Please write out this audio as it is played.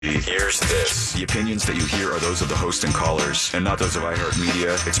Here's this. The opinions that you hear are those of the host and callers, and not those of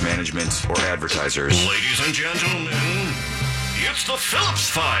iHeartMedia, its management, or advertisers. Ladies and gentlemen, it's the Phillips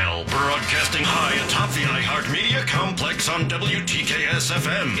File, broadcasting high atop the iHeartMedia complex on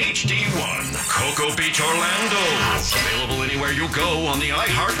WTKS-FM, HD1, Cocoa Beach, Orlando. Available anywhere you go on the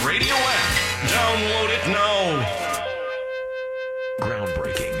iHeartRadio app. Download it now.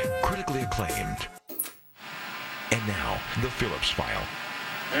 Groundbreaking, critically acclaimed. And now, the Phillips File.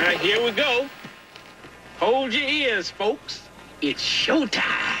 All right, here we go. Hold your ears, folks. It's showtime.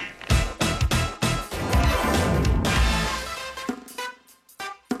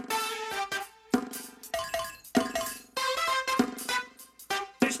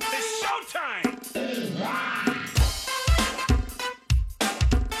 It's showtime.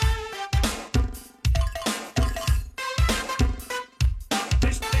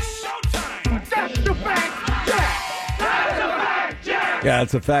 It's showtime. That's the fact, Jack. That's the fact, Jack. Yeah,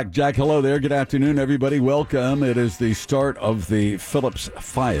 it's a fact, Jack. Hello there. Good afternoon, everybody. Welcome. It is the start of the Phillips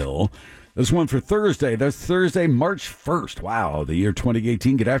File. This one for Thursday. That's Thursday, March 1st. Wow, the year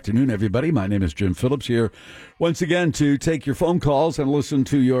 2018. Good afternoon, everybody. My name is Jim Phillips here once again to take your phone calls and listen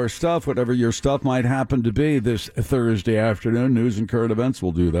to your stuff, whatever your stuff might happen to be this Thursday afternoon. News and current events,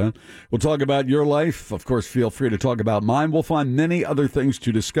 we'll do that. We'll talk about your life. Of course, feel free to talk about mine. We'll find many other things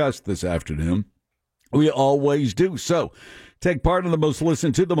to discuss this afternoon. We always do. So, take part in the most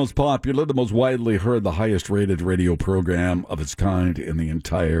listened to, the most popular, the most widely heard, the highest rated radio program of its kind in the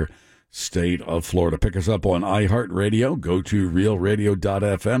entire state of Florida. Pick us up on iHeartRadio. Go to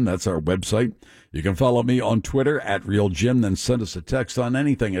realradio.fm. That's our website. You can follow me on Twitter at RealJim. Then send us a text on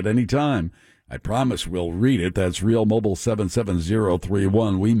anything at any time. I promise we'll read it. That's Real Mobile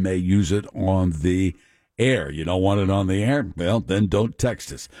 77031. We may use it on the air. You don't want it on the air? Well, then don't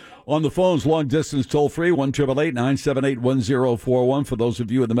text us. On the phones, long distance toll free, 1-888-978-1041. For those of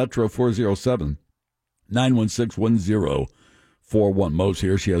you in the Metro, 407-916-1041. Mo's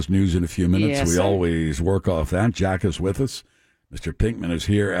here. She has news in a few minutes. Yes, we sir. always work off that. Jack is with us. Mr. Pinkman is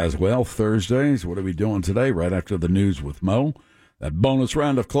here as well. Thursdays, what are we doing today? Right after the news with Mo. That bonus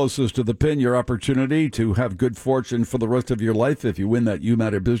round of Closest to the Pin, your opportunity to have good fortune for the rest of your life if you win that You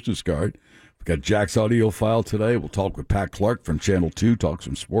Matter business card. We've got Jack's audio file today. We'll talk with Pat Clark from Channel 2, talk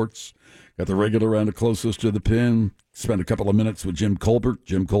some sports. Got the regular round of Closest to the Pin. Spend a couple of minutes with Jim Colbert.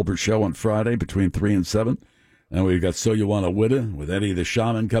 Jim Colbert Show on Friday between 3 and 7. And we've got So You Wanna Witta with Eddie the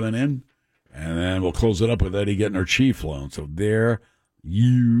Shaman coming in. And then we'll close it up with Eddie getting her Chief loan. So there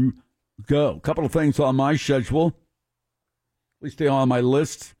you go. A couple of things on my schedule. Please stay on my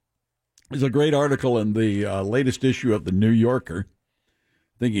list. There's a great article in the latest issue of the New Yorker.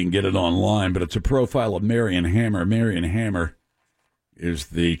 I think you can get it online, but it's a profile of Marion Hammer. Marion Hammer is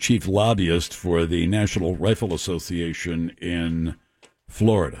the chief lobbyist for the National Rifle Association in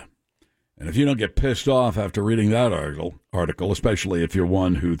Florida. And if you don't get pissed off after reading that article, especially if you're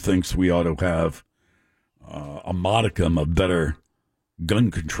one who thinks we ought to have a modicum of better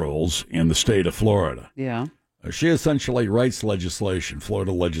gun controls in the state of Florida. Yeah. She essentially writes legislation,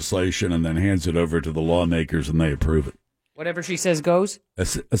 Florida legislation, and then hands it over to the lawmakers and they approve it. Whatever she says goes?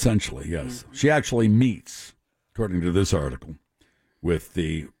 Essentially, yes. Mm-hmm. She actually meets, according to this article, with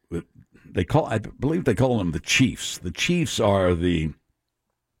I believe they call them the chiefs. The chiefs are the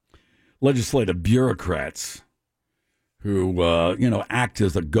legislative bureaucrats who, act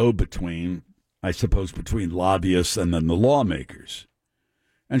as a go-between, I suppose, between lobbyists and then the lawmakers.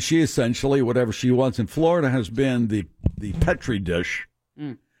 And she essentially, whatever she wants in Florida, has been the Petri dish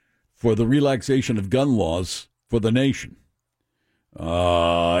for the relaxation of gun laws for the nation.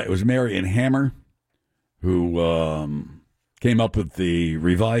 It was Marion Hammer who came up with the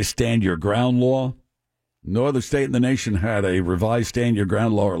revised Stand Your Ground law. No other state in the nation had a revised Stand Your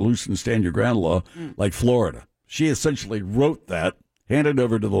Ground law or loosened Stand Your Ground law like Florida. She essentially wrote that, handed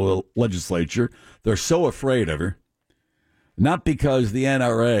over to the legislature. They're so afraid of her. Not because the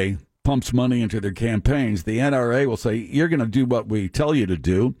NRA pumps money into their campaigns. The NRA will say, you're going to do what we tell you to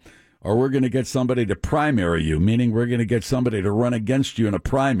do, or we're going to get somebody to primary you, meaning we're going to get somebody to run against you in a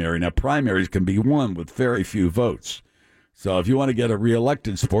primary. Now, primaries can be won with very few votes. So if you want to get a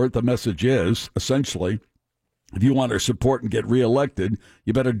reelected support, the message is, essentially, if you want our support and get reelected,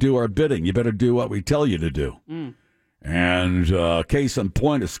 you better do our bidding. You better do what we tell you to do. And case in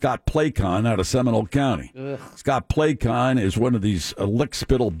point is Scott Playcon out of Seminole County. Ugh. Scott Playcon is one of these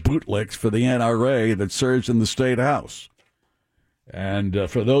lick-spittle bootlicks for the NRA that serves in the State House. And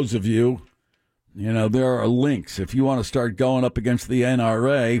for those of you, there are links. If you want to start going up against the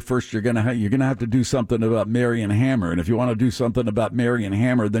NRA, first you're gonna have to do something about Marion Hammer. And if you want to do something about Marion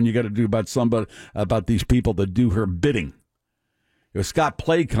Hammer, then you got to do about these people that do her bidding. It was Scott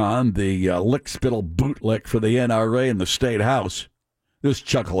Playcon, the lick-spittle bootlick for the NRA in the State House. This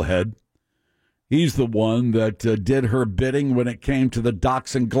chucklehead. He's the one that did her bidding when it came to the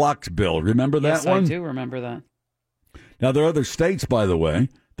Docs and Glocks bill. Remember that one? Yes, I do remember that. Now, there are other states, by the way,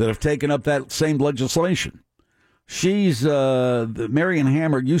 that have taken up that same legislation. She's Marion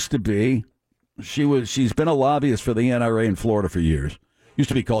Hammer used to be. She's been a lobbyist for the NRA in Florida for years. Used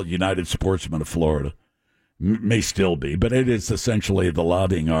to be called United Sportsmen of Florida. May still be, but it is essentially the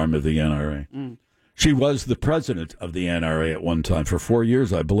lobbying arm of the NRA. She was the president of the NRA at one time for 4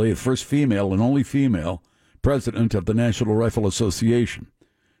 years, I believe. First female and only female president of the National Rifle Association.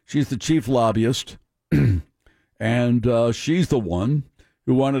 She's the chief lobbyist, and she's the one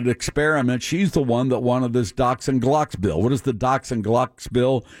who wanted to experiment. She's the one that wanted this Docs and Glocks bill. What is the Docs and Glocks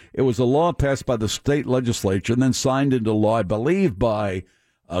bill? It was a law passed by the state legislature and then signed into law, I believe, by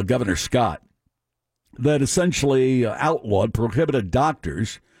Governor Scott, that essentially outlawed, prohibited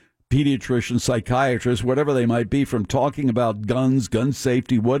doctors, pediatricians, psychiatrists, whatever they might be, from talking about guns, gun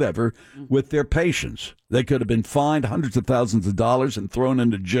safety, whatever, with their patients. They could have been fined hundreds of thousands of dollars and thrown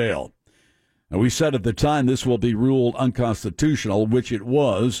into jail. And we said at the time this will be ruled unconstitutional, which it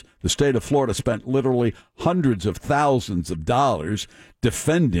was. The state of Florida spent literally hundreds of thousands of dollars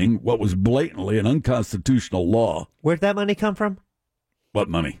defending what was blatantly an unconstitutional law. Where'd that money come from? What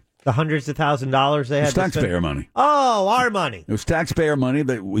money? The hundreds of $1,000s they had. It's taxpayer money. Oh, our money. It was taxpayer money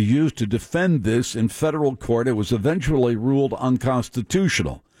that we used to defend this in federal court. It was eventually ruled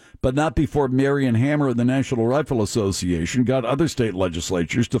unconstitutional, but not before Marion Hammer and the National Rifle Association got other state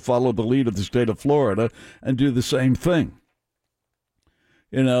legislatures to follow the lead of the state of Florida and do the same thing.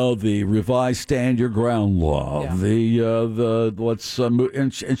 You know, the revised stand your ground law, and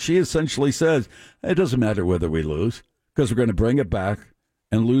she essentially says it doesn't matter whether we lose because we're going to bring it back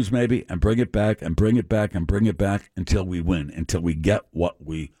and lose maybe and bring it back and bring it back and bring it back until we win, until we get what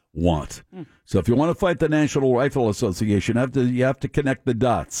we want. So if you want to fight the National Rifle Association, you have to connect the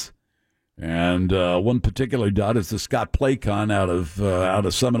dots. And one particular dot is the Scott Playcon out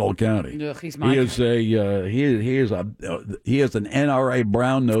of Seminole County. Ugh, he's my he is an NRA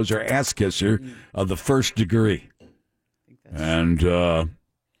brown noser ass kisser of the first degree. And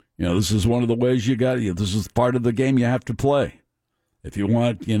this is one of the ways you got. This is part of the game you have to play. If you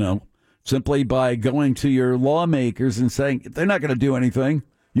want, simply by going to your lawmakers and saying they're not going to do anything,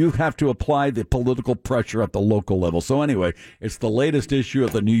 you have to apply the political pressure at the local level. So anyway, it's the latest issue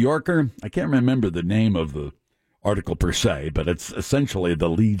of the New Yorker. I can't remember the name of the article per se, but it's essentially the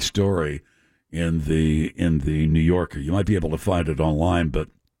lead story in the New Yorker. You might be able to find it online, but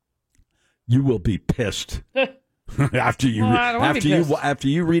you will be pissed after you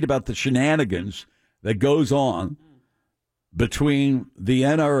read about the shenanigans that goes on between the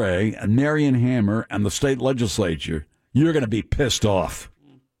NRA and Marion Hammer and the state legislature. You're going to be pissed off.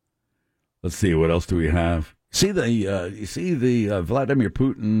 Let's see, what else do we have? You see the Vladimir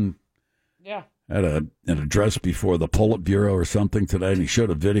Putin had an address before the Politburo or something today, and he showed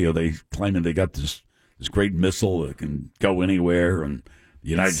a video. They claiming they got this great missile that can go anywhere, and the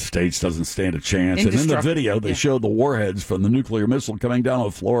United States doesn't stand a chance. And in the video, they showed the warheads from the nuclear missile coming down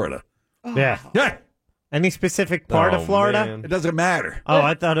on Florida. Oh. Yeah. Any specific part of Florida? Man. It doesn't matter. Oh,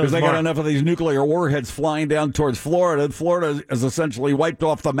 I thought it was because they got enough of these nuclear warheads flying down towards Florida. And Florida is essentially wiped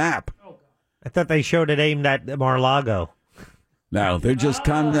off the map. I thought they showed it aimed at Mar-a-Lago. No, they're just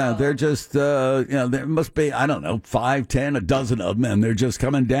coming down. They're just, there must be, I don't know, 5, 10, a dozen of them, and they're just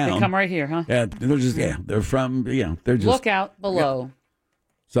coming down. They come right here, huh? Yeah, they're from, they're just. Look out below. Yeah.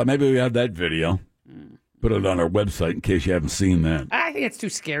 So maybe we have that video. Put it on our website in case you haven't seen that. I think it's too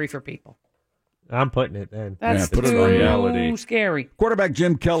scary for people. I'm putting it then. That's put it on reality. Too scary. Quarterback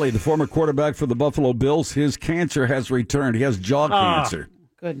Jim Kelly, the former quarterback for the Buffalo Bills, his cancer has returned. He has jaw cancer.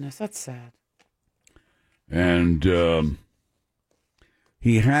 Goodness, that's sad. And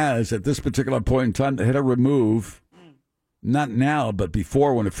he has, at this particular point in time, they had to remove, not now, but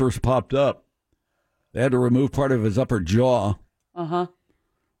before when it first popped up, they had to remove part of his upper jaw. Uh-huh.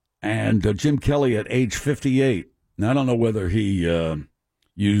 And Jim Kelly at age 58, now I don't know whether he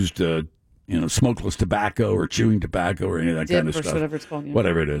used, smokeless tobacco or chewing tobacco or any of that kind of stuff. Whatever it's called. Yeah.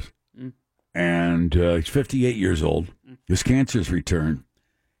 Whatever it is. And he's 58 years old. His cancer's returned.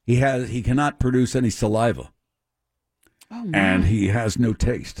 He cannot produce any saliva. Oh, my. And he has no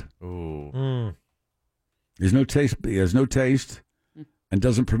taste. Ooh. He has no taste and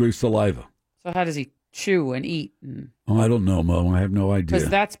doesn't produce saliva. So how does he chew and eat? I don't know, Mo. I have no idea. Because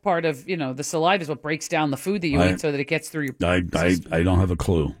that's part of, the saliva is what breaks down the food that you eat so that it gets through your system. I don't have a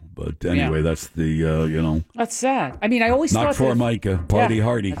clue. But anyway, that's the, That's sad. I mean, I always Knock thought Formica, party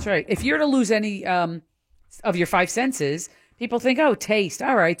hardy. That's right. If you're to lose any of your five senses, People think, oh, taste.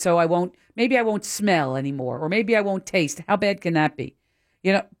 All right, so maybe I won't smell anymore, or maybe I won't taste. How bad can that be?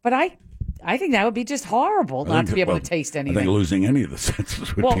 But I think that would be just horrible not to be able to taste anything. I think losing any of the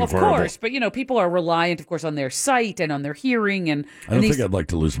senses would be horrible. Well, of course, but people are reliant, of course, on their sight and on their hearing. I don't think I'd like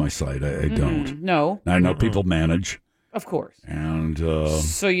to lose my sight. I don't. No. I know people manage. Of course. And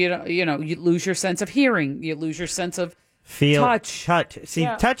so you lose your sense of hearing. You lose your sense of touch. See,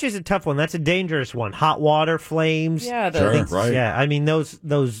 touch is a tough one. That's a dangerous one. Hot water, flames. Yeah, right. Yeah, I mean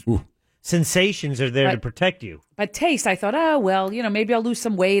those sensations are there to protect you. But taste, I thought, oh well, maybe I'll lose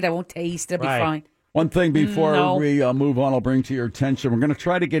some weight. I won't taste. It'll be fine. One thing before we move on, I'll bring to your attention. We're going to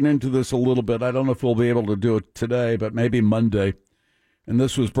try to get into this a little bit. I don't know if we'll be able to do it today, but maybe Monday. And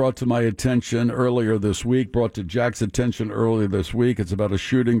this was brought to my attention earlier this week, brought to Jack's attention earlier this week. It's about a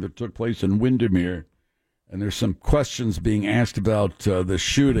shooting that took place in Windermere. And there's some questions being asked about the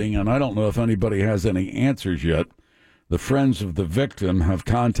shooting, and I don't know if anybody has any answers yet. The friends of the victim have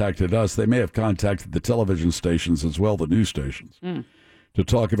contacted us. They may have contacted the television stations as well, the news stations, to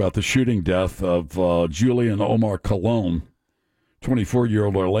talk about the shooting death of Julian Omar Colon,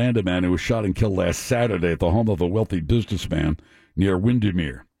 24-year-old Orlando man who was shot and killed last Saturday at the home of a wealthy businessman near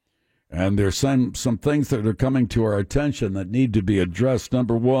Windermere. And there's some things that are coming to our attention that need to be addressed.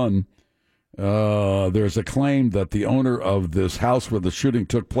 Number one, there's a claim that the owner of this house where the shooting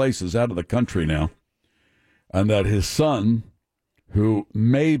took place is out of the country now, and that his son, who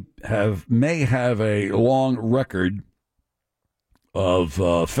may have a long record of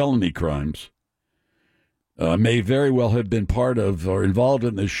felony crimes, may very well have been part of or involved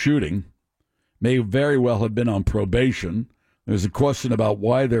in this shooting, may very well have been on probation. There's a question about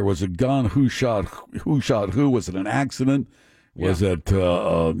why there was a gun, who shot who. Was it an accident? Was it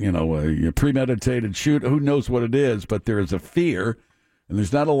a premeditated shoot? Who knows what it is, but there is a fear. And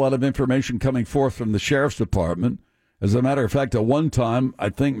there's not a lot of information coming forth from the sheriff's department. As a matter of fact, at one time, I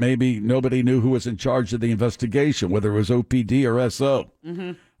think maybe nobody knew who was in charge of the investigation, whether it was OPD or SO.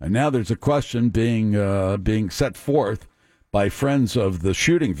 Mm-hmm. And now there's a question being set forth by friends of the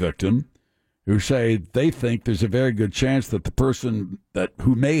shooting victim who say they think there's a very good chance that the person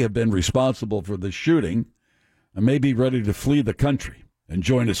who may have been responsible for the shooting may be ready to flee the country and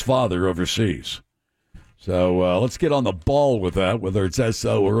join his father overseas. So let's get on the ball with that, whether it's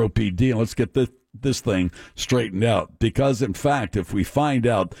SO or OPD, and let's get this thing straightened out. Because, in fact, if we find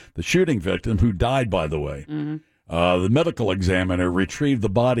out the shooting victim, who died, by the way, the medical examiner retrieved the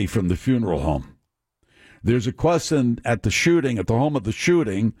body from the funeral home. There's a question at the home of the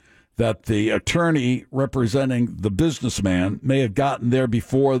shooting, that the attorney representing the businessman may have gotten there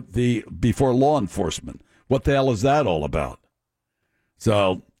before law enforcement. What the hell is that all about?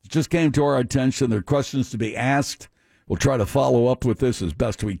 So it just came to our attention. There are questions to be asked. We'll try to follow up with this as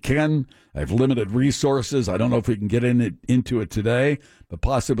best we can. I have limited resources. I don't know if we can get into it today, but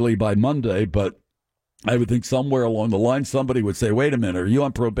possibly by Monday. But I would think somewhere along the line somebody would say, wait a minute, are you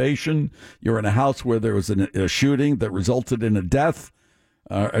on probation? You're in a house where there was a shooting that resulted in a death.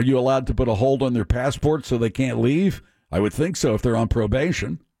 Are you allowed to put a hold on their passport so they can't leave? I would think so if they're on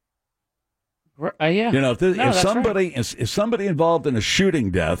probation. Yeah. If somebody involved in a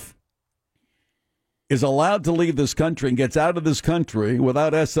shooting death is allowed to leave this country and gets out of this country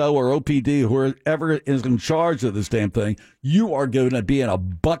without SO or OPD, whoever is in charge of this damn thing, you are going to be in a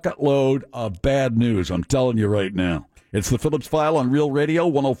bucket load of bad news. I'm telling you right now. It's the Phillips File on Real Radio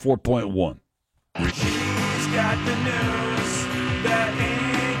 104.1. She's got the news that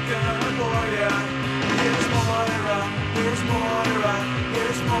ain't gonna bore ya. Here's Moira, here's Moira,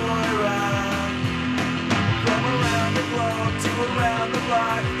 here's Moira. From around the globe to around the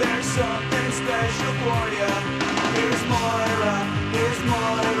block, there's something special for ya. Here's Moira, here's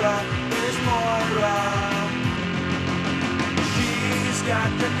Moira, here's Moira. She's got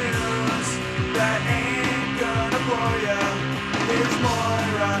the news that ain't gonna bore ya. Here's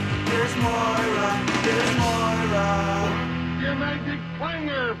Moira, here's Moira, here's Moira. Your magic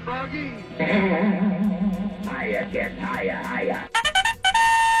clanger, Froggy. Higher, get higher, higher.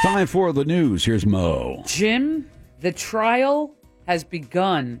 Time for the news. Here's Mo. Jim, the trial has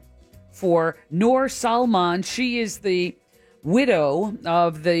begun for Noor Salman. She is the widow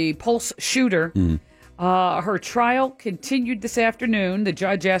of the Pulse shooter. Her trial continued this afternoon. The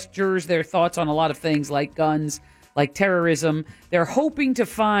judge asked jurors their thoughts on a lot of things like guns, like terrorism. They're hoping to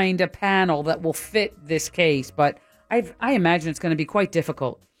find a panel that will fit this case, but I imagine it's going to be quite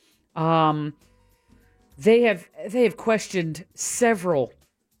difficult. They have questioned several.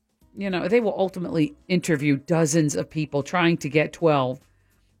 They will ultimately interview dozens of people, trying to get 12.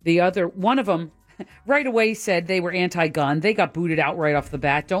 One of them right away said they were anti-gun. They got booted out right off the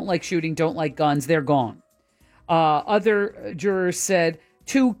bat. Don't like shooting, don't like guns. They're gone. Other jurors said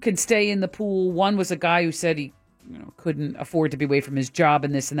 2 can stay in the pool. One was a guy who said he couldn't afford to be away from his job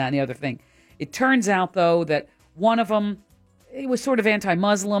and this and that and the other thing. It turns out, though, that one of them, it was sort of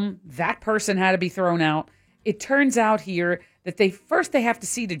anti-Muslim. That person had to be thrown out. It turns out here that they have to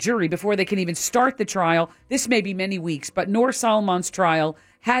see the jury before they can even start the trial. This may be many weeks, but Noor Salman's trial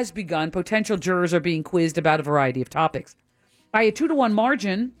has begun. Potential jurors are being quizzed about a variety of topics. By a 2-1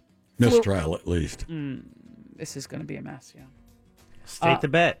 margin. Mistrial, at least. This is going to be a mess, yeah. State the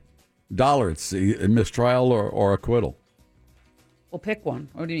bet. $1, it's a mistrial or acquittal. Well, pick one.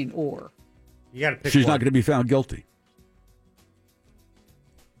 What do you mean, or? You got to pick She's one. not going to be found guilty.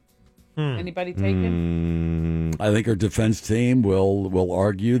 Anybody taken? I think her defense team will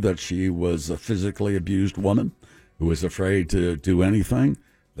argue that she was a physically abused woman who was afraid to do anything,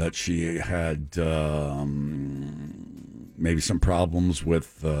 that she had maybe some problems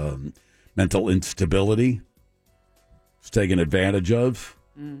with mental instability, was taken advantage of,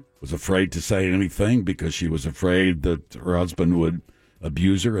 was afraid to say anything because she was afraid that her husband would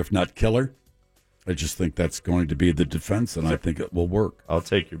abuse her, if not kill her. I just think that's going to be the defense, and I think it will work. I'll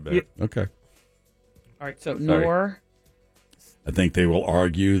take your bet. Okay. All right, so Noor. I think they will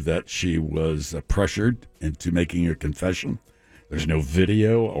argue that she was pressured into making a confession. There's no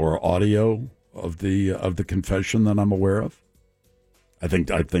video or audio of the confession that I'm aware of. I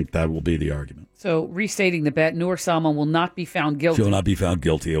think that will be the argument. So restating the bet, Noor Salman will not be found guilty. She will not be found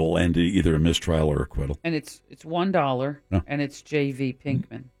guilty. It will end in either a mistrial or acquittal. And it's $1, No. and it's J.V.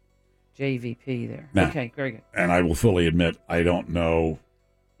 Pinkman. JVP there. Nah. Okay, very good. And I will fully admit, I don't know.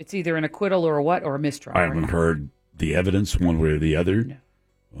 It's either an acquittal or a what, or a mistrial. I haven't heard the evidence one way or the other. Yeah.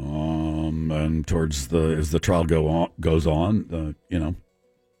 And as the trial goes on,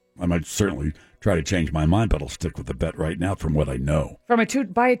 I might certainly try to change my mind, but I'll stick with the bet right now from what I know. By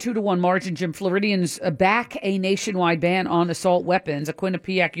a 2-1 margin, Jim, Floridians back a nationwide ban on assault weapons. A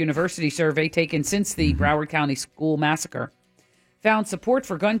Quinnipiac University survey taken since the Broward County school massacre found support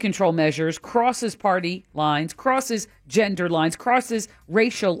for gun control measures crosses party lines, crosses gender lines, crosses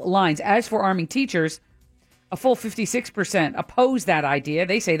racial lines. As for arming teachers, a full 56% oppose that idea.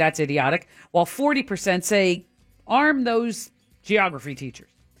 They say that's idiotic, while 40% say arm those geography teachers.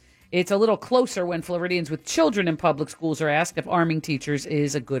 It's a little closer when Floridians with children in public schools are asked if arming teachers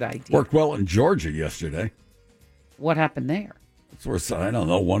is a good idea. Worked well in Georgia yesterday. What happened there? I don't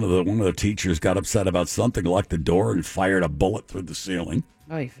know. One of the teachers got upset about something, locked the door, and fired a bullet through the ceiling.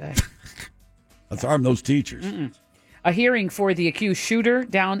 Oy vey. Let's arm those teachers. A hearing for the accused shooter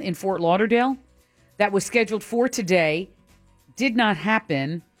down in Fort Lauderdale that was scheduled for today did not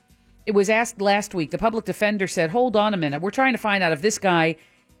happen. It was asked last week. The public defender said, hold on a minute. We're trying to find out if this guy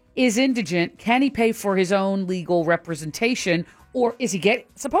is indigent. Can he pay for his own legal representation? Or is he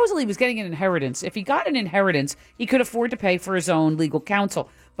supposedly he was getting an inheritance. If he got an inheritance, he could afford to pay for his own legal counsel.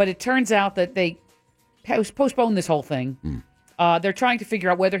 But it turns out that they postponed this whole thing. They're trying to figure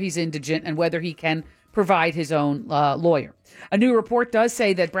out whether he's indigent and whether he can provide his own lawyer. A new report does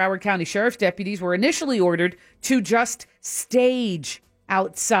say that Broward County Sheriff's deputies were initially ordered to just stage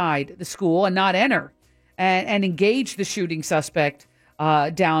outside the school and not enter and engage the shooting suspect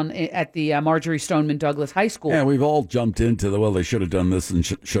down at the Marjorie Stoneman Douglas High School. Yeah, we've all jumped into they should have done this and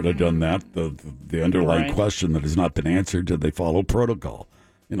should have done that. The underlying question that has not been answered, did they follow protocol?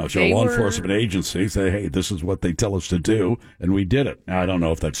 Should a law enforcement agency say, hey, this is what they tell us to do, and we did it. Now, I don't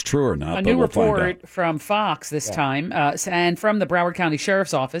know if that's true or not, A but new we'll find out. report from Fox this time and from the Broward County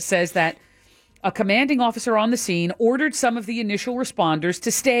Sheriff's Office says that a commanding officer on the scene ordered some of the initial responders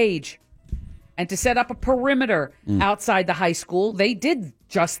to stage and to set up a perimeter outside the high school. They did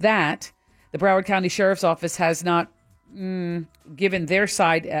just that. The Broward County Sheriff's Office has not given their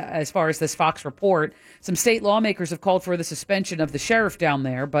side as far as this Fox report. Some state lawmakers have called for the suspension of the sheriff down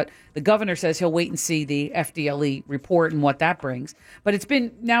there, but the governor says he'll wait and see the FDLE report and what that brings. But it's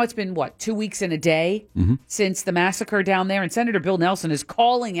been 2 weeks and a day since the massacre down there, and Senator Bill Nelson is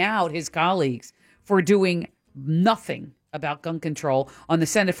calling out his colleagues for doing nothing about gun control. On the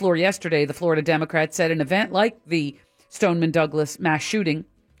Senate floor yesterday, the Florida Democrats said an event like the Stoneman Douglas mass shooting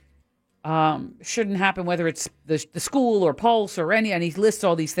shouldn't happen, whether it's the school or Pulse or any, and he lists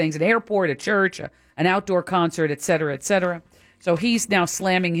all these things, an airport, a church, an outdoor concert, et cetera, et cetera. So he's now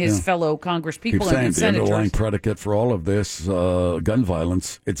slamming his fellow Congress people and the senators. underlying predicate for all of this gun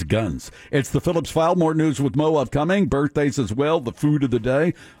violence, it's guns. It's the Phillips File. More news with Mo upcoming. Birthdays as well. The food of the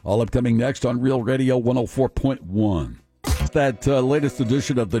day. All upcoming next on Real Radio 104.1. That latest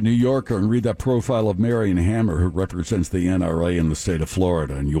edition of the New Yorker and read that profile of Marion Hammer, who represents the NRA in the state of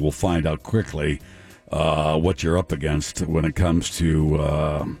Florida, and you will find out quickly what you're up against when it comes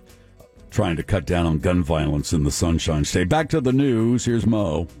to trying to cut down on gun violence in the Sunshine State. Back to the news. Here's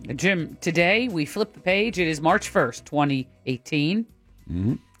Mo. Jim, today we flip the page. It is March 1st, 2018.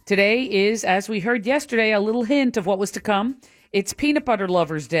 Today is, as we heard yesterday, a little hint of what was to come. It's Peanut Butter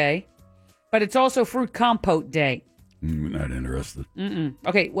Lovers Day, but it's also Fruit Compote Day. Not interested.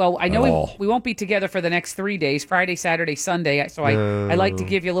 Okay, well, I At know all. we won't be together for the next 3 days, Friday, Saturday, Sunday, so I like to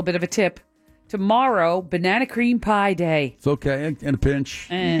give you a little bit of a tip. Tomorrow, Banana Cream Pie Day. It's okay. In a pinch.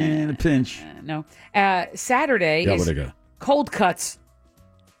 In a pinch. No. Saturday Yeah, is what I got? Cold Cuts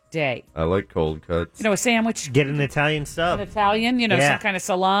Day. I like cold cuts. You know, a sandwich, Get an Italian an sub. Italian, Yeah. some kind of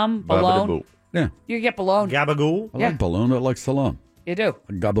salam, bologna. Yeah. You get bologna. Gabagool. I Yeah. like bologna. I like salam. You do.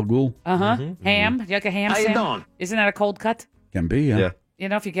 Gabagool. Uh-huh. Ham. You like a ham sandwich? Isn't that a cold cut? Can be, yeah. Yeah. You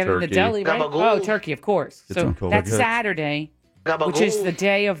know, if you get it in the Turkey. deli, right? Oh, turkey, of course. It's So a cold that's cut. Saturday, which is the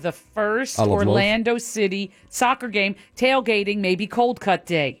day of the first Olive loaf. Orlando City soccer game. Tailgating, maybe cold cut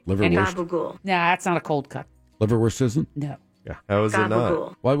day. Liverwurst. Nah, that's not a cold cut. Liverwurst isn't? No. Yeah. How is it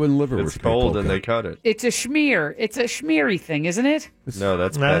not? Why wouldn't liverwurst It's be a cold cold and cut? they cut it. It's a schmear. It's a schmeary thing, isn't it? No,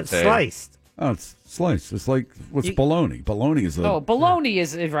 that's No, pate. it's sliced. Oh, it's sliced. It's like, what's You- bologna? Bologna is a... Oh, bologna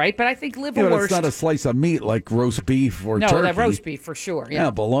is right, but I think Yeah, but liverwurst. it's not a slice of meat like roast beef or no, turkey. that roast beef for sure. Yeah, Yeah,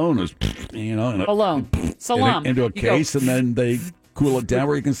 bologna is, in a, bologna, salam. into a You go, case, and then they cool it down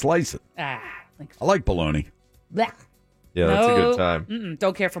where you can slice it. I I like bologna. bleh. Yeah, that's a No, good time.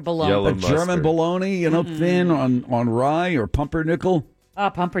 Don't care for bologna. Yellow A German mustard. bologna, thin on rye or pumpernickel.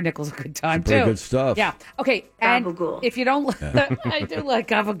 Pumpernickel's a good time Pretty too. good stuff. Yeah. Okay. And if you don't, I do like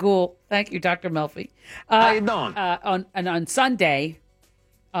gabagool. Thank you, Dr. Melfi. How you doing? On Sunday,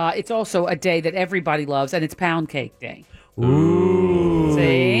 it's also a day that everybody loves, and it's Pound Cake Day. Ooh.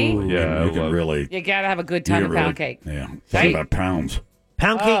 See? Yeah, you can really. You gotta have a good you time can of pound really- cake. Yeah. Right? Talk about pounds.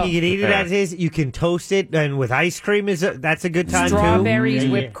 Pound cake, you can eat it Yeah. as is. You can toast it, and with ice cream, that's a good time Strawberries,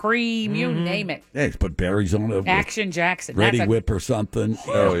 too. whipped cream, you name it. Yeah, you put berries on it. Action Jackson. Ready That's a- whip or something.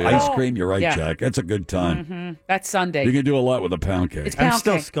 Oh, yeah. Ice cream. You're right, Yeah. Jack. That's a good time. That's Sunday. You can do a lot with a pound cake. It's I'm pound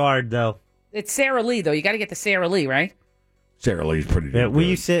still cake. scarred though. It's Sara Lee though. You got to get the Sara Lee, right? Sara Lee's pretty Yeah, good. we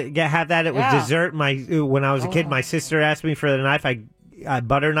used to have that. It was Yeah. dessert. When I was a kid, my sister asked me for the knife. I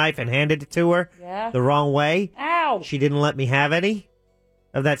butter knife and handed it to her Yeah. the wrong way. Ow. She didn't let me have any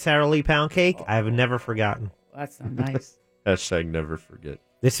of that Sara Lee pound cake. I have never forgotten. That's not nice. Hashtag never forget.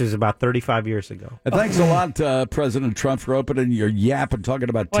 This was about 35 years ago. And thanks a lot, President Trump, for opening your yap and talking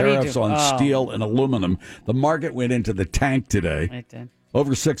about What'd he tariffs do? on Oh. steel and aluminum. The market went into the tank today. It did.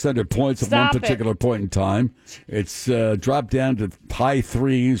 Over 600 points at Stop one it. particular point in time. It's dropped down to high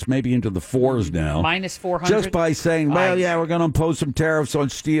threes, maybe into the fours now. Minus 400. Just by saying, well, yeah, we're going to impose some tariffs on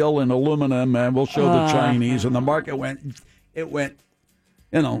steel and aluminum, and we'll show the Chinese. And the market went,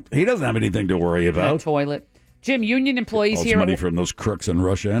 he doesn't have anything to worry The about. toilet. Jim, union employees All here. money from those crooks in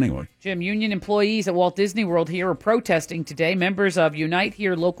Russia anyway. Jim, union employees at Walt Disney World here are protesting today. Members of Unite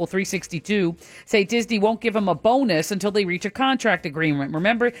Here Local 362 say Disney won't give them a bonus until they reach a contract agreement.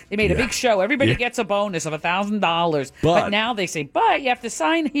 Remember, they made a big show. Everybody gets a bonus of $1,000. But now they say, but you have to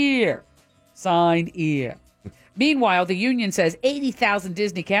sign here. Sign here. Meanwhile, the union says 80,000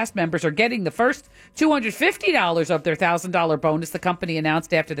 Disney cast members are getting the first $250 of their $1,000 bonus the company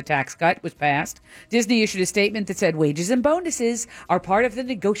announced after the tax cut was passed. Disney issued a statement that said wages and bonuses are part of the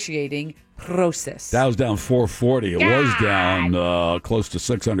negotiating process. Dow's down 440. It was down close to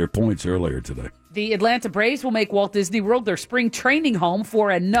 600 points earlier today. The Atlanta Braves will make Walt Disney World their spring training home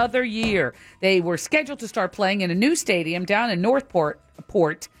for another year. They were scheduled to start playing in a new stadium down in Northport,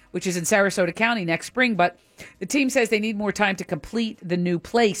 which is in Sarasota County next spring, but the team says they need more time to complete the new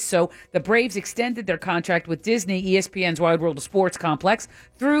place. So the Braves extended their contract with Disney, ESPN's Wide World of Sports complex,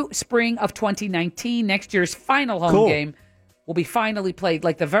 through spring of 2019. Next year's final home game will be finally played.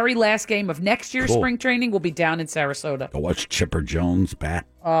 Like the very last game of next year's spring training will be down in Sarasota. Go watch Chipper Jones bat.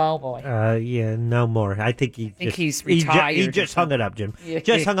 Oh, boy. Yeah, no more. I think he's retired. He just hung it up, Jim. Yeah.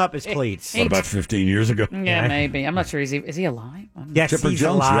 Just hung up his cleats. What, about 15 years ago? Yeah, maybe. I'm not sure. Is he alive? I don't know. Yes, Chipper he's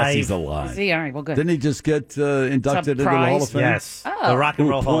Jones? alive. Yes, he's alive. Is he? All right, well, good. Didn't he just get inducted into the prize? Hall of Fame? Yes. Oh. The Rock and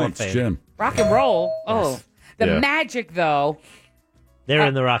Roll Hall of Points, Fame. Jim. Rock and roll. Oh, the Yeah. Magic, though. They're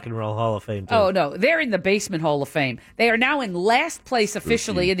in the Rock and Roll Hall of Fame, too. Oh, no. They're in the Basement Hall of Fame. They are now in last place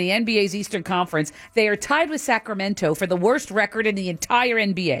officially in the NBA's Eastern Conference. They are tied with Sacramento for the worst record in the entire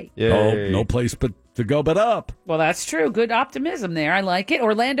NBA. No place but to go but up. Well, that's true. Good optimism there. I like it.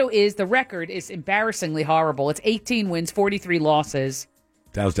 The record is embarrassingly horrible. It's 18 wins, 43 losses.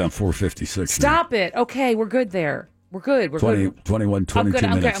 Dow's down 456. now. Stop it. Okay, we're good there. We're good. We're 20, good. 21, 22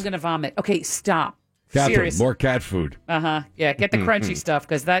 minutes. I'm gonna vomit. Okay, stop. Catherine, Serious. more cat food. Yeah, get the crunchy stuff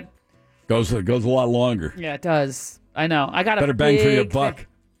because that. Goes a lot longer. Yeah, it does. I know. I got a Better bang for your big buck.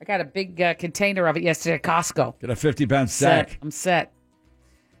 I got a big container of it yesterday at Costco. Get a 50-pound sack. I'm set.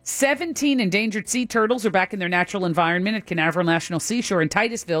 17 endangered sea turtles are back in their natural environment at Canaveral National Seashore in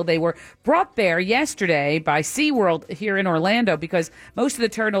Titusville. They were brought there yesterday by SeaWorld here in Orlando because most of the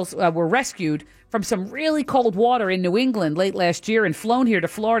turtles were rescued from some really cold water in New England late last year and flown here to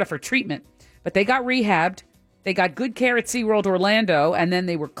Florida for treatment. But they got rehabbed. They got good care at SeaWorld Orlando, and then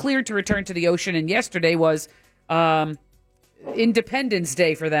they were cleared to return to the ocean. And yesterday was Independence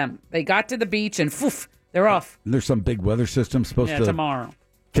Day for them. They got to the beach and poof, they're off. There's some big weather system supposed to tomorrow.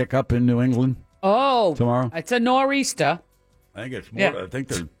 Kick up in New England. Oh, tomorrow. It's a nor'easter. I think it's more. Yeah. I think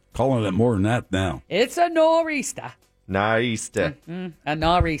they're calling it more than that now. It's a nor'easter. Nor'easter. A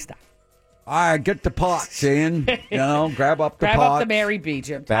nor'easter. All right, get the pots in. Grab up the pots. Grab up the Mary B,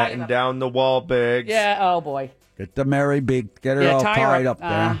 Jim. Batten down the wall bigs. Yeah. Oh boy. Get the Mary B. Get her all tied up there.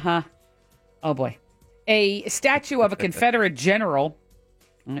 Uh-huh. Oh boy. A statue of a Confederate general,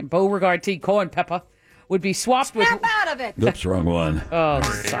 Beauregard T. Culpeper, would be swapped with. Snap out of it. Oops, wrong one. Oh,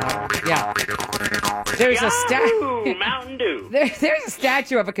 sorry. Yeah. There's a statue. Mountain Dew. There's a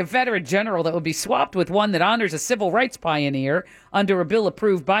statue of a Confederate general that would be swapped with one that honors a civil rights pioneer under a bill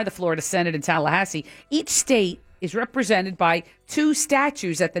approved by the Florida Senate in Tallahassee. Each state is represented by 2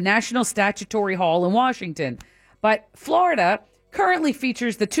 statues at the National Statuary Hall in Washington. But Florida currently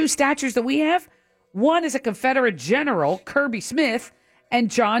features the 2 statues that we have. One is a Confederate general, Kirby Smith,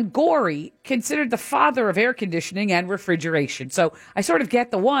 and John Gorey, considered the father of air conditioning and refrigeration. So I sort of get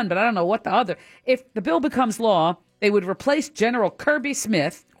the one, but I don't know what the other. If the bill becomes law, they would replace General Kirby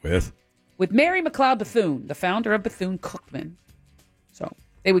Smith with Mary McLeod Bethune, the founder of Bethune-Cookman. So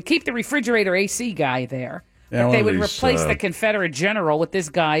they would keep the refrigerator AC guy there, but they would replace the Confederate general with this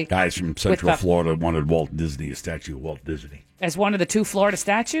guy. Guys from Central Florida wanted Walt Disney, a statue of Walt Disney. As one of the 2 Florida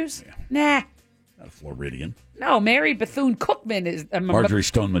statues? Yeah. Nah. Not a Floridian. No, Mary Bethune-Cookman is... Marjorie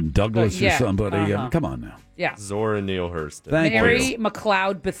Stoneman Douglas or somebody. Come on now. Yeah. Zora Neale Hurston. Mary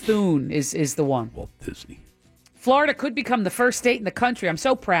McLeod Bethune is the one. Walt Disney. Florida could become the first state in the country. I'm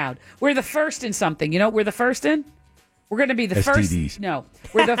so proud. We're the first in something. You know what we're the first in? We're going to be the STDs. first. No.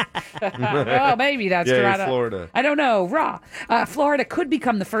 We're the... well, maybe that's true. Florida. I don't know. Florida could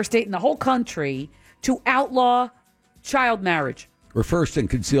become the first state in the whole country to outlaw child marriage. We're first in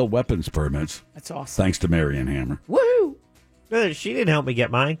concealed weapons permits. That's awesome. Thanks to Marianne Hammer. Woohoo! She didn't help me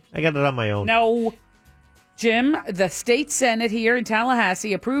get mine. I got it on my own. No. Jim, the state senate here in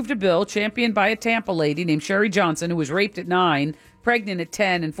Tallahassee approved a bill championed by a Tampa lady named Sherry Johnson, who was raped at 9, pregnant at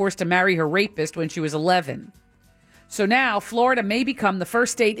 10, and forced to marry her rapist when she was 11. So now Florida may become the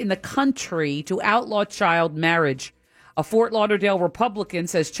first state in the country to outlaw child marriage. A Fort Lauderdale Republican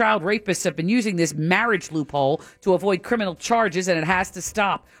says child rapists have been using this marriage loophole to avoid criminal charges, and it has to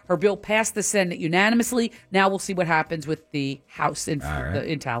stop. Her bill passed the Senate unanimously. Now we'll see what happens with the House in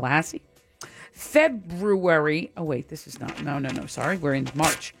Tallahassee. February. Oh, wait, this is not. No. Sorry. We're in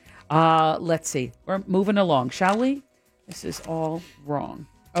March. Let's see. We're moving along, shall we? This is all wrong.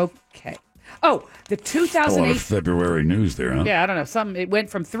 Okay. Oh, the 2008. A lot of February news there, huh? Yeah, I don't know. It went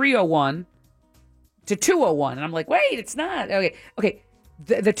from 301 to 201. And I'm like, wait, it's not. Okay.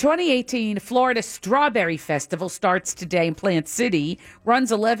 The 2018 Florida Strawberry Festival starts today in Plant City,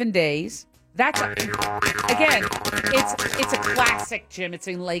 runs 11 days. That's again, it's a classic, Jim. It's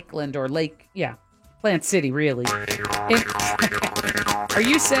in Lakeland or Plant City, really. Are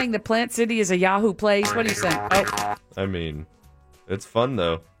you saying that Plant City is a Yahoo place? What are you saying? Oh, I mean, it's fun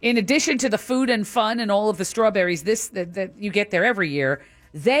though. In addition to the food and fun and all of the strawberries, that you get there every year,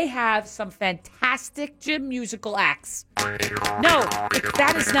 they have some fantastic Jim musical acts. No,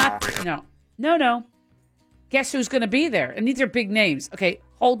 that is not. No. Guess who's going to be there? And these are big names. Okay,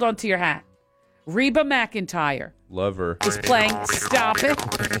 hold on to your hat. Reba McEntire. Love her. Is playing Stop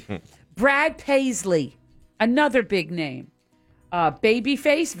It. Brad Paisley, another big name.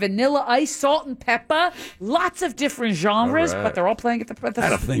 Babyface, Vanilla Ice, Salt and Pepper. Lots of different genres, but they're all playing at the I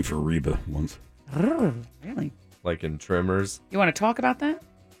had a thing for Reba once. Really? Like in Tremors. You want to talk about that?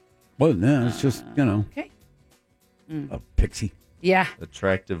 Well, no, it's just, Okay. A pixie. Yeah.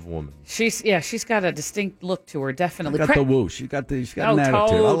 Attractive woman. She's got a distinct look to her, definitely. Got the woo. She's got an attitude.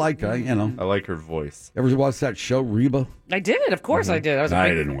 I like her, I like her voice. Ever watch that show, Reba? I did it. Of course I did. I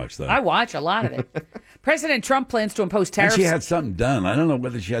didn't watch that. I watch a lot of it. President Trump plans to impose tariffs. And she had something done. I don't know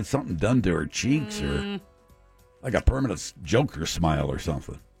whether she had something done to her cheeks or like a permanent Joker smile or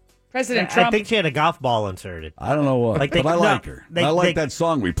something. President Trump. I think she had a golf ball inserted. I don't know what, but I like her. I like that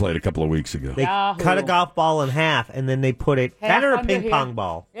song we played a couple of weeks ago. They cut a golf ball in half, and then they put it... That or a ping pong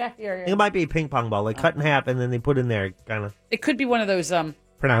ball. Yeah, here. It might be a ping pong ball. They cut in half, and then they put in there kind of... It could be one of those...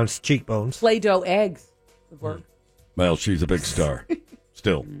 pronounced cheekbones. Play-Doh eggs would work. Well, she's a big star.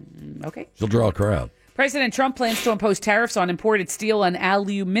 Still, Okay. she'll draw a crowd. President Trump plans to impose tariffs on imported steel and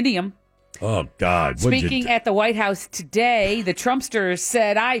aluminum. Oh, God. What'd you Speaking do? at the White House today, the Trumpsters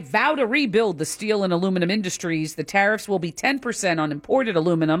said, I vow to rebuild the steel and aluminum industries. The tariffs will be 10% on imported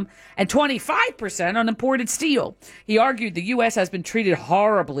aluminum and 25% on imported steel. He argued the U.S. has been treated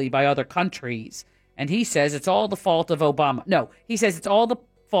horribly by other countries. And he says it's all the fault of Obama. No, he says it's all the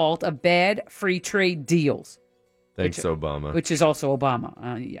fault of bad free trade deals. Thanks, Obama. Which is also Obama.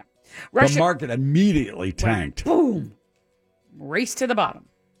 Yeah. The market immediately tanked. Boom. Race to the bottom.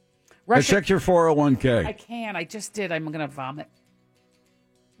 Check your 401k. I can. I just did. I'm going to vomit.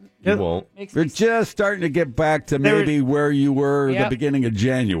 You won't. We're just starting to get back to maybe where you were at the Yep. beginning of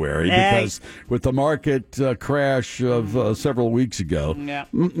January, because with the market crash of several weeks ago, Yeah.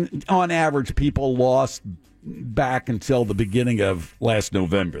 on average, people lost back until the beginning of last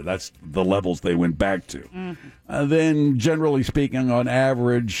November. That's the levels they went back to. Then, generally speaking, on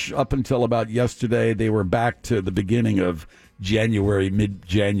average, up until about yesterday, they were back to the beginning of January,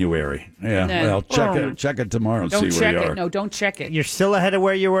 mid-January. Yeah, No. well, check it tomorrow and Don't see check where you it. are. No, don't check it. You're still ahead of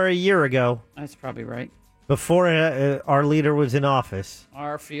where you were a year ago, That's probably right. before our leader was in office.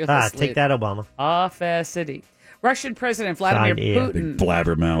 Our fearless Take that, Obama. Officity. Russian President Vladimir Putin. Big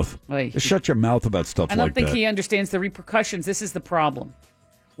blabbermouth. Wait. Just shut your mouth about stuff I don't like think that. he understands the repercussions. This is the problem.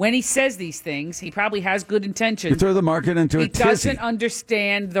 When he says these things, he probably has good intentions. You throw the market into a He tizzy. doesn't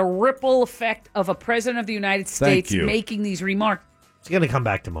understand the ripple effect of a president of the United States you. making these remarks. It's going to come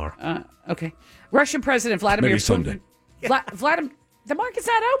back tomorrow. Okay. Russian President Vladimir Maybe Putin. Sunday. Vladimir, the market's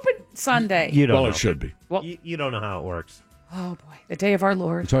not open Sunday. You don't Well, know. it should be. Well- you don't know how it works. Oh, boy. The day of our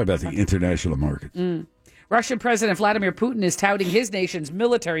Lord. I'm talking about the international market. Russian President Vladimir Putin is touting his nation's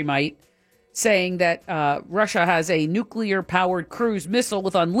military might, saying that Russia has a nuclear-powered cruise missile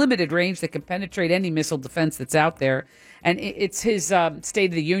with unlimited range that can penetrate any missile defense that's out there. And it's his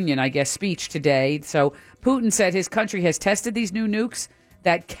State of the Union, I guess, speech today. So Putin said his country has tested these new nukes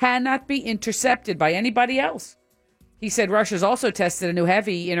that cannot be intercepted by anybody else. He said Russia's also tested a new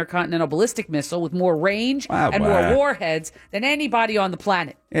heavy intercontinental ballistic missile with more range and more warheads than anybody on the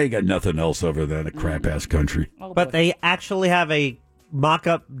planet. Yeah, you got nothing else over there in a crap-ass country. But they actually have a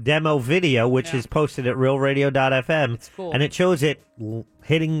mock-up demo video, which is posted at realradio.fm. It's cool. And it shows it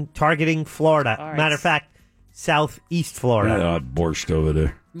targeting Florida. All right. Matter of fact, southeast Florida. Yeah, borscht over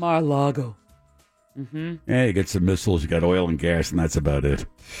there. Mar-a-Lago. Yeah, you get some missiles, you got oil and gas, and that's about it.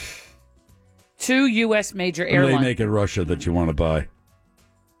 2 U.S. major What do they airlines. make in Russia that you want to buy?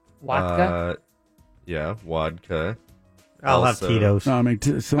 Vodka. Yeah, vodka. I'll Also- have Tito's. No, I mean,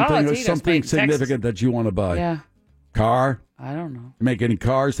 Tito's something made in significant Texas. that you want to buy. Yeah. Car? I don't know. They make any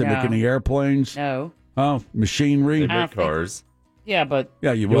cars? They make No. any airplanes? No. Oh, machinery? They I don't make think- cars. Yeah, but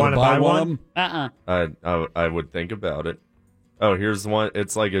Yeah, you You want wanna to buy buy one? one? I would think about it. Oh, here's one.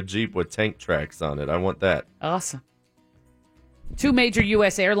 It's like a Jeep with tank tracks on it. I want that. awesome. 2 major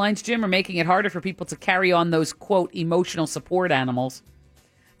U.S. airlines, Jim, are making it harder for people to carry on those, quote, emotional support animals.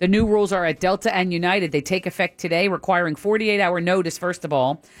 The new rules are at Delta and United. They take effect today, requiring 48-hour notice, first of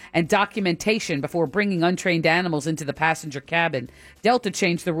all, and documentation before bringing untrained animals into the passenger cabin. Delta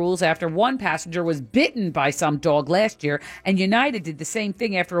changed the rules after one passenger was bitten by some dog last year, and United did the same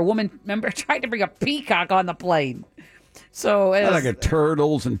thing after a woman, remember, tried to bring a peacock on the plane. So I like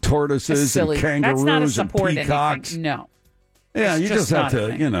turtles and tortoises silly. and kangaroos That's not a and support peacocks. anything. No. Yeah, It's you just just have not a to,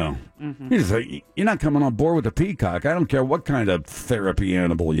 thing. you know, you're not coming on board with the peacock. I don't care what kind of therapy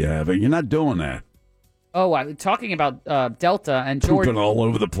animal you have. You're not doing that. Oh, I'm talking about Delta and Georgia. Pooping all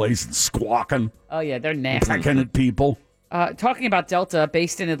over the place and squawking, Oh, yeah, they're nasty. pecking at people. Talking about Delta,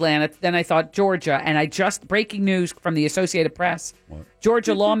 based in Atlanta, then I thought Georgia, and breaking news from the Associated Press.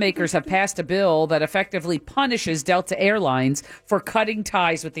 Georgia lawmakers have passed a bill that effectively punishes Delta Airlines for cutting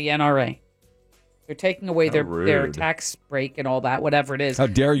ties with the NRA. They're taking away their rude. tax break and all that, whatever it is. How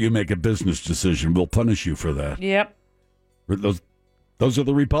dare you make a business decision? We'll punish you for that. Yep, Those are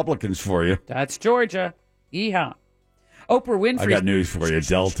the Republicans for you. that's Georgia. Yeehaw. Oprah Winfrey. I got news for you,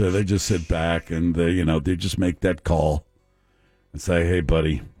 Delta. They just sit back and they just make that call and say, "Hey,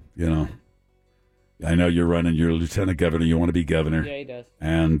 buddy, I know you're running. You're a lieutenant governor. You want to be governor, Yeah, he does.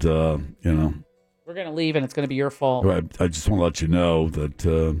 and We're going to leave, and it's going to be your fault. I just want to let you know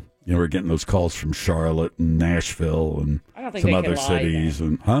that we're getting those calls from Charlotte and Nashville and I don't think some they other can lie, cities,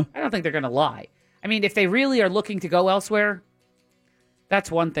 and huh? I don't think they're going to lie. I mean, if they really are looking to go elsewhere, that's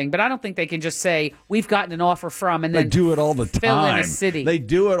one thing. But I don't think they can just say, we've gotten an offer from, and They then do it all the fill in time. a city. They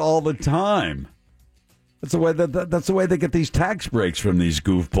do it all the time. That's the way that's the way they get these tax breaks from these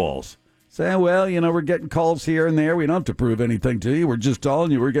goofballs. Say, well, we're getting calls here and there. We don't have to prove anything to you. We're just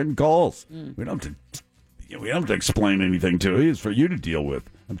telling you we're getting calls. We don't have to We don't have to explain anything to you. It's for you to deal with.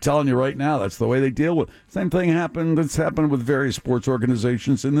 I'm telling you right now, that's the way they deal with. Same thing that's happened with various sports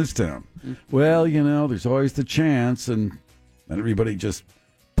organizations in this town. Well, there's always the chance, and then everybody just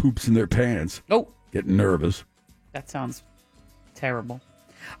poops in their pants. Oh, getting nervous. That sounds terrible.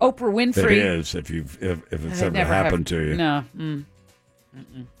 Oprah Winfrey. It is if it's ever happened to you. No.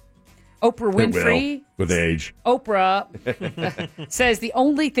 Oprah Winfrey. It will, with age. Oprah says the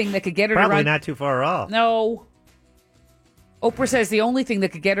only thing that could get her Probably to run. not too far off. No. Oprah says the only thing that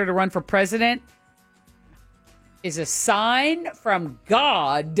could get her to run for president is a sign from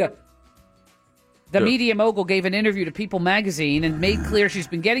God. The media mogul gave an interview to People magazine and made clear she's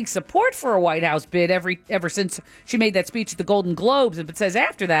been getting support for a White House bid ever since she made that speech at the Golden Globes. But says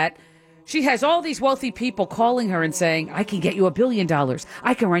after that, she has all these wealthy people calling her and saying, I can get you $1 billion.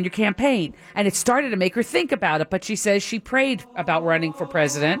 I can run your campaign. And it started to make her think about it. But she says she prayed about running for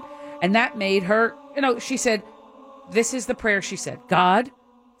president. And that made her, she said, this is the prayer she said. God,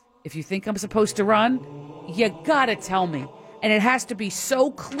 if you think I'm supposed to run, you got to tell me. And it has to be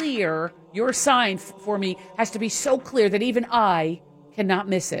so clear, your sign for me has to be so clear that even I cannot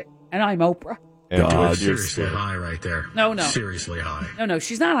miss it. And I'm Oprah. God, seriously high right there. No. Seriously high. No,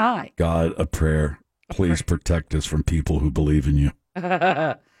 she's not high. God, a prayer. Please protect us from people who believe in you.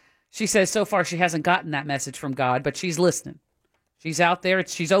 She says so far she hasn't gotten that message from God, but she's listening. She's out there.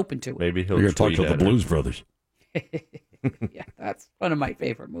 She's open to it. Maybe he'll You're going to talk to the tweet at her. Blues Brothers. Yeah, that's one of my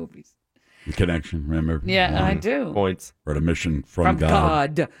favorite movies. The Connection, remember? Yeah, I do. Points. Or a mission from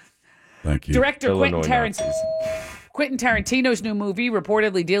God. Thank you. Director Illinois Quentin Tarantino's new movie,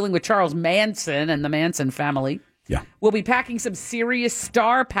 reportedly dealing with Charles Manson and the Manson family, will be packing some serious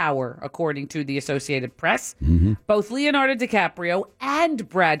star power, according to the Associated Press. Both Leonardo DiCaprio and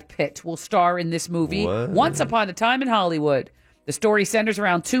Brad Pitt will star in this movie, Once Upon a Time in Hollywood. The story centers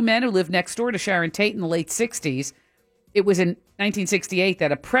around two men who lived next door to Sharon Tate in the late 60s. It was in 1968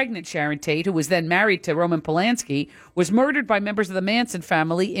 that a pregnant Sharon Tate, who was then married to Roman Polanski, was murdered by members of the Manson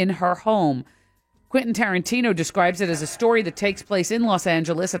family in her home. Quentin Tarantino describes it as a story that takes place in Los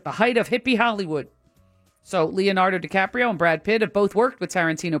Angeles at the height of hippie Hollywood. So Leonardo DiCaprio and Brad Pitt have both worked with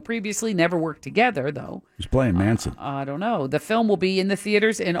Tarantino previously, never worked together, though. Who's playing Manson? I don't know. The film will be in the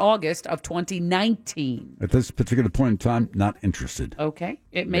theaters in August of 2019. At this particular point in time, not interested. Okay.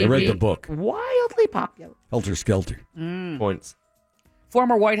 It may I read be the book. wildly popular. Helter Skelter. Points.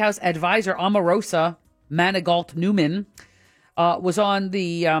 Former White House advisor Omarosa Manigault-Newman was on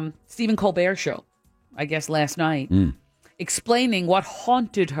the Stephen Colbert show, I guess last night, explaining what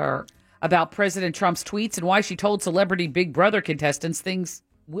haunted her about President Trump's tweets and why she told celebrity Big Brother contestants things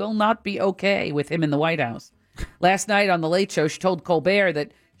will not be okay with him in the White House. Last night on The Late Show, she told Colbert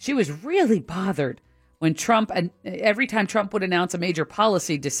that she was really bothered when every time Trump would announce a major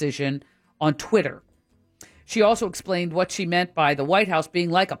policy decision on Twitter. She also explained what she meant by the White House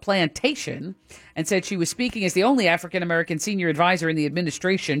being like a plantation and said she was speaking as the only African-American senior advisor in the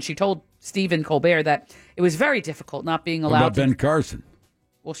administration. She told Stephen Colbert that it was very difficult not being What allowed about Ben Carson?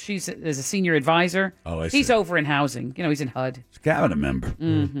 Well, she's as a senior advisor. Oh, I see. He's over in housing. He's in HUD. He's a cabinet member.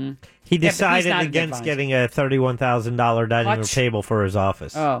 Mm-hmm. He Yeah, but he's decided not an against advisor. getting a $31,000 dining room Hutch. table for his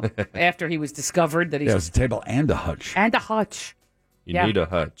office. Oh, after he was discovered that he's Yeah, it was a table and a hutch. and a hutch. You Yeah. need a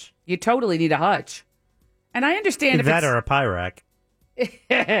hutch. You totally need a hutch. And I understand if That it's, or a pie rack.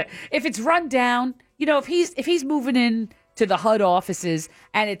 if it's run down, if he's moving in to the HUD offices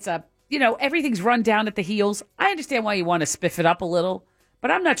and it's everything's run down at the heels, I understand why you want to spiff it up a little,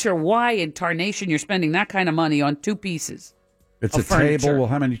 but I'm not sure why in tarnation you're spending that kind of money on two pieces. It's of a furniture. table. Well,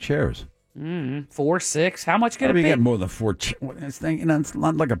 how many chairs? 4, 6. How much could How it do you be? get more than 4 chairs? It's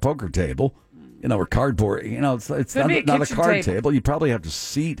not like a poker table, or cardboard. It's Could be a not a kitchen card table. table. You probably have to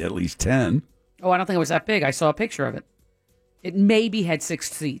seat at least 10. Oh, I don't think it was that big. I saw a picture of it. It maybe had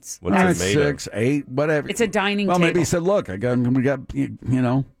 6 seats. What's All it right, made 6, 8, whatever. It's a dining well, table. maybe he said, "Look, we got,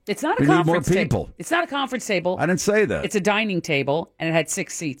 It's not a we need more conference table. people." It's not a conference table. I didn't say that. It's a dining table, and it had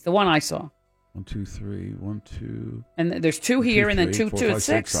 6 seats. The one I saw. 1, 2, 3, 1, 2. And there's 2 here, and then 2, 4, 2, 5,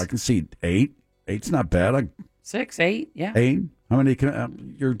 6. I can seat 8. 8's not bad. 6, 8, yeah. 8. How many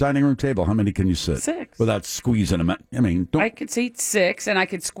can your dining room table? How many can you sit? 6. Without squeezing them. Don't. I could seat 6, and I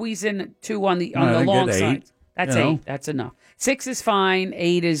could squeeze in 2 on the All right, I long get 8, side. That's you know. 8. That's enough. 6 is fine.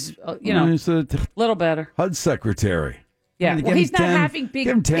 8 is, He's a little better. HUD secretary. Yeah. Give Well, him he's not 10. having big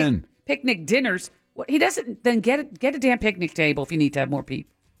Give him 10. picnic dinners. He doesn't then get a damn picnic table if you need to have more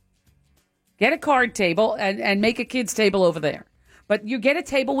people. Get a card table and make a kid's table over there. But you get a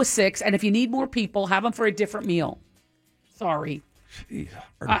table with 6, and if you need more people, have them for a different meal. Sorry. Jeez,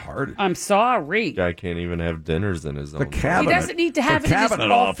 hard-hearted. I'm sorry. Guy can't even have dinners in his own. cabinet. He doesn't need to have The it in his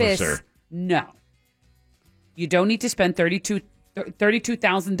cabinet office. officer. No. You don't need to spend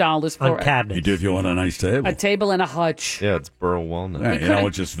 $32,000 for On cabinets. You do if you want a nice table. a table and a hutch. Yeah, it's burl walnut. Yeah, you know,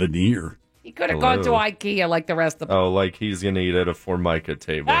 it's just veneer. He could have gone to Hello. IKEA like the rest of them. Oh, like he's going to eat at a Formica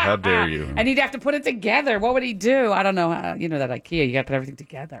table. How dare you? And he'd have to put it together. What would he do? I don't know. You know that IKEA, you got to put everything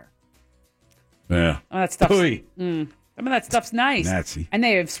together. Yeah. Oh, that stuff's, Pooey. some of that stuff's nice. Nazi. And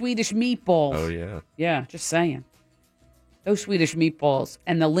they have Swedish meatballs. Oh, yeah. Yeah, just saying. Those Swedish meatballs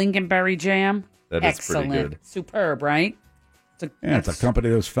and the lingonberry jam. That is pretty excellent. good. Superb, right? It's a company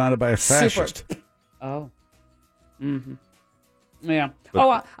that was founded by a fascist. Oh. Mm-hmm. Yeah.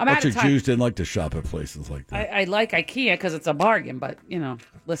 But I'm out bunch of of time. Jews didn't like to shop at places like that. I like IKEA because it's a bargain, but,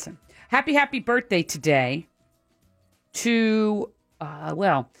 listen. Happy birthday today to,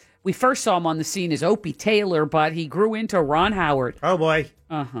 we first saw him on the scene as Opie Taylor, but he grew into Ron Howard. Oh, boy.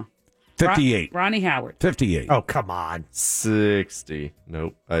 Uh-huh. 58. Ronnie Howard. 58. Oh, come on. 60.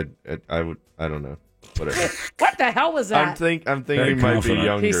 Nope. I don't know. Whatever. What the hell was that? I'm thinking Very he might be confident.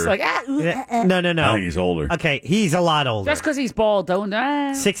 younger. He's like, No. I think he's older. Okay, he's a lot older. Just because he's bald,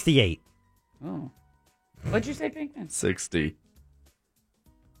 don't 68. Oh. What'd you say, Pinkman? 60.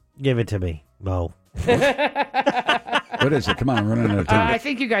 Give it to me, Mo. What is it? Come on, I'm running out of time. I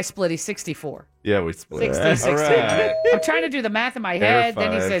think you guys split. He's 64. Yeah, we split. 60. All right. I'm trying to do the math in my Air head.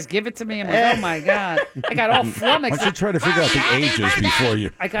 Then he five. says, give it to me. I'm like, oh, my God. I got all Why flummoxed. don't you try to figure out the ages before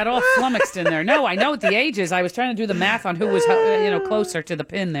you... I got all flummoxed in there. No, I know what the age is. I was trying to do the math on who was, closer to the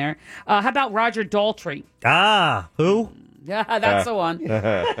pin there. How about Roger Daltrey? Ah, who? Yeah, that's the one. You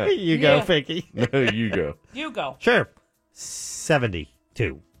Yeah. go, Pinky. No, you go. You go. Sure.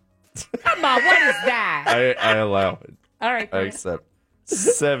 72. Come on, what is that? I allow it. All right. I accept.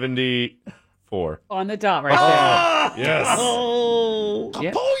 74. On the dot right Yes. Oh.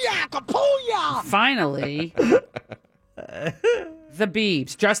 Yep. Kapuya! Finally, the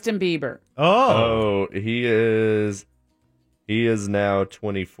Biebs, Justin Bieber. Oh, he is now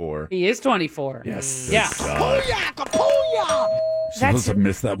 24. He is 24. Yes. Yeah. Supposed to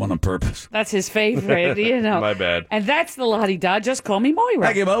miss that one on purpose. That's his favorite, My bad. And that's the la-di-da. Just call me Moira.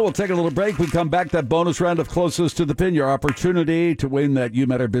 Thank you, Mo. We'll take a little break. We come back. That bonus round of Closest to the Pin. Your opportunity to win that You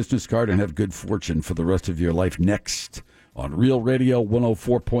Matter business card and have good fortune for the rest of your life next on Real Radio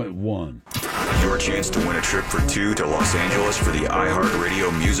 104.1. Your chance to win a trip for two to Los Angeles for the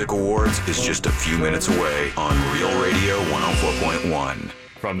iHeartRadio Music Awards is just a few minutes away on Real Radio 104.1.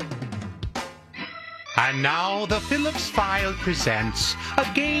 From And now the Phillips File presents a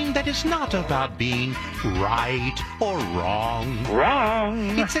game that is not about being right or wrong.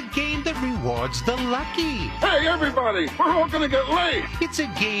 Wrong. It's a game that rewards the lucky. Hey, everybody, we're all gonna get late. It's a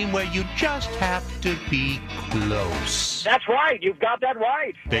game where you just have to be close. That's right. You've got that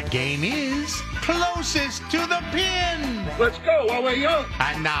right. The game is Closest to the Pin. Let's go while we're young.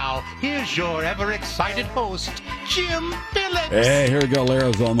 And now, here's your ever-excited host, Jim Phillips. Hey, here we go.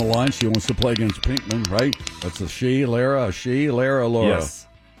 Lara's on the line. She wants to play against Pinkman, right? That's a she, Lara, Laura. Yes.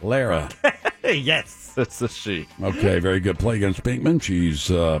 Lara. Yes. That's a she. Okay, very good. Play against Pinkman. She's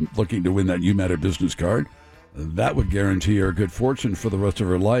looking to win that You Matter business card. That would guarantee her good fortune for the rest of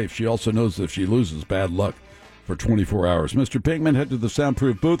her life. She also knows that if she loses, bad luck for 24 hours. Mr. Pinkman, head to the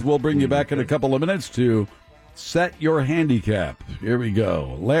soundproof booth. We'll bring you back in a couple of minutes to set your handicap. Here we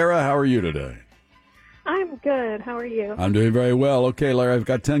go. Lara, how are you today? I'm good. How are you? I'm doing very well. Okay, Lara, I've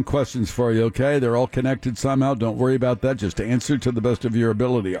got 10 questions for you, okay? They're all connected somehow. Don't worry about that. Just answer to the best of your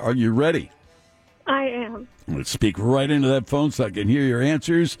ability. Are you ready? I am. Let's speak right into that phone so I can hear your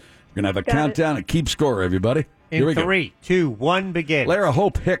answers. We're going to have a Got countdown and keep score, everybody. Here we In go. 3, 2, 1, begin. Lara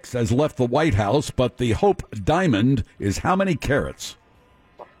Hope Hicks has left the White House, but the Hope Diamond is how many carats?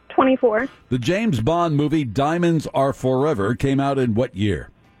 24. The James Bond movie Diamonds Are Forever came out in what year?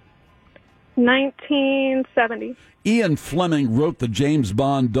 1970. Ian Fleming wrote the James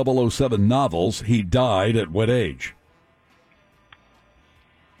Bond 007 novels. He died at what age?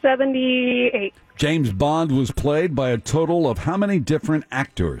 78. James Bond was played by a total of how many different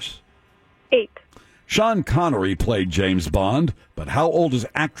actors? 8. Sean Connery played James Bond, but how old is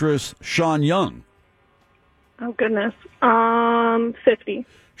actress Sean Young? Oh, goodness. 50.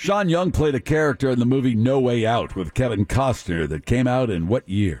 Sean Young played a character in the movie No Way Out with Kevin Costner that came out in what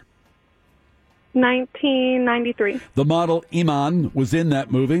year? 1993. The model Iman was in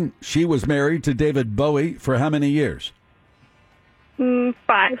that movie. She was married to David Bowie for how many years? 5.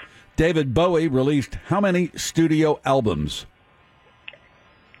 David Bowie released how many studio albums?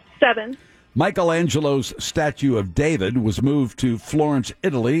 7. Michelangelo's statue of David was moved to Florence,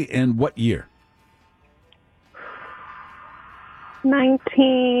 Italy in what year?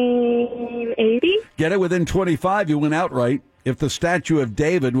 1980. Get it within 25, you went outright. if the statue of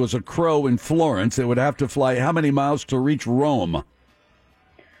David was a crow in Florence, it would have to fly how many miles to reach Rome?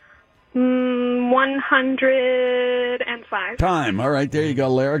 105. Time. All right, there you go,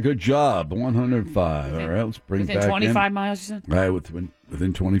 Lara. Good job. 105. All right, let's bring it Within back 25 in. miles, you said? Right,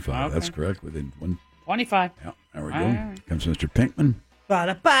 within 25. Okay. That's correct. Within 25. Yeah, there we go. All right. Comes Mr. Pinkman.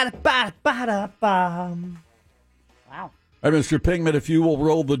 Ba-da-ba-da-ba-da-ba-da-bum. Wow. All right, Mr. Pinkman, if you will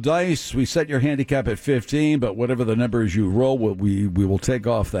roll the dice, we set your handicap at 15, but whatever the numbers you roll, we will take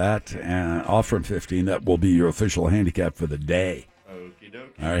off that, and off from 15. That will be your official handicap for the day. Okie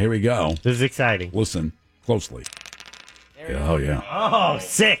dokie. All right, here we go. This is exciting. Listen closely. Oh, yeah. Oh,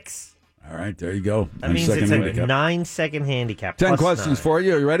 6. All right, there you go. That means it's a 9-second handicap. 10 plus questions 9. for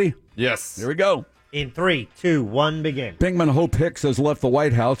you. Are you ready? Yes. Here we go. In 3, 2, 1, begin. Pinkman Hope Hicks has left the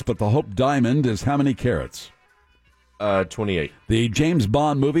White House, but the Hope Diamond is how many carats? 28. The James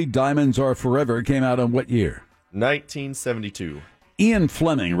Bond movie Diamonds Are Forever came out in what year? 1972. Ian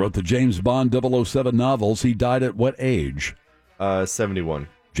Fleming wrote the James Bond 007 novels. He died at what age? 71.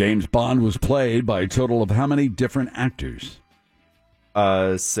 James Bond was played by a total of how many different actors?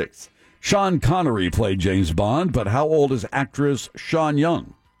 6. Sean Connery played James Bond, but how old is actress Sean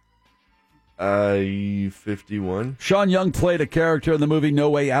Young? 51. Sean Young played a character in the movie No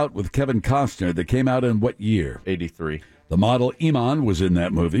Way Out with Kevin Costner that came out in what year? 83. The model Iman was in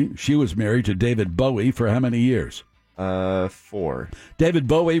that movie. She was married to David Bowie for how many years? 4. David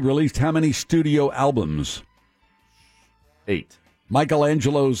Bowie released how many studio albums? 8.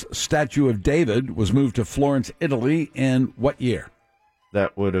 Michelangelo's statue of David was moved to Florence, Italy in what year?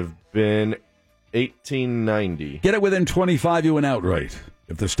 That would have been 1890. Get it within 25, you went outright.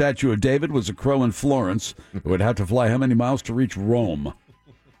 If the statue of David was a crow in Florence, it would have to fly how many miles to reach Rome?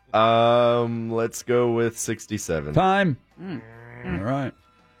 Let's go with 67. Time. All right.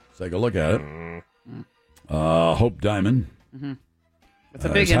 Let's take a look at it. Hope Diamond. That's a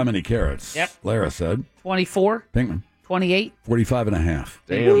big is one. how many carats? Yep. Lara said. 24. Pinkman. 28. 45 and a half.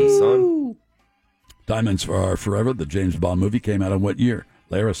 Damn, son. Diamonds Are Forever, the James Bond movie, came out in what year?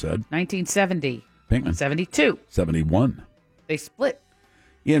 Lara said. 1970. Pinkman. 72. 71. They split.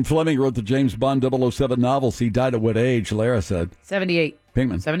 Ian Fleming wrote the James Bond 007 novels. He died at what age? Lara said. 78.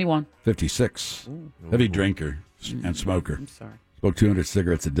 Pinkman. 71. Ooh. 56. Heavy drinker and smoker. I'm sorry. Smoked 200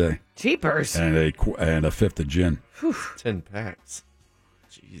 cigarettes a day. Cheapers. And a fifth of gin. 10 packs.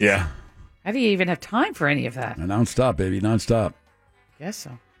 Jeez. Yeah. How do you even have time for any of that? And nonstop, baby, nonstop. Guess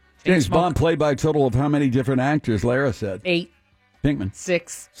so. James Bond played by a total of how many different actors? Lara said. 8. Pinkman.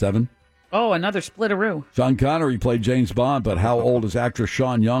 6. 7. Oh, another splitteroo. Sean Connery played James Bond, but how old is actress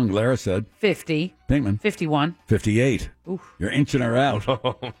Sean Young? Lara said. 50. Pinkman. 51. 58. Oof. You're inching her out.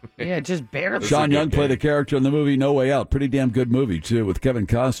 Yeah, just barely. Sean Young played a character in the movie No Way Out. Pretty damn good movie, too, with Kevin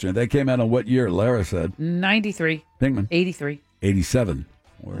Costner. That came out in what year? Lara said. 93. Pinkman. 83. 87.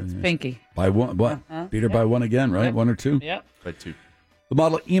 That's Pinky. By one. What? Beat her by one again, right? Yep. 1 or 2? Yep. By 2. The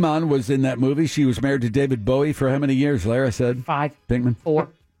model Iman was in that movie. She was married to David Bowie for how many years? Lara said. 5. Pinkman. 4.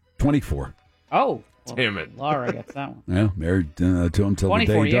 24. Oh. Well, Damn it. Laura gets that one. Yeah, married to him till the day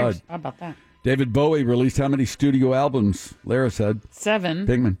 24 he years. died. How about that? David Bowie released how many studio albums? Lara said. 7.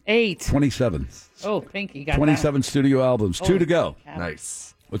 Pinkman. 8. 27. Oh, Pinky got 27 studio albums. Holy 2 to go. cow.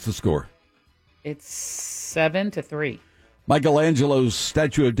 Nice. What's the score? It's 7-3. Michelangelo's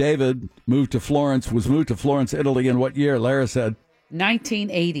statue of David was moved to Florence, Italy in what year? Lara said.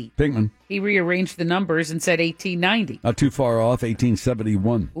 1980. Pinkman. He rearranged the numbers and said 1890. Not too far off,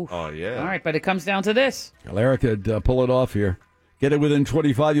 1871. Oof. Oh, yeah. All right, but it comes down to this. Lara could pull it off here. Get it within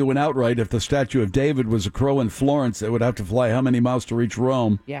 25, you went outright. If the statue of David was a crow in Florence, it would have to fly how many miles to reach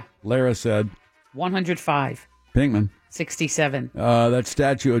Rome? Yeah. Lara said. 105. Pinkman. 67. That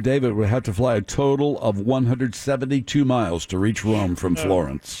statue of David would have to fly a total of 172 miles to reach Rome from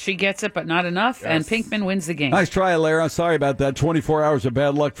Florence. She gets it, but not enough, and Pinkman wins the game. Nice try, Lara. Sorry about that. 24 hours of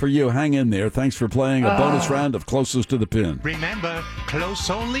bad luck for you. Hang in there. Thanks for playing a bonus round of Closest to the Pin. Remember, close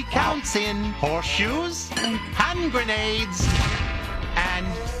only counts in horseshoes, hand grenades, and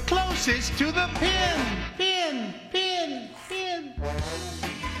closest to the pin. Pin, pin, pin.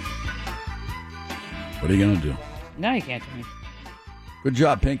 What are you going to do? No, you can't do anything. Good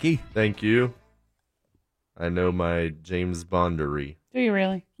job, Pinky. Thank you. I know my James Bondery. Do you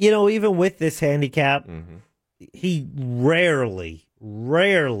really? You know, even with this handicap, he rarely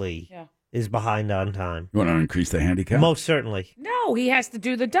is behind on time. You want to increase the handicap? Most certainly. No, he has to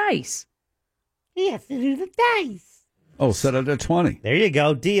do the dice. He has to do the dice. Oh, set it at 20. There you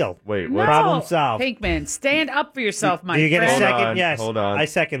go. Deal. Wait, No. what? Problem solved. Pinkman, stand up for yourself, my Do you get a friend. second? on, Yes. hold on. I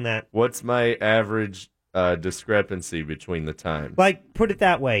second that. What's my average discrepancy between the times? Like, put it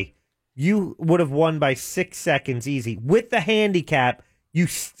that way. you would have won by 6 seconds easy. With the handicap, you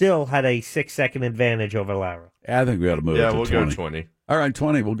still had a 6-second advantage over Lara. I think we ought to move it to 20. Yeah, we'll go 20. All right,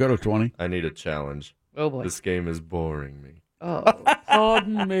 20. We'll go to 20. I need a challenge. Oh, boy. This game is boring me. Oh,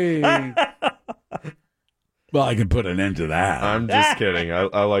 pardon me. Well, I can put an end to that. I'm just kidding.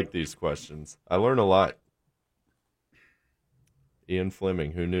 I like these questions. I learn a lot. Ian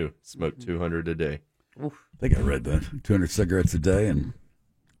Fleming, who knew? Smoked 200 a day. Oof. I think I read that. 200 cigarettes a day and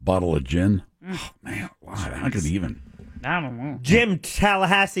a bottle of gin. Oh, man, wow, how could he even... I don't know. Jim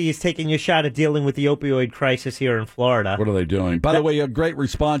Tallahassee is taking a shot at dealing with the opioid crisis here in Florida. What are they doing? By the way, a great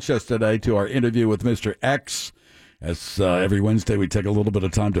response yesterday to our interview with Mr. X. As every Wednesday, we take a little bit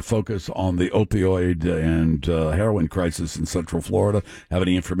of time to focus on the opioid and heroin crisis in Central Florida. Have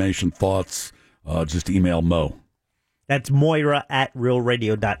any information, thoughts, just email Mo. That's Moira at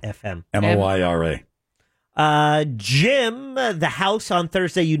realradio.fm. Moira. Jim, the House on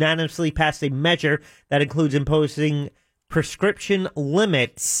Thursday unanimously passed a measure that includes imposing prescription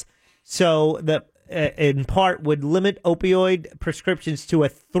limits. So that in part would limit opioid prescriptions to a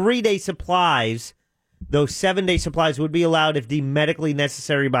 3-day supplies. Those 7-day supplies would be allowed if deemed medically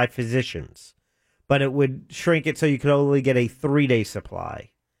necessary by physicians, but it would shrink it so you could only get a 3-day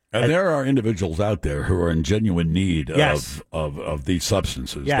supply. And there are individuals out there who are in genuine need Yes. of these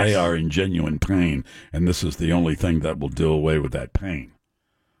substances. Yes. They are in genuine pain, and this is the only thing that will do away with that pain.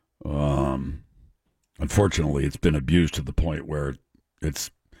 Unfortunately, it's been abused to the point where it's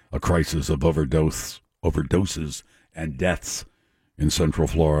a crisis of overdoses, and deaths in Central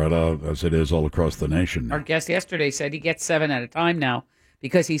Florida, as it is all across the nation. Our guest yesterday said he gets 7 at a time now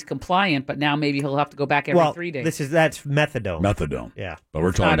because he's compliant, but now maybe he'll have to go back every 3 days. That's methadone. Methadone. Yeah. But we're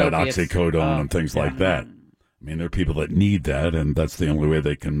It's talking not about opiates. oxycodone and things like that. I mean, there are people that need that, and that's the only way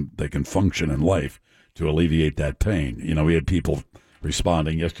they can function in life to alleviate that pain. You know, we had people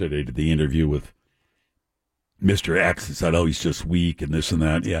responding yesterday to the interview with Mr. X and said, "Oh, he's just weak and this and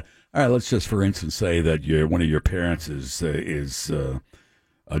that." Yeah. All right. Let's just, for instance, say that one of your parents is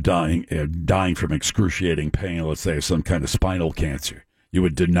dying from excruciating pain. Let's say some kind of spinal cancer. You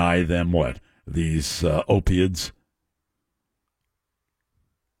would deny them what? These opiates,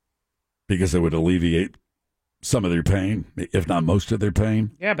 because it would alleviate some of their pain, if not most of their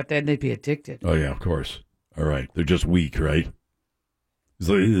pain. Yeah, but then they'd be addicted. Oh yeah, of course. All right, they're just weak, right?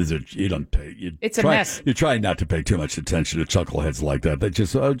 So you don't pay. It's a mess. You try not to pay too much attention to chuckleheads like that. They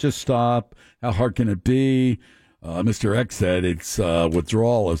just stop. How hard can it be? Mr. X said it's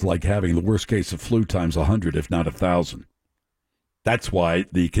withdrawal is like having the worst case of flu times 100, if not 1,000. That's why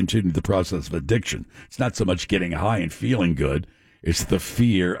they continue the process of addiction. It's not so much getting high and feeling good; it's the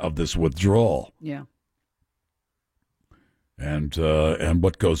fear of this withdrawal. Yeah. And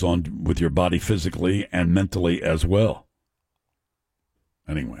what goes on with your body physically and mentally as well.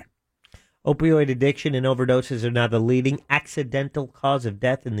 Anyway. Opioid addiction and overdoses are now the leading accidental cause of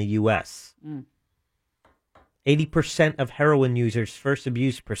death in the U.S. 80% of heroin users first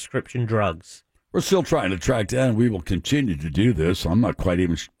abused prescription drugs. We're still trying to track down. We will continue to do this. I'm not quite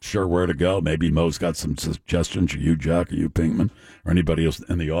even sure where to go. Maybe Mo's got some suggestions, or you, Jack, or you, Pinkman, or anybody else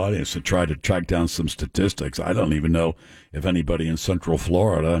in the audience to try to track down some statistics. I don't even know if anybody in Central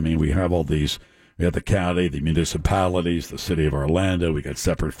Florida, I mean, we have all these, we have the county, the municipalities, the city of Orlando. We got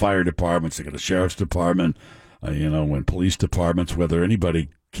separate fire departments. We got a sheriff's department, and police departments, whether anybody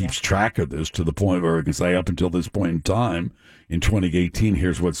keeps track of this to the point where we can say up until this point in time, in 2018,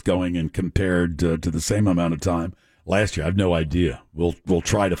 here's what's going and compared to the same amount of time last year. I have no idea. We'll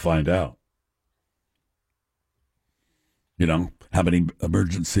try to find out. You know, how many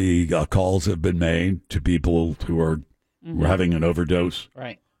emergency calls have been made to people who are having an overdose.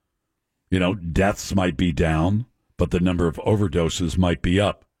 Right. You know, deaths might be down, but the number of overdoses might be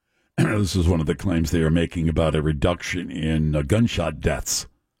up. This is one of the claims they are making about a reduction in gunshot deaths.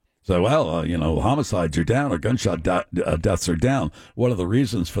 So, homicides are down or gunshot deaths are down. One of the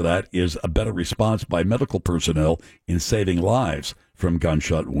reasons for that is a better response by medical personnel in saving lives from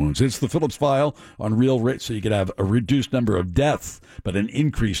gunshot wounds. It's the Phillips File on Real Radio, so you could have a reduced number of deaths, but an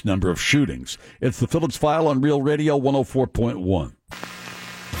increased number of shootings. It's the Phillips File on Real Radio 104.1.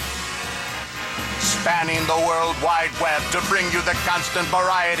 Spanning the World Wide Web to bring you the constant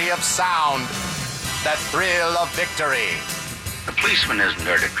variety of sound, the thrill of victory. The policeman isn't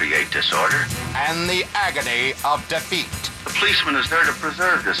there to create disorder. And the agony of defeat. The policeman is there to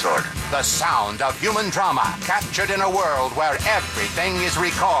preserve disorder. The sound of human drama captured in a world where everything is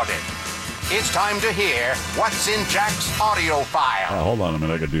recorded. It's time to hear what's in Jack's audio file. Hold on a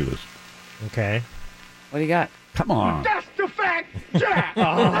minute, I can do this. Okay. What do you got? Come on. That's the fact, Jack!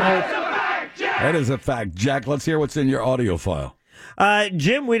 Oh. That's the fact, Jack! That is a fact. Jack, let's hear what's in your audio file.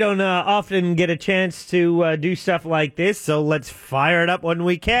 Jim, we don't often get a chance to do stuff like this, so let's fire it up when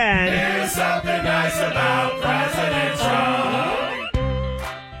we can. There's something nice about President Trump.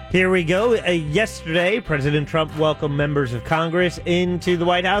 Here we go. Yesterday, President Trump welcomed members of Congress into the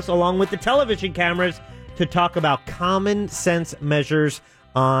White House along with the television cameras to talk about common sense measures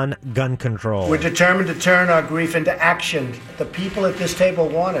on gun control. We're determined to turn our grief into action. The people at this table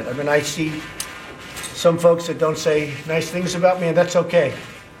want it. I mean, I see some folks that don't say nice things about me, and that's okay.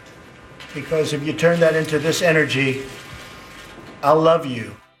 Because if you turn that into this energy, I'll love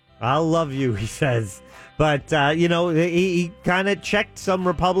you. I'll love you, he says. But, he kind of checked some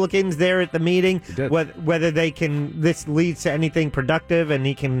Republicans there at the meeting, whether this leads to anything productive and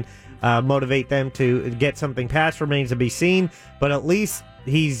he can motivate them to get something passed remains to be seen. But at least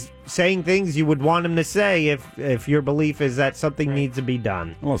he's saying things you would want him to say if your belief is that something needs to be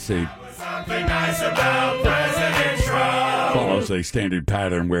done. We'll see. Something nice about President Trump. Follows a standard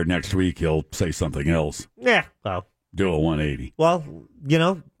pattern where next week he'll say something else. Yeah, well. Do a 180. Well,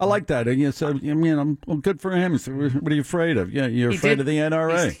 I like that. And you said, I'm good for him. So what are you afraid of? Yeah, you're afraid of the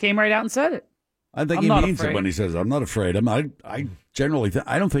NRA. He came right out and said it. I think he means it when he says, I'm not afraid. I generally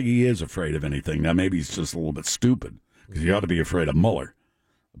I don't think he is afraid of anything. Now, maybe he's just a little bit stupid because you ought to be afraid of Mueller,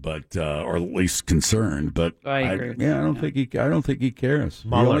 but or at least concerned. But I agree. I don't think he cares.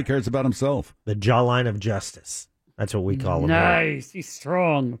 Mueller. He only cares about himself. The jawline of justice. That's what we call him. Nice. He's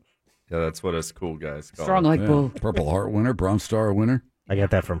strong. Yeah, that's what us cool guys call Strong him. like bull. Purple Heart winner, Bronze Star winner. I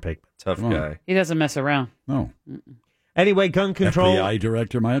got that from Pigman. Tough guy. He doesn't mess around. No. Anyway, gun control. FBI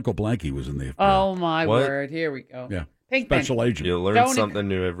director. My Uncle Blanky was in the FBI. Oh, my What? word. Here we go. Yeah. Pinkman. Special agent. You learn Don't- something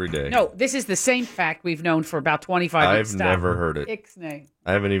new every day. No, this is the same fact we've known for about 25 years. I've never heard it. Ixnay.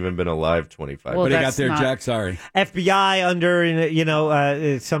 I haven't even been alive 25 Well, What do you got that's there, not- Jack? Sorry. FBI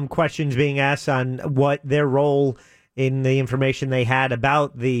under, some questions being asked on what their role in the information they had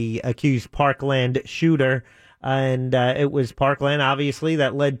about the accused Parkland shooter. And it was Parkland, obviously,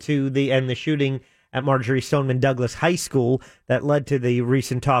 that led to the shooting at Marjorie Stoneman Douglas High School that led to the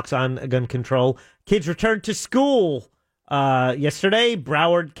recent talks on gun control. Kids returned to school yesterday.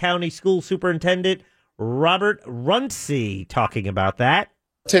 Broward County School Superintendent Robert Runcie talking about that.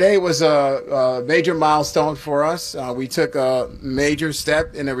 Today was a major milestone for us. We took a major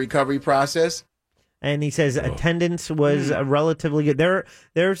step in the recovery process. And he says attendance was relatively good.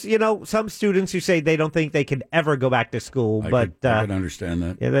 There's some students who say they don't think they could ever go back to school, I can understand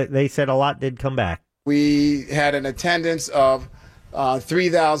that. Yeah, they said a lot did come back. We had an attendance of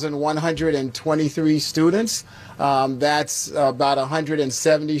 3,123 students. That's about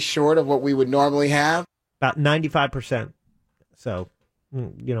 170 short of what we would normally have. About 95%. So,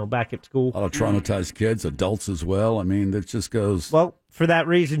 back at school. A lot of traumatized kids, adults as well. I mean, it just goes. Well, for that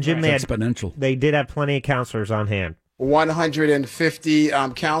reason, Jim, It's exponential. They did have plenty of counselors on hand. 150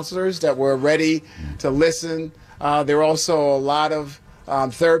 counselors that were ready to listen. There were also a lot of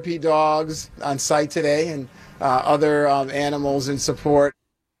therapy dogs on site today and other animals in support.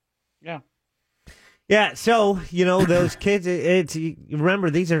 Yeah. Yeah, so, those kids, remember,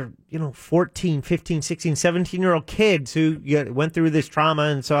 these are, 14, 15, 16, 17-year-old kids who went through this trauma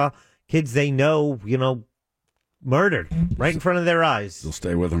and saw kids they know, murdered right in front of their eyes. They'll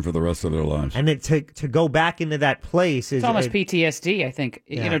stay with them for the rest of their lives. And to go back into that place is... It's almost PTSD, I think.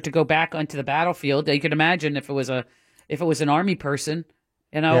 Yeah. To go back onto the battlefield. You could imagine if it was an Army person,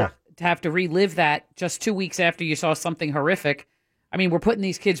 to have to relive that just 2 weeks after you saw something horrific. I mean, we're putting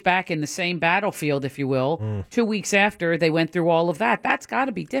these kids back in the same battlefield, if you will, 2 weeks after they went through all of that. That's got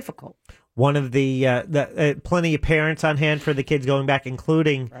to be difficult. One of the plenty of parents on hand for the kids going back,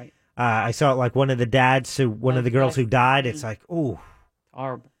 including... Right. I saw it like one of the dads one of the girls who died. It's like, ooh,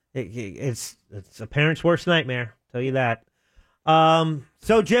 horrible. It's a parent's worst nightmare. Tell you that.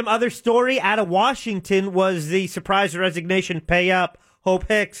 So Jim, other story out of Washington was the surprise resignation pay up. Hope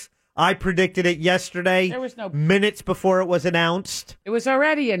Hicks. I predicted it yesterday. There was no minutes before it was announced. It was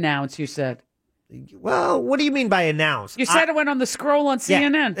already announced. You said. Well, what do you mean by announced? You said it went on the scroll on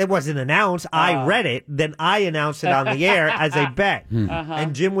CNN. It wasn't announced. I read it, then I announced it on the air as a bet.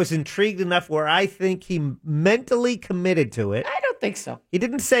 And Jim was intrigued enough where I think he mentally committed to it. I don't think so. He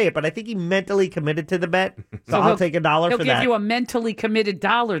didn't say it, but I think he mentally committed to the bet. So I'll take $1 for that. He'll give you a mentally committed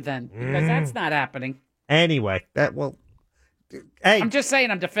 $1 then, because that's not happening. Anyway, hey. I'm just saying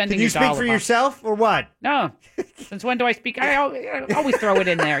I'm defending Can you your speak for yourself or what? No. Since when do I speak? I always throw it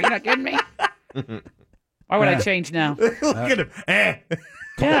in there. You're not kidding me? Why would I change now? Look at him.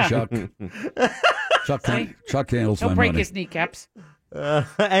 Call Chuck. Chuck handles my Don't break money. his kneecaps.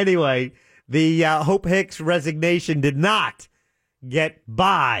 Anyway, the Hope Hicks resignation did not get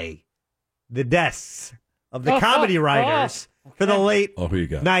by the desks of the comedy writers for the late who you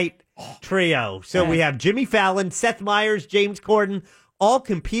got? night trio. So we have Jimmy Fallon, Seth Meyers, James Corden, all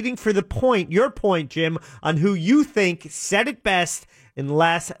competing for the point, your point, Jim, on who you think said it best in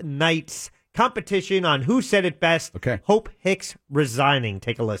last night's competition on who said it best. Okay. Hope Hicks resigning.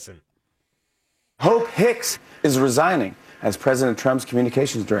 Take a listen. Hope Hicks is resigning as President Trump's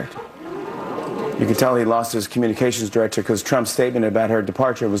communications director. You can tell he lost his communications director because Trump's statement about her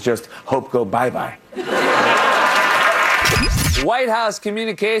departure was just, hope go bye-bye. White House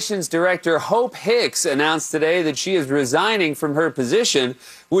Communications Director Hope Hicks announced today that she is resigning from her position,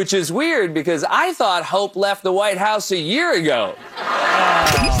 which is weird because I thought Hope left the White House a year ago.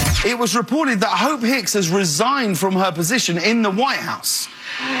 It was reported that Hope Hicks has resigned from her position in the White House.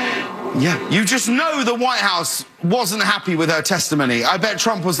 Yeah, you just know the White House wasn't happy with her testimony. I bet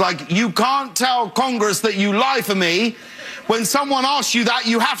Trump was like, you can't tell Congress that you lie for me. When someone asks you that,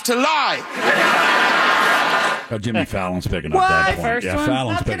 you have to lie. Jimmy Fallon's picking up that point. First one?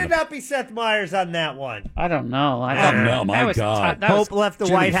 Fallon's How can picking it not be Seth Meyers on that one? I don't know. No, my God. Hope left the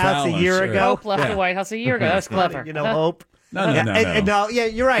Jimmy White House Fallon, a year sir. ago. Hope left the White House a year ago. That was clever. You know, Hope. No. Yeah,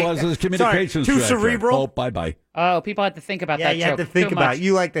 you're right. Was his communications Sorry, too director. cerebral. Oh, bye-bye. Oh, people had to think about Yeah, that you joke. have to think Too about much. it.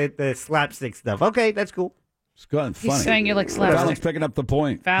 You like the slapstick stuff. Okay, that's cool. It's good and funny. He's saying you like slapstick. Fallon's picking up the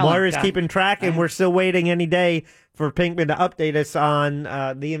point. Moira's keeping track, and we're still waiting any day for Pinkman to update us on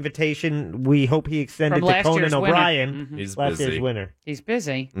the invitation we hope he extended From to last Conan year's winner. O'Brien. Mhm. He's last busy. year's winner. He's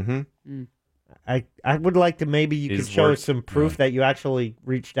busy. Mm-hmm. I would like to maybe you could He's show work- us some proof that you actually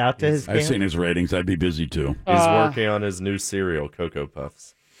reached out to his I've camp. seen his ratings. I'd be busy, too. He's working on his new cereal, Cocoa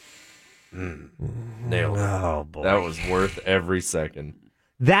Puffs. Nailed it. Oh, boy. That was worth every second.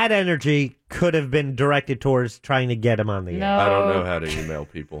 That energy could have been directed towards trying to get him on the air. I don't know how to email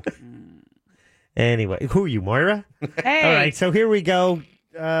people. Anyway, who are you, Moira? Hey. All right, so here we go.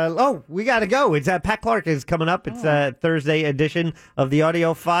 We got to go. It's Pat Clark is coming up. It's a Thursday edition of the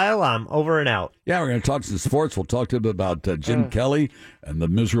audio file. I'm over and out. Yeah, we're going to talk some sports. We'll talk to him about Jim Kelly and the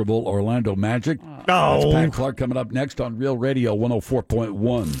miserable Orlando Magic. That's Pat Clark coming up next on Real Radio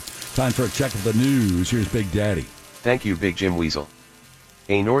 104.1. Time for a check of the news. Here's Big Daddy. Thank you, Big Jim Weasel.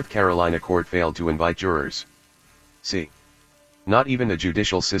 A North Carolina court failed to invite jurors. See. Not even the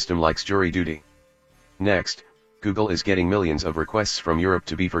judicial system likes jury duty. Next, Google is getting millions of requests from Europe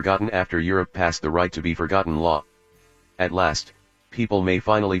to be forgotten after Europe passed the right to be forgotten law. At last, people may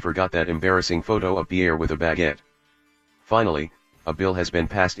finally forgot that embarrassing photo of Pierre with a baguette. Finally, a bill has been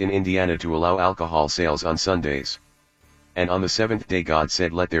passed in Indiana to allow alcohol sales on Sundays. And on the seventh day God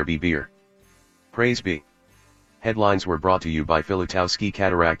said let there be beer. Praise be. Headlines were brought to you by Filatowski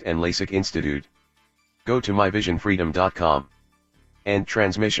Cataract and LASIK Institute. Go to myvisionfreedom.com. End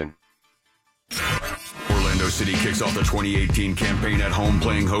transmission. Orlando City kicks off the 2018 campaign at home,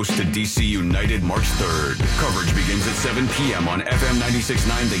 playing host to DC United March 3rd. Coverage begins at 7 p.m. on FM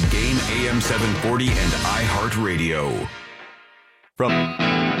 96.9 The Game, AM 740, and iHeartRadio. From...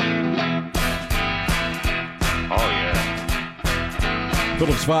 Oh, yeah.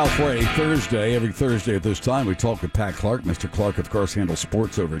 Phillips File for a Thursday. Every Thursday at this time, we talk with Pat Clark. Mr. Clark, of course, handles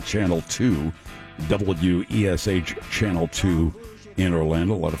sports over at Channel 2, WESH Channel 2 in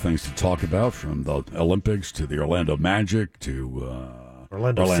Orlando. A lot of things to talk about, from the Olympics to the Orlando Magic to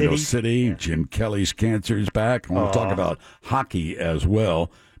Orlando City. Jim Kelly's cancer is back. I want to talk about hockey as well.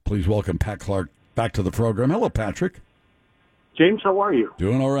 Please welcome Pat Clark back to the program. Hello, Patrick. James, how are you?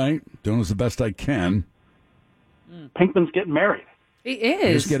 Doing all right. Doing as the best I can. Pinkman's getting married. He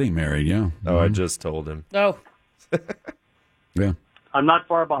is. He's getting married, yeah. Oh, I just told him. Oh. Yeah. I'm not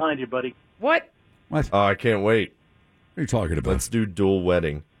far behind you, buddy. What? What? Oh, I can't wait. What are you talking about? Let's do dual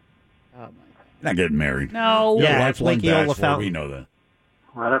wedding. Oh, my God. Not getting married. No. You're a Yeah, lifelong Lake Eola bachelor. Fountain. We know that.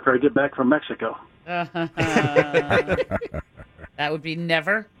 Right after I get back from Mexico. That would be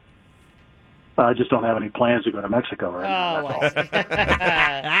never. I just don't have any plans to go to Mexico right now. Oh, that's all.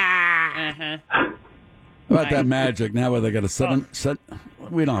 Uh-huh. How about that Magic? Now where they got a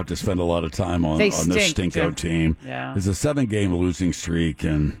we don't have to spend a lot of time on this stink, stinko Jim. team. Yeah. There's a 7-game losing streak,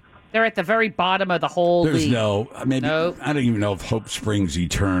 and They're at the very bottom of the whole there's league. I don't even know if hope springs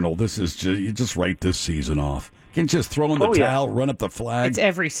eternal. This is just, you just write this season off. You can just throw in the towel, run up the flag. It's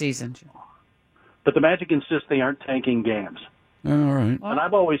every season. But the Magic insist they aren't tanking games. All right. And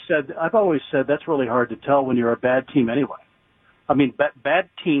I've always said that's really hard to tell when you're a bad team anyway. I mean, bad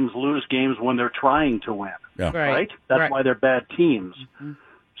teams lose games when they're trying to win, Yeah. right? That's why they're bad teams. Mm-hmm.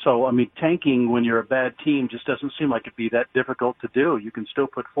 So, I mean, tanking when you're a bad team just doesn't seem like it'd be that difficult to do. You can still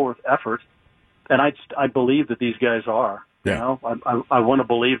put forth effort, and I believe that these guys are. Yeah. You know, I want to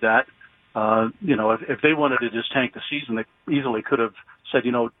believe that. You know, if they wanted to just tank the season, they easily could have said,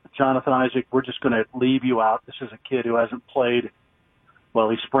 Jonathan Isaac, we're just going to leave you out. This is a kid who hasn't played. Well,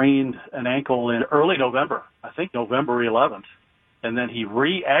 he sprained an ankle in early November, I think November 11th, and then he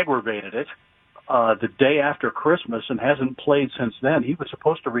re-aggravated it the day after Christmas and hasn't played since then. He was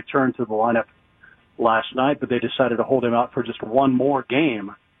supposed to return to the lineup last night, but they decided to hold him out for just one more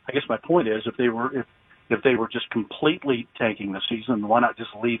game. I guess my point is, if they were just completely tanking the season, why not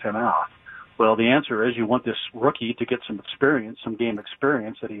just leave him out? Well, the answer is you want this rookie to get some experience, some game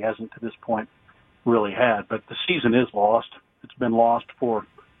experience that he hasn't to this point really had. But the season is lost. It's been lost for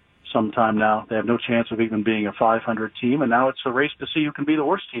some time now. They have no chance of even being a 500 team, and now it's a race to see who can be the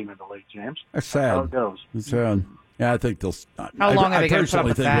worst team in the league, James. That's sad. That's how it goes. It's sad. Yeah, I think they'll. How long are they going to put up personally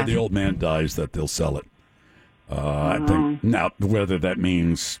with think that? when the old man dies that they'll sell it. I think now whether that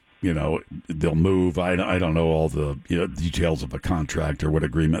means they'll move. I don't know all the details of a contract or what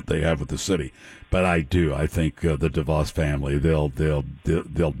agreement they have with the city, but I do. I think the DeVos family they'll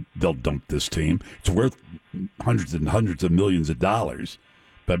dump this team. It's worth hundreds and hundreds of millions of dollars,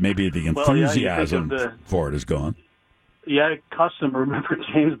 but maybe the enthusiasm for it is gone. Yeah, it cost them. Remember,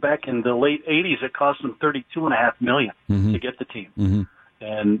 James, back in the late '80s, it cost them $32.5 million to get the team. Mm-hmm.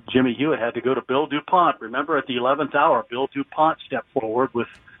 And Jimmy Hewitt had to go to Bill DuPont. Remember, at the 11th hour, Bill DuPont stepped forward with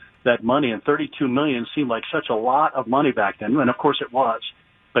that money, and $32 million seemed like such a lot of money back then. And of course, it was.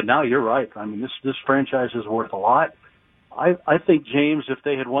 But now you're right. I mean, this franchise is worth a lot. I think, James, if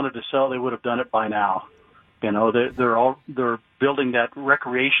they had wanted to sell, they would have done it by now. They're building that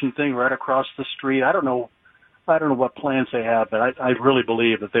recreation thing right across the street. I don't know what plans they have, but I really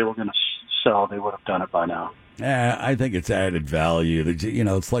believe if they were going to sell, they would have done it by now. Yeah, I think it's added value.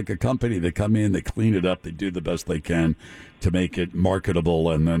 It's like a company. They come in, they clean it up, they do the best they can to make it marketable,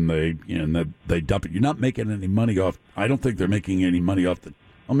 and then they dump it. You're not making any money off. I don't think they're making any money off the.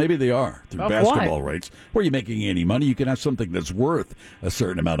 Well, maybe they are through basketball rights. Where you're making any money, you can have something that's worth a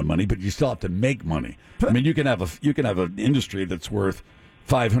certain amount of money, but you still have to make money. I mean, you can have an industry that's worth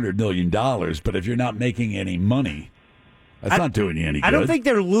 $500 million, but if you're not making any money, that's not doing you any good. I don't think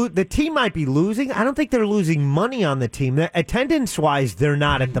the team might be losing. I don't think they're losing money on the team. Attendance-wise, they're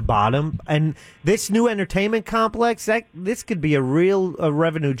not at the bottom. And this new entertainment complex, this could be a real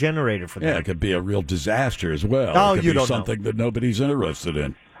revenue generator for them. Yeah, it could be a real disaster as well. Oh, it could you be don't something that nobody's interested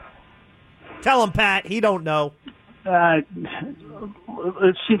in. Tell him, Pat. He don't know. It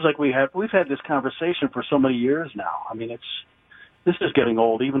seems like we've had this conversation for so many years now. I mean, this is getting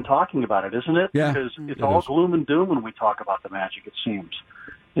old, even talking about it, isn't it? Yeah, because it's all gloom and doom when we talk about the Magic, it seems.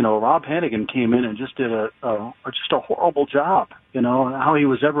 Rob Hannigan came in and just did a horrible job, how he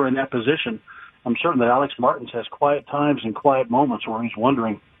was ever in that position. I'm certain that Alex Martins has quiet times and quiet moments where he's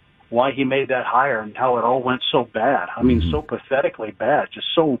wondering why he made that hire and how it all went so bad. I mean, so pathetically bad, just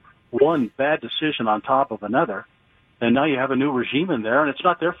so one bad decision on top of another. And now you have a new regime in there, and it's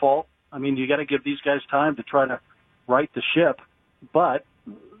not their fault. I mean, you got to give these guys time to try to right the ship. But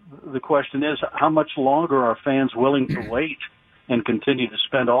the question is, how much longer are fans willing to wait and continue to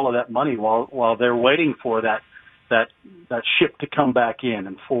spend all of that money while they're waiting for that ship to come back in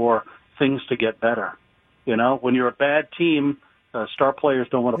and for things to get better? When you're a bad team, star players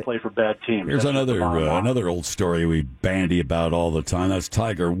don't want to play for bad teams. Here's another old story we bandy about all the time. That's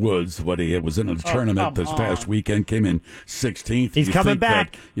Tiger Woods. He was in a tournament this past weekend, came in 16th. He's coming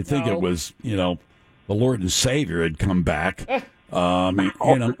back. You think it was, the Lord and Savior had come back. And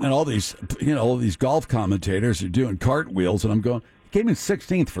all these golf commentators are doing cartwheels, and I'm going, he came in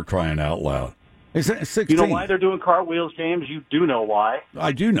 16th for crying out loud. He's 16th. You know why they're doing cartwheels, James? You do know why.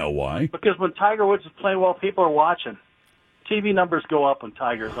 I do know why. Because when Tiger Woods is playing well, people are watching. TV numbers go up when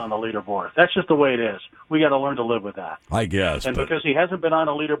Tiger's on the leaderboard. That's just the way it is. We got to learn to live with that. I guess. And because he hasn't been on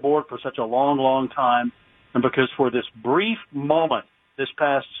a leaderboard for such a long, long time, and because for this brief moment this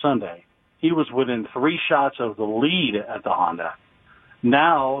past Sunday, he was within 3 shots of the lead at the Honda.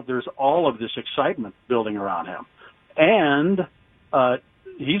 Now there's all of this excitement building around him. And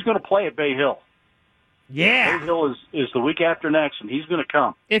he's going to play at Bay Hill. Yeah. Bay Hill is the week after next, and he's going to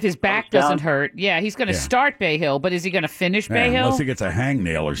come. If his back doesn't hurt. Yeah, he's going to start Bay Hill, but is he going to finish Bay Hill? Unless he gets a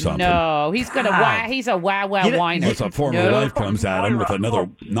hangnail or something. No, he's going to he's a whiner. Unless a former wife comes at him with another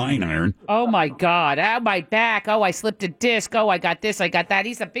 9-iron. Oh, my God. Oh, my back. Oh, I slipped a disc. Oh, I got this. I got that.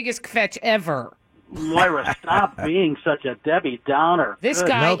 He's the biggest fetch ever. Moira, stop being such a Debbie Downer. This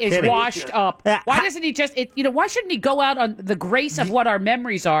guy is washed up. Why doesn't he why shouldn't he go out on the grace of what our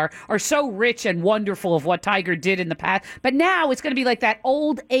memories are so rich and wonderful of what Tiger did in the past? But now it's going to be like that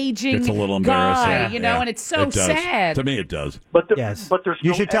old aging it's a little guy, embarrassing. and it's so sad. To me, it does. But yes. but there's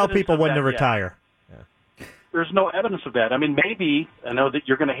you no should tell evidence people of when that to yet. retire. there's no evidence of that. I mean, maybe, I know that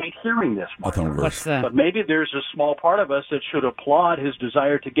you're going to hate hearing this, Mark, Nothing worse. What's that? but maybe there's a small part of us that should applaud his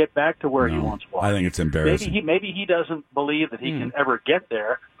desire to get back to where he once was. I think it's embarrassing. Maybe he doesn't believe that he can ever get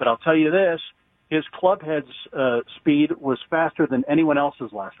there, but I'll tell you this. His clubhead's speed was faster than anyone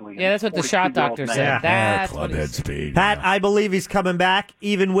else's last week. Yeah, that's what the shot doctor said. Yeah. That's what he Clubhead said. speed. Pat, I believe he's coming back,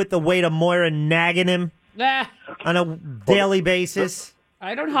 even with the weight of Moira nagging him Ah, on a daily basis.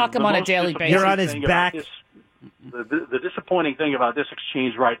 I don't hawk him on a daily basis. You're on his thing about back. this- The disappointing thing about this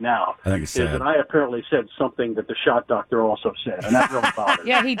exchange right now I think it's is sad. that I apparently said something that the shot doctor also said, and that really bothers me.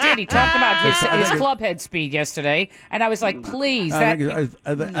 Yeah, he did. He talked about his clubhead speed yesterday, and I was like, please. I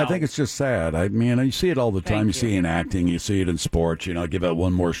think it's just sad. I mean, you see it all the time. You see it in acting, you see it in sports. Give it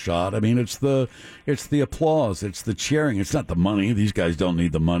one more shot. I mean, it's the applause, it's the cheering. It's not the money. These guys don't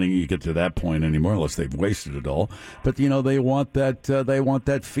need the money. You get to that point anymore unless they've wasted it all. But they want that. They want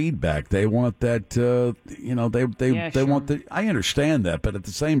that feedback. They want that. They want the. I understand that, but at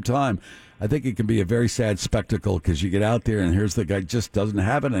the same time, I think it can be a very sad spectacle because you get out there and here's the guy just doesn't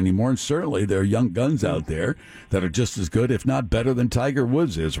have it anymore. And certainly there are young guns out there that are just as good, if not better, than Tiger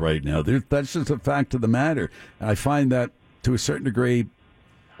Woods is right now. That's just a fact of the matter. And I find that to a certain degree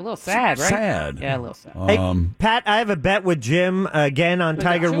a little sad, right? Sad. Yeah, a little sad. Hey, Pat, I have a bet with Jim again on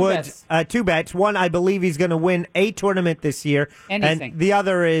Tiger two Woods. Two bets. One, I believe he's going to win a tournament this year. Anything. And the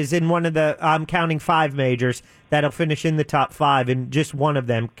other is in one of the, I'm counting 5 majors, that'll finish in the top 5 in just one of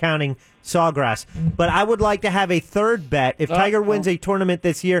them, counting Sawgrass. But I would like to have a third bet. If Tiger wins a tournament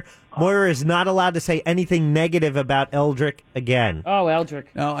this year, Moira is not allowed to say anything negative about Eldrick again. Oh, Eldrick.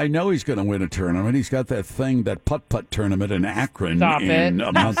 Now, I know he's going to win a tournament. He's got that putt-putt tournament in Akron Stop in it.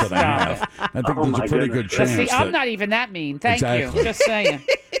 a month and a Stop half. it. I think there's a pretty good But chance. see, I'm that- not even that mean. Thank Exactly. you. Just saying.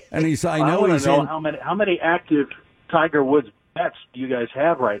 And I I know want he's to know in. how many active Tiger Woods bets do you guys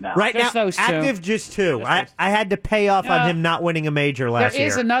have right now? Right Just now, those two. active just 2. I had to pay off on him not winning a major last There year.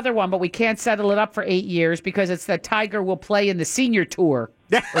 is another one, but we can't settle it up for 8 years because it's that Tiger will play in the senior tour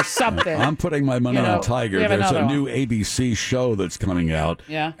or something. I'm putting my money on Tiger. we have There's a another new ABC show that's coming out.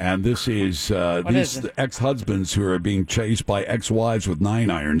 Yeah. And this is is these it? ex-husbands who are being chased by ex-wives with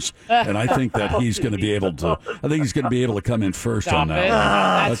 9-irons. And I think that he's going to be able to. I think he's going to be able to come in first Stop on that. it.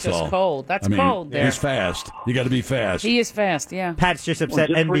 one. That's just all. cold. That's I mean, cold there. He's fast. You got to be fast. He is fast, yeah. Pat's just Well, upset.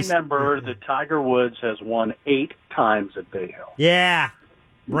 just NBC. remember that Tiger Woods has won 8 times at Bay Hill. Yeah.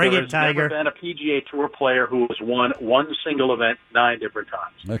 Bring There it, has Tiger. never been a PGA Tour player who has won one single event 9 different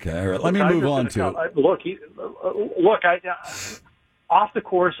times. Okay, all right. Let me Tiger's move on gonna to. come- Look. Off the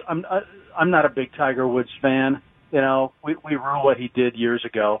course, I'm not a big Tiger Woods fan. We rue what he did years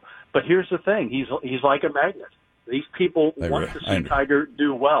ago. But here's the thing: he's like a magnet. These people want to see Tiger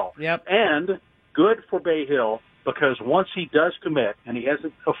do well. Yep. And good for Bay Hill because once he does commit, and he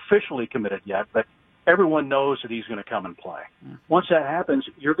hasn't officially committed yet, but everyone knows that he's going to come and play. Once that happens,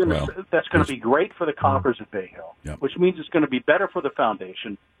 that's going to be great for the coffers at Bay Hill, which means it's going to be better for the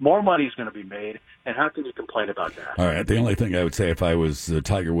foundation. More money is going to be made, and how can you complain about that? All right. The only thing I would say if I was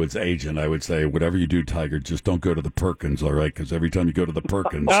Tiger Woods' agent, I would say, whatever you do, Tiger, just don't go to the Perkins, all right? Because every time you go to the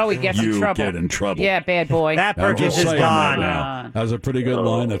Perkins, he gets in you trouble. get in trouble. Yeah, bad boy. That I'm Perkins just is saying gone. that now. That was a pretty good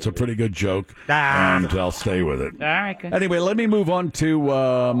line. That's a pretty good joke. And I'll stay with it. All right, good. Anyway, let me move on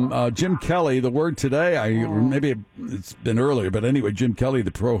to Jim Kelly. The word today, maybe it's been earlier, but anyway, Jim Kelly,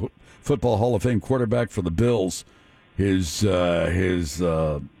 the Pro Football Hall of Fame quarterback for the Bills, his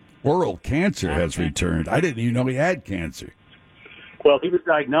oral cancer has returned. I didn't even know he had cancer. Well, he was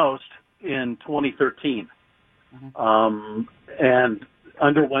diagnosed in 2013, and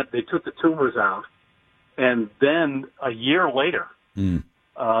they took the tumors out, and then a year later,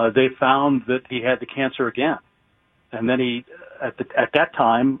 they found that he had the cancer again. And then at that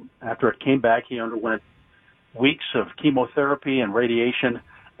time, after it came back, he underwent weeks of chemotherapy and radiation.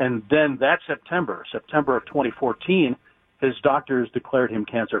 And then that September of 2014, his doctors declared him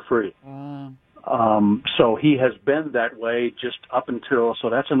cancer-free. So he has been that way just up until, so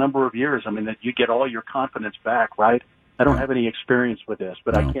that's a number of years. I mean, that you get all your confidence back, right? I don't have any experience with this,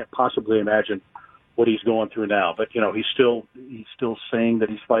 but I can't possibly imagine what he's going through now. But, he's still saying that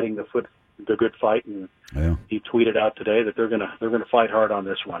he's fighting the good fight, and he tweeted out today that they're gonna fight hard on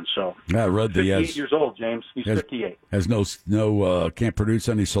this one. So I read 58 years old, James. He's 58. Has no can't produce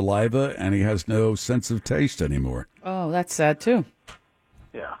any saliva, and he has no sense of taste anymore. Oh, that's sad too.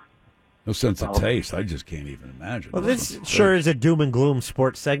 Yeah. No sense of taste. I just can't even imagine. Well, this sure is a doom and gloom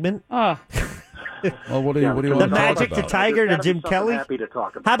sports segment. Oh. Well, what do you want The to talk Magic, about? the Tiger, to Jim Kelly. Happy to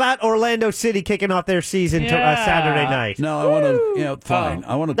talk about. How about Orlando City kicking off their season Saturday night? No, I want to. Fine.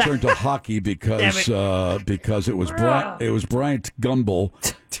 I want to turn to hockey because it was Bryant Gumbel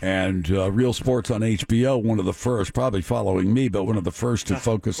and Real Sports on HBO. One of the first, probably following me, but one of the first to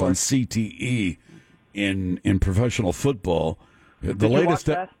focus on CTE in professional football. The latest,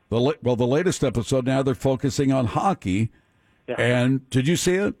 watch that? the latest episode. Now they're focusing on hockey. Yeah. And did you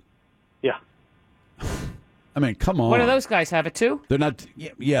see it? Yeah. I mean, come on. What do those guys have it too? They're not.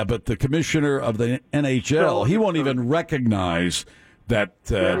 Yeah, but the commissioner of the NHL, he won't even recognize that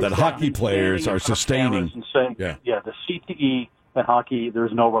hockey players are sustaining. And saying, the CTE and hockey,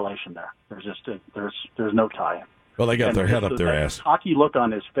 there's no relation there. There's just there's no tie-in. Well, they got And their head just up their that ass. Hockey look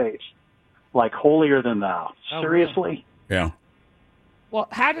on his face, like holier than thou. Oh, Seriously. Yeah. Well,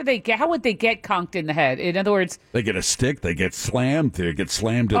 how would they get conked in the head? In other words, They get a stick, they get slammed, in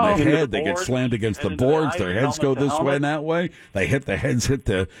the Oh. head, they get slammed against the boards, their heads go this way and that way. They hit the heads hit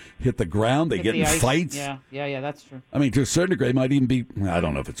the ground, they hit get the in ice. fights. Yeah, that's true. I mean, to a certain degree, it might even be. I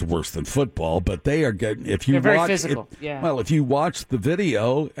don't know if it's worse than football, but they are getting. If you They're very watch, physical, yeah. Well, if you watch the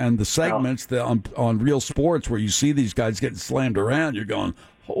video and the segments on Real Sports where you see these guys getting slammed around, you're going,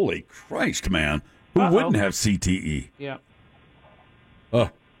 "Holy Christ, man! Who wouldn't have CTE?" Yeah.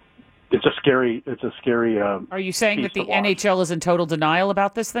 It's a scary. Are you saying that piece the to watch. NHL is in total denial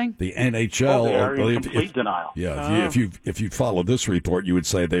about this thing? The NHL, they are in if- complete denial. Yeah, if you follow this report, you would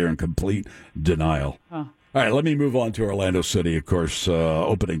say they are in complete denial. Huh. All right, let me move on to Orlando City. Of course,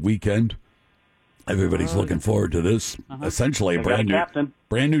 opening weekend. Everybody's looking forward to this. Essentially, a They got a brand captain.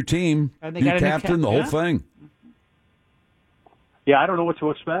 new team, And they new got a new captain, the whole yeah. thing. Yeah, I don't know what to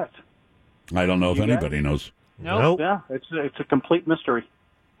expect. I don't know if You guys? anybody knows. Nope. Yeah, it's a complete mystery.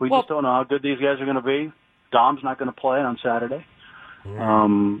 We Well- just don't know how good these guys are going to be. Dom's not going to play on Saturday.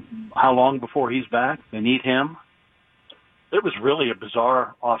 How long before he's back? They need him. It was really a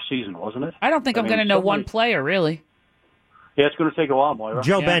bizarre off season, wasn't it? I don't think I'm going to know one player, really. Yeah, it's going to take a while, Moira.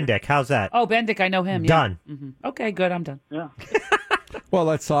 Joe Bendick, how's that? Oh, Bendick, I know him. Yeah. Done. Okay, good. I'm done. Yeah. Well,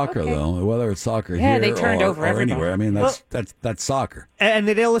 that's soccer, though. Whether it's soccer Yeah, here they turned or, over or everybody. anywhere. I mean, that's soccer. And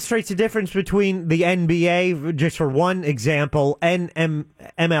it illustrates the difference between the NBA, just for one example, and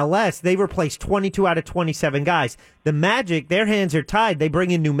MLS. They replaced 22 out of 27 guys. The Magic, their hands are tied. They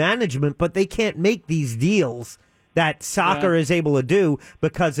bring in new management, but they can't make these deals that soccer is able to do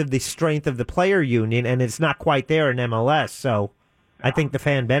because of the strength of the player union, and it's not quite there in MLS. So I think the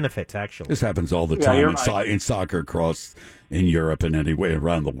fan benefits, actually. This happens all the Yeah, time you're in, right. in soccer across in Europe and anywhere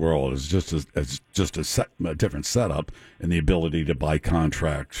around the world. It's just a different setup and the ability to buy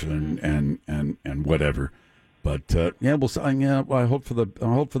contracts and whatever. But we'll see. I hope for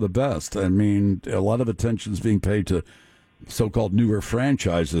the best. I mean, a lot of attention is being paid to so-called newer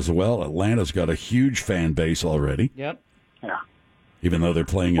franchises as well. Atlanta's got a huge fan base already, Yep. Yeah. even though they're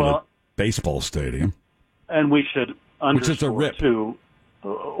playing in a Well- baseball stadium. And we should Which is a underscore, rip. too,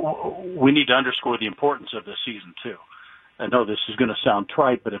 we need to underscore the importance of this season, too. I know this is going to sound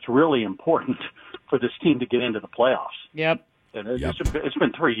trite, but it's really important for this team to get into the playoffs. Yep. And it's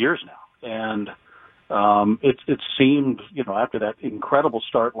been 3 years now. And it seemed, after that incredible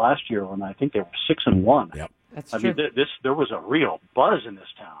start last year when I think they were 6-1. Yep. That's I true. mean, there was a real buzz in this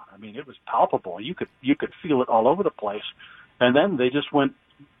town. I mean, it was palpable. You could feel it all over the place. And then they just went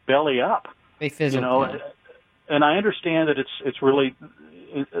belly up. They fizzled. yeah. And I understand that it's really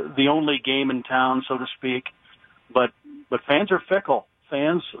the only game in town, so to speak. But fans are fickle.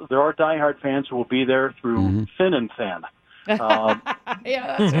 There are diehard fans who will be there through thin and thin.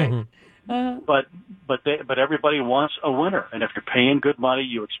 Yeah, that's right. But everybody wants a winner, and if you're paying good money,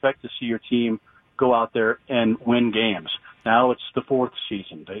 you expect to see your team go out there and win games. Now it's the fourth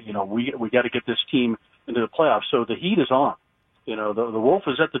season. We got to get this team into the playoffs. So the heat is on. The wolf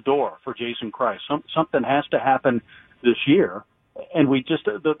is at the door for Jason Kreis. Something has to happen this year, and we just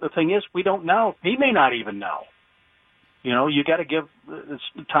the thing is we don't know. He may not even know. You got to give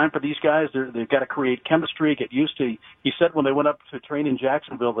time for these guys. They've got to create chemistry, get used to. He said when they went up to train in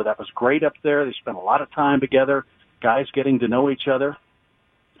Jacksonville that was great up there. They spent a lot of time together, guys getting to know each other.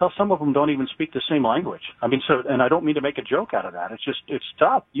 Hell, some of them don't even speak the same language. I mean, and I don't mean to make a joke out of that. It's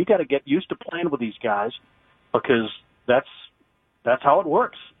tough. You got to get used to playing with these guys because that's how it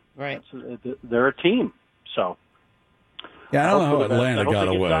works. Right. They're a team. So. Yeah, I don't know how Hopefully that- Atlanta I hope got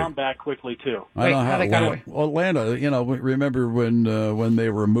they get away. Dom back quickly too. I don't know how they got away? Atlanta. Remember when they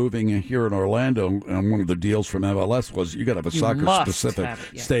were moving here in Orlando, and one of the deals from MLS was you got to have a You soccer must specific have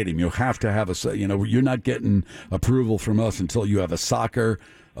it, yeah. stadium. You have to have you're not getting approval from us until you have a soccer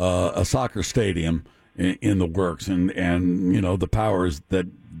stadium in the works, and the powers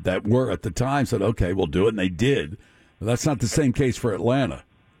that that were at the time said, okay, we'll do it, and they did. But that's not the same case for Atlanta.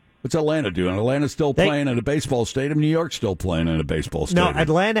 What's Atlanta doing? Atlanta's still playing in a baseball stadium. New York's still playing in a baseball stadium. No,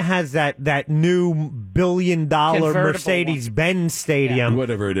 Atlanta has that new $1 billion Mercedes-Benz stadium,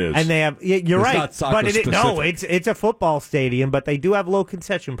 whatever it is, and they have. You're It's right, not soccer but specific. it's a football stadium, but they do have low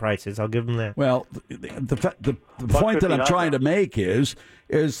concession prices. I'll give them that. Well, the point that I'm trying to make is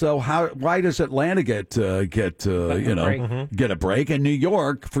so why does Atlanta get a break, and New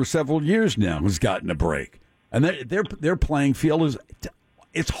York for several years now has gotten a break, and their playing field is.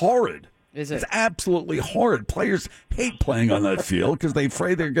 It's horrid. Is it? It's absolutely horrid. Players hate playing on that field because they're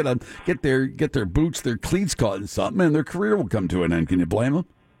afraid they're going to get their boots, their cleats caught in something, and their career will come to an end. Can you blame them?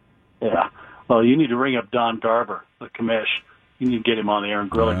 Yeah. Well, you need to ring up Don Garber, the commish. You need to get him on the air and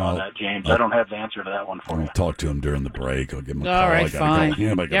grill him on that, James. I don't have the answer to that one for you. I'll talk to him during the break. I'll give him a call. All right, I gotta fine. Call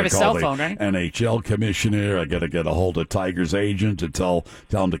him. I You have gotta a call cell the phone, right? NHL commissioner. I got to get a hold of Tiger's agent to tell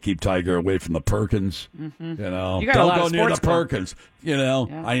him to keep Tiger away from the Perkins. Mhm. You know, You got a don't lot go of near the sports club. Perkins. You know,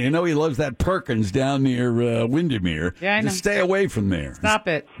 Yeah. I know he loves that Perkins down near Windermere. Yeah, I know. Just stay away from there. Stop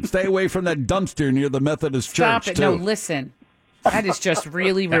it. Stay away from that dumpster near the Methodist Stop Church it. too. No, listen. That is just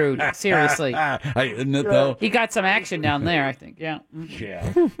really rude. Seriously. Isn't it though? He got some action down there, I think. Yeah.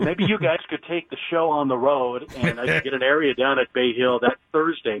 Yeah. Maybe you guys could take the show on the road, and I could get an area down at Bay Hill that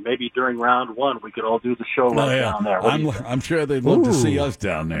Thursday. Maybe during round one, we could all do the show right down there. What do you think? I'm sure they'd love to see us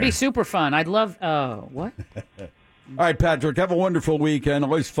down there. It'd be super fun. I'd love. What? All right, Patrick, have a wonderful weekend.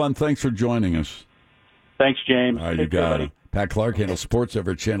 Always fun. Thanks for joining us. Thanks, James. All right, you Take care, got buddy. it. Pat Clark handles sports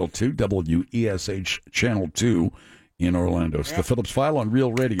over at Channel 2, WESH Channel 2 in Orlando. It's the Phillips File on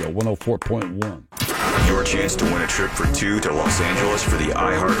Real Radio 104.1. Your chance to win a trip for two to Los Angeles for the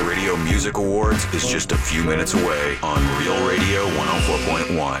iHeartRadio Music Awards is just a few minutes away on Real Radio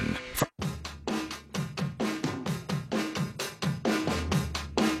 104.1.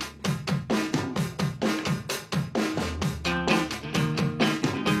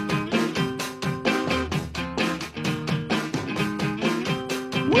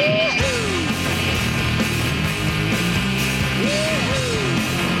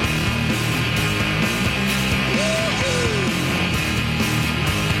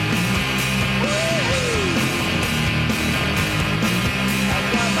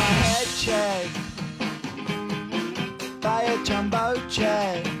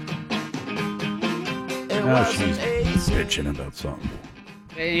 Now she's bitching about something.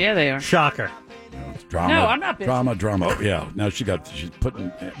 Yeah, they are. Shocker. It's drama. No, I'm not bitching. Drama. Yeah. Now she's putting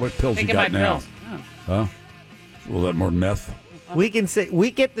what pills Taking you got my now? pills. Oh. Huh? A little bit more meth. We can say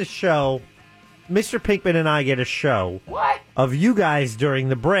we get the show. Mr. Pinkman and I get a show of you guys during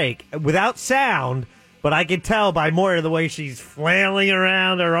the break without sound, but I can tell by more of the way she's flailing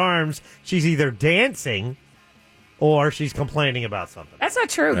around her arms, she's either dancing or she's complaining about something. That's not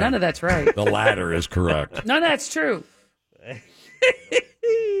true. None of that's right. The latter is correct. None of that's true.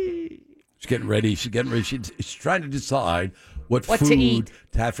 She's getting ready. She's trying to decide what What food to eat.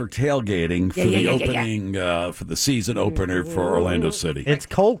 to have for tailgating for the opening for the season opener for Orlando City. It's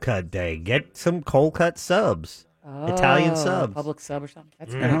cold cut day. Get some cold cut subs. Italian subs. Public sub or something.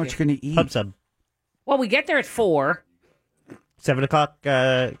 That's And how much can you eat? Pub sub. Well, we get there at 4. 7 o'clock.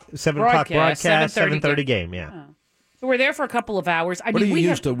 7 o'clock broadcast. 7:30 game. Yeah. So we're there for a couple of hours. What do you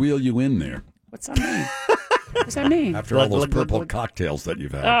use to wheel you in there What's that mean? What's that mean? after all those purple cocktails that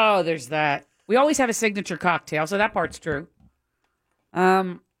you've had? Oh, there's that. We always have a signature cocktail, so that part's true.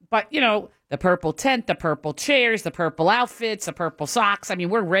 But the purple tent, the purple chairs, the purple outfits, the purple socks. I mean,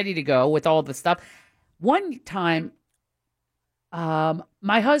 we're ready to go with all the stuff. One time,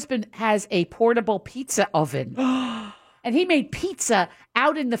 my husband has a portable pizza oven. And he made pizza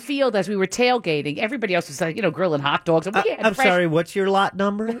out in the field as we were tailgating. Everybody else was like, grilling hot dogs. And we had I'm fresh- sorry, what's your lot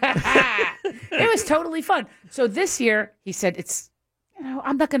number? It was totally fun. So this year, he said,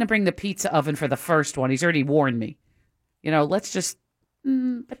 I'm not going to bring the pizza oven for the first one. He's already warned me. Let's just.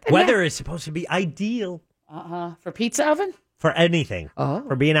 But then Weather is supposed to be ideal. For pizza oven? For anything.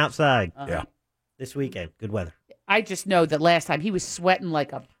 For being outside. Yeah. This weekend. Good weather. I just know that last time he was sweating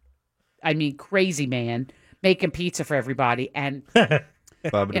like crazy man, making pizza for everybody. And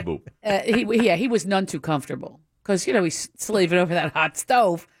he was none too comfortable because, he's slaving over that hot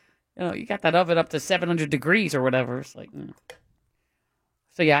stove. You got that oven up to 700 degrees or whatever. It's like,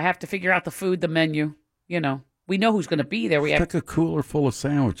 So, yeah, I have to figure out the food, the menu. We know who's going to be there. We have Pick a cooler full of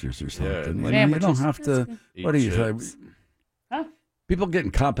sandwiches or something. Yeah, You don't have to. What do you say? Huh? People get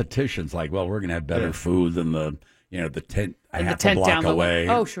in competitions like, well, we're going to have better food than the tent And the half tent a block down the away.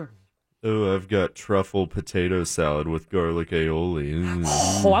 Oh, sure. Oh, I've got truffle potato salad with garlic aioli.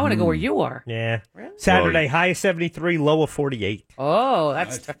 Oh, I want to go where you are. Yeah. Saturday, high of 73, low of 48. Oh,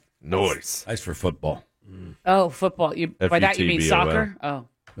 that's Nice. Nice for football. oh football. You by that you mean FUTBOL. soccer? Oh,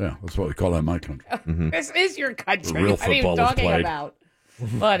 Yeah, that's what we call that in my country. this is your country. The real What are you football is talking played. about?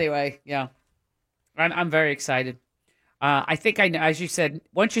 Well, anyway, yeah, I'm very excited. I think I know. As you said,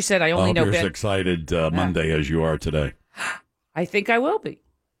 once you said I only I know hope you're Ben. as excited Monday as you are today. I think I will be.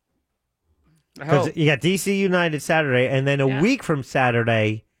 I Because hope. you got DC United Saturday, and then a Yeah. week from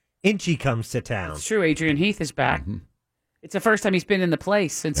Saturday, Inchie comes to town. It's true. Adrian Heath is back. It's the first time he's been in the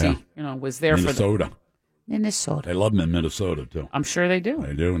place since he, was there Minnesota. for Minnesota. They love him in Minnesota, too. I'm sure they do.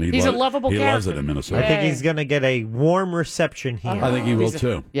 They do. And He's a lovable He character. loves it in Minnesota. I think he's going to get a warm reception here. I think he will,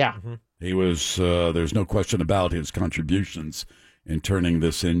 too. Yeah. He was, there's no question about his contributions in turning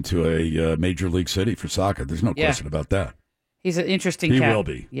this into a major league city for soccer. There's no Yeah. question about that. He's an interesting He cat. will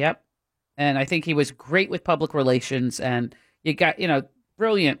be. Yep. And I think he was great with public relations, and you got,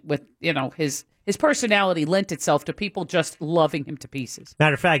 brilliant with, his personality lent itself to people just loving him to pieces.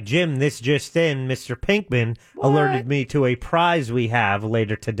 Matter of fact, Jim, this just in, Mr. Pinkman alerted me to a prize we have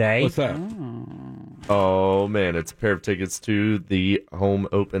later today. What's that? Oh, man, it's a pair of tickets to the home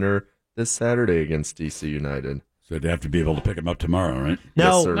opener this Saturday against DC United. So you'd have to be able to pick him up tomorrow, right?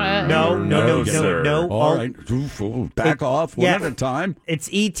 No, Yes, sir. no. All right. Oof, back off one at a time. It's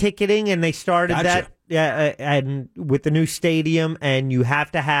e-ticketing, and they started Gotcha. that and with the new stadium, and you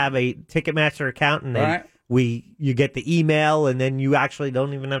have to have a Ticketmaster account, and then Right. you get the email, and then you actually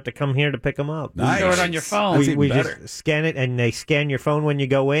don't even have to come here to pick them up. Nice. Do it on your phone. That's We even better. just scan it, and they scan your phone when you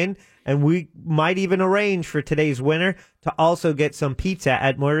go in, and we might even arrange for today's winner to also get some pizza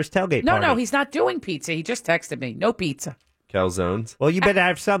at Moira's Tailgate No, Party. no, he's not doing pizza. He just texted me. No pizza. Calzones. Well, you better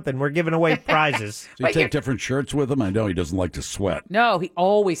have something. We're giving away prizes. Do you take different shirts with him? I know he doesn't like to sweat. No, he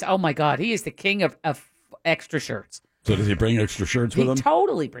always, oh my God, he is the king of extra shirts. So does he bring extra shirts with He him?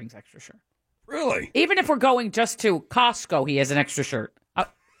 totally brings extra shirt. Really? Even if we're going just to Costco, he has an extra shirt.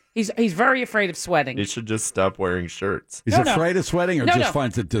 He's very afraid of sweating. He should just stop wearing shirts. He's afraid of sweating or No, just no.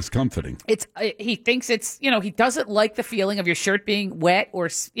 finds it discomforting? It's he thinks it's he doesn't like the feeling of your shirt being wet or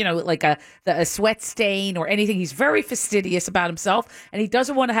like a sweat stain or anything. He's very fastidious about himself, and he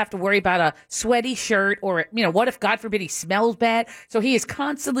doesn't want to have to worry about a sweaty shirt or what if God forbid he smells bad. So he is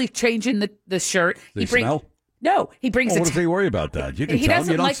constantly changing the shirt. Does he smell? No, he brings Well, it. what does he worry about that? You can He tell him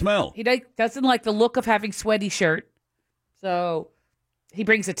doesn't you don't like smell. He doesn't like the look of having sweaty shirt, so he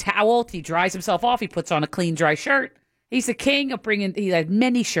brings a towel. He dries himself off. He puts on a clean, dry shirt. He's the king of bringing. He has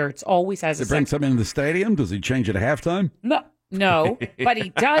many shirts. Always has Does a he bring section. some in the stadium? Does he change it at halftime? No, but he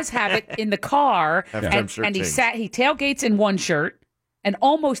does have it in the car, Halftime shirt and he change. he tailgates in one shirt, and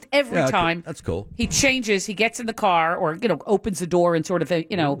almost every Yeah, okay. time That's cool. he changes. He gets in the car or opens the door and sort of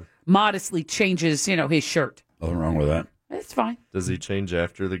modestly changes his shirt. Nothing wrong with that. It's fine. Does he change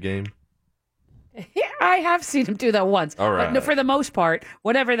after the game? Yeah, I have seen him do that once. All right. But no, for the most part,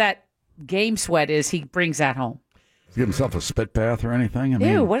 whatever that game sweat is, he brings that home. Does he give himself a spit bath or anything?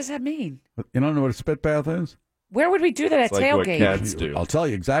 Ew, what does that mean? You don't know what a spit bath is? Where would we do that at tailgate? I'll tell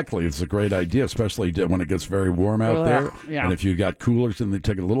you exactly. It's a great idea, especially when it gets very warm out Ugh, there. yeah. And if you got coolers, and they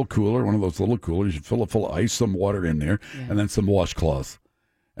take a little cooler, one of those little coolers, you fill it full of ice, some water in there, and then some washcloths.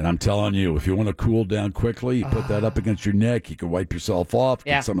 And I'm telling you, if you want to cool down quickly, you put that up against your neck. You can wipe yourself off,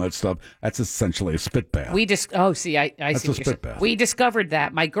 Yeah. get some of that stuff. That's essentially a spit bath. We just I see That's what a you're spit saying. bath. We discovered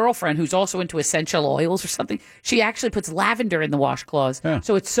that my girlfriend, who's also into essential oils or something, she actually puts lavender in the washcloths,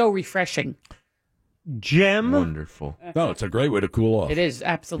 so it's so refreshing. Jim. Wonderful. No, it's a great way to cool off. It is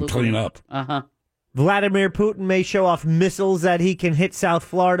absolutely Clean up. Vladimir Putin may show off missiles that he can hit South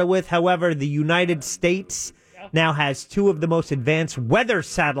Florida with. However, the United States now has two of the most advanced weather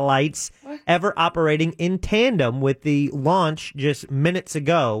satellites ever operating in tandem with the launch just minutes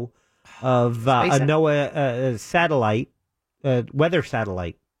ago of a SpaceX. NOAA satellite, weather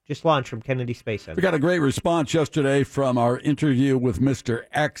satellite, just launched from Kennedy Space Center. We got a great response yesterday from our interview with Mr.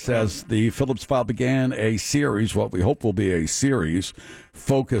 X as the Phillips File began a series, what we hope will be a series,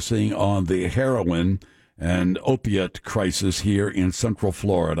 focusing on the heroin and opiate crisis here in Central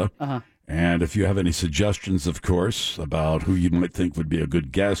Florida. And if you have any suggestions, of course, about who you might think would be a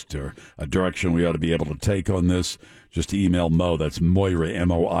good guest or a direction we ought to be able to take on this, just email Mo. That's Moira,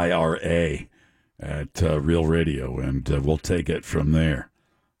 Moira, at Real Radio, and we'll take it from there.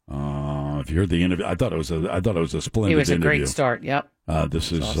 If you heard the interview, I thought it was a splendid interview. It was a great start. Yep.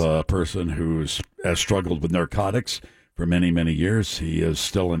 This is a person who's has struggled with narcotics for many, many years. He is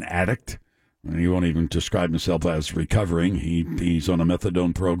still an addict. And he won't even describe himself as recovering. He's on a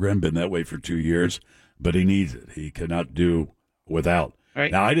methadone program, been that way for 2 years, but he needs it. He cannot do without.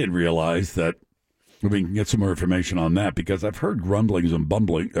 Right. Now, I didn't realize that. We can get some more information on that because I've heard rumblings and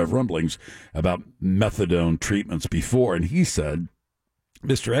rumblings about methadone treatments before, and he said,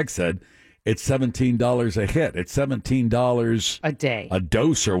 Mr. X said, it's $17 a hit. It's $17 a day, a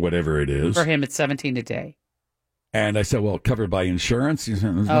dose, or whatever it is. For him, it's $17 a day. And I said, well, covered by insurance? He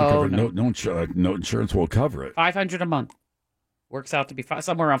said, No. No insurance will cover it. $500 a month. Works out to be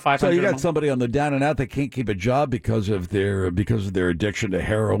somewhere around $500 So you a got month. somebody on the down and out that can't keep a job because of their addiction to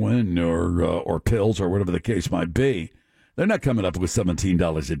heroin or pills or whatever the case might be. They're not coming up with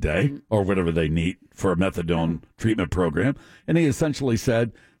 $17 a day or whatever they need for a methadone treatment program. And he essentially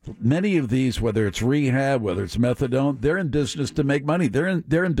said, many of these, whether it's rehab, whether it's methadone, they're in business to make money. They're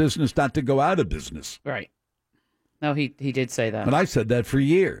in business not to go out of business. Right. No, he did say that. And I said that for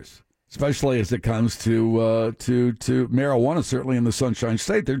years. Especially as it comes to marijuana, certainly in the Sunshine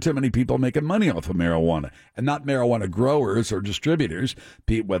State, there are too many people making money off of marijuana, and not marijuana growers or distributors.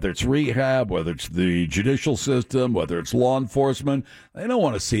 Whether it's rehab, whether it's the judicial system, whether it's law enforcement, they don't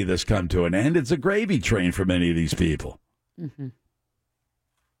want to see this come to an end. It's a gravy train for many of these people. Mm-hmm.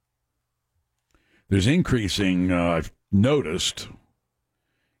 There's I've noticed,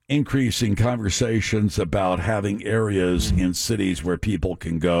 increasing conversations about having areas in cities where people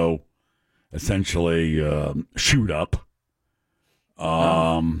can go. Essentially, shoot up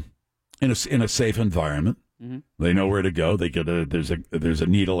in a safe environment. Mm-hmm. They know where to go. They get there's a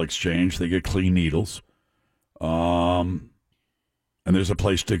needle exchange. They get clean needles, and there's a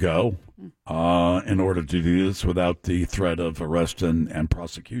place to go in order to do this without the threat of arrest and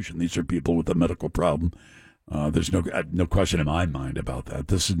prosecution. These are people with a medical problem. There's no question in my mind about that.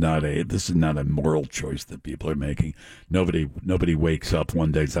 This is not a moral choice that people are making. Nobody wakes up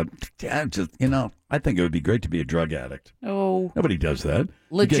one day and says, I think it would be great to be a drug addict. Oh, nobody does that.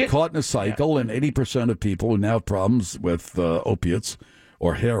 Legit- You get caught in a cycle, and 80% of people who now have problems with opiates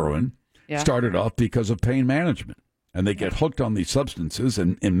or heroin started off because of pain management. And they get hooked on these substances,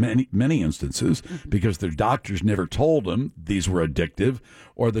 and in many instances, because their doctors never told them these were addictive,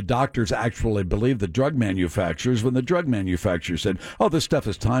 or the doctors actually believed the drug manufacturers when the drug manufacturers said, oh, this stuff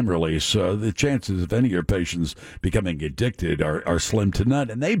is time release. The chances of any of your patients becoming addicted are slim to none.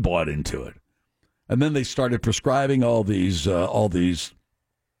 And they bought into it. And then they started prescribing all these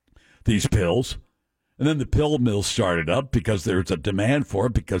pills. And then the pill mill started up because there's a demand for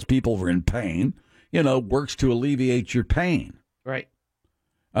it because people were in pain. Works to alleviate your pain. Right.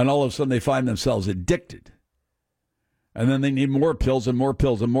 And all of a sudden they find themselves addicted. And then they need more pills and more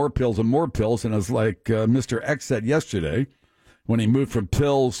pills and more pills and more pills. And it's like Mr. X said yesterday, when he moved from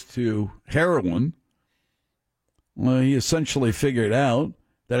pills to heroin, well, he essentially figured out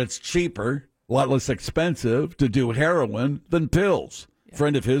that it's cheaper, a lot less expensive to do heroin than pills. A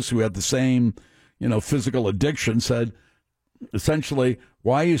friend of his who had the same, physical addiction said, essentially,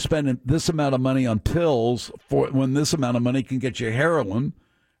 why are you spending this amount of money on pills when this amount of money can get you heroin,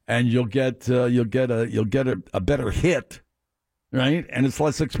 and you'll get a better hit, right? And it's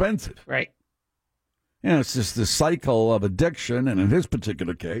less expensive, right? It's just the cycle of addiction, and in his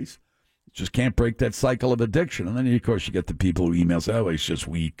particular case, just can't break that cycle of addiction. And then of course you get the people who email say, "Oh, he's just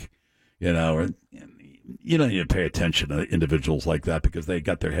weak," or you don't need to pay attention to individuals like that because they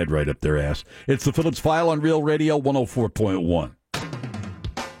got their head right up their ass. It's the Phillips File on Real Radio 104.1.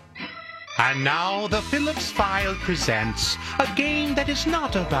 And now the Phillips File presents a game that is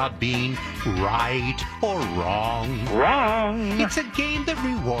not about being right or wrong. Wrong. It's a game that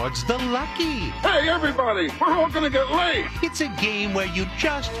rewards the lucky. Hey, everybody, we're all going to get late. It's a game where you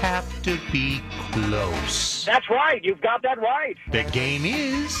just have to be close. That's right. You've got that right. The game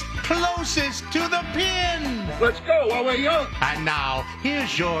is closest to the pin. Let's go while we're young. And now,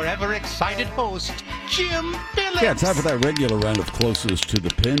 here's your ever-excited host, Jim Phillips. Yeah, time for that regular round of closest to the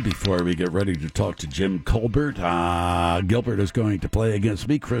pin before we get ready to talk to Jim Colbert. Gilbert is going to play against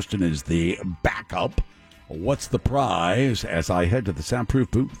me. Kristen is the backup. What's the prize as I head to the soundproof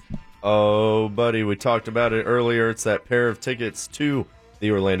booth? Oh, buddy, we talked about it earlier. It's that pair of tickets to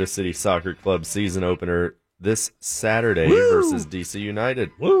the Orlando City Soccer Club season opener this Saturday versus DC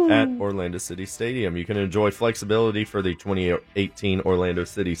United at Orlando City Stadium. You can enjoy flexibility for the 2018 Orlando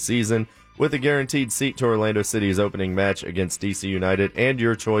City season with a guaranteed seat to Orlando City's opening match against DC United and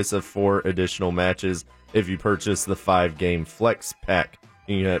your choice of 4 additional matches if you purchase the 5-game Flex Pack.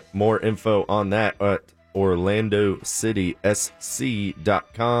 You can get more info on that at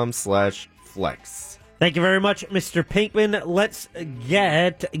orlandocitysc.com/flex. Thank you very much, Mr. Pinkman. Let's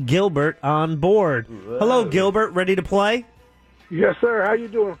get Gilbert on board. Hello, Gilbert. Ready to play? Yes, sir. How you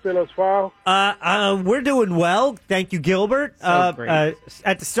doing, Phillips File? We're doing well. Thank you, Gilbert. So great.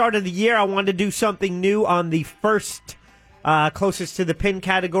 At the start of the year, I wanted to do something new on the first closest to the pin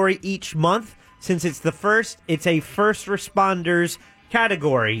category each month. Since it's the first, it's a first responders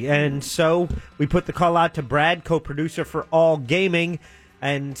category. And so we put the call out to Brad, co-producer for All Gaming.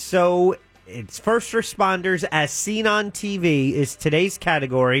 And so it's first responders as seen on TV is today's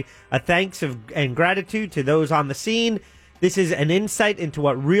category. A thanks and gratitude to those on the scene. This is an insight into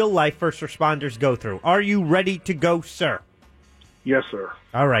what real-life first responders go through. Are you ready to go, sir? Yes, sir.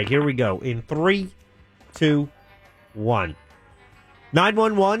 All right, here we go. In 3, 2, 1.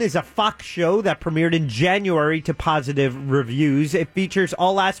 911 is a Fox show that premiered in January to positive reviews. It features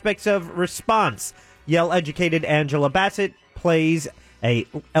all aspects of response. Yale-educated Angela Bassett plays a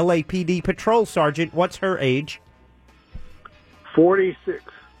LAPD patrol sergeant. What's her age? 46.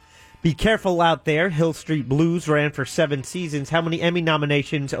 Be careful out there. Hill Street Blues ran for 7 seasons. How many Emmy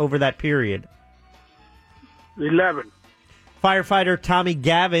nominations over that period? 11. Firefighter Tommy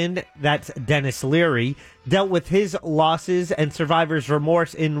Gavin, that's Dennis Leary, dealt with his losses and survivor's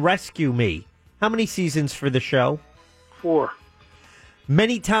remorse in Rescue Me. How many seasons for the show? 4.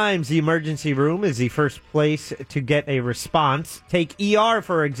 Many times the emergency room is the first place to get a response. Take ER,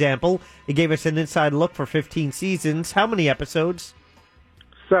 for example. It gave us an inside look for 15 seasons. How many episodes?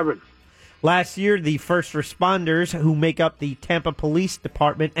 7. Last year, the first responders who make up the Tampa Police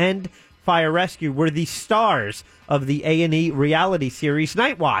Department and Fire Rescue were the stars of the A&E reality series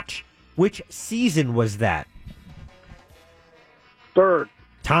Night Watch. Which season was that? 3rd.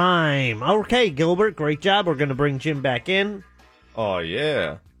 Time. Okay, Gilbert, great job. We're going to bring Jim back in. Oh,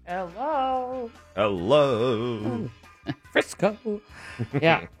 yeah. Hello. Hello. Frisco.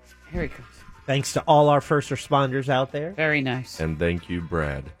 Yeah, here he comes. Thanks to all our first responders out there. Very nice. And thank you,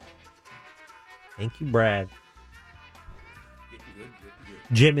 Brad. Thank you, Brad.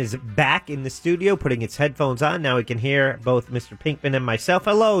 Jim is back in the studio, putting his headphones on. Now he can hear both Mr. Pinkman and myself.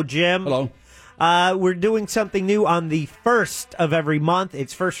 Hello, Jim. Hello. We're doing something new on the 1st of every month.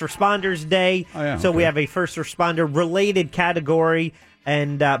 It's First Responders Day. Oh, yeah, so we okay. have a first responder related category.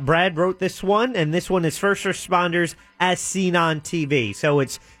 And Brad wrote this one, and this one is First Responders as seen on TV. So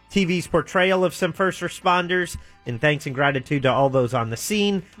it's TV's portrayal of some first responders, and thanks and gratitude to all those on the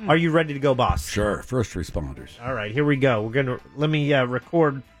scene. Are you ready to go, boss? Sure, first responders. All right, here we go. Let me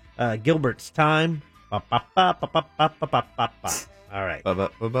record Gilbert's time. All right.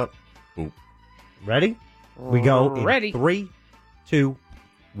 Ooh. Ready? We go in Ready. 3, 2,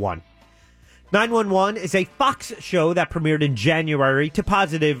 1. 911 is a Fox show that premiered in January to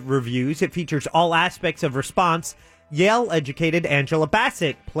positive reviews. It features all aspects of response. Yale-educated Angela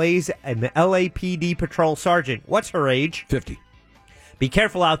Bassett plays an LAPD patrol sergeant. What's her age? 50. Be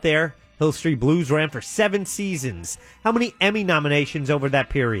careful out there. Hill Street Blues ran for 7 seasons. How many Emmy nominations over that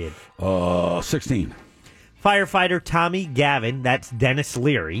period? 16. Firefighter Tommy Gavin, that's Dennis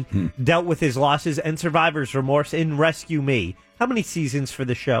Leary, dealt with his losses and survivor's remorse in Rescue Me. How many seasons for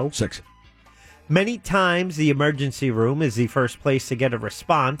the show? 6. Many times the emergency room is the first place to get a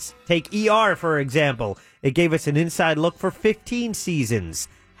response. Take ER, for example. It gave us an inside look for 15 seasons.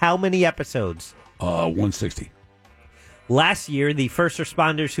 How many episodes? 160. Last year, the first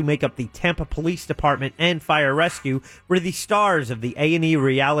responders who make up the Tampa Police Department and Fire Rescue were the stars of the A&E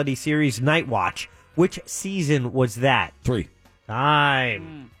reality series Night Watch. Which season was that? 3.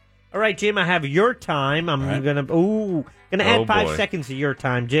 Time. All right, Jim, I have your time. I'm right. gonna add 5 boy. seconds to your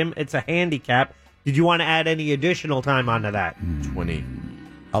time, Jim. It's a handicap. Did you want to add any additional time onto that? 20.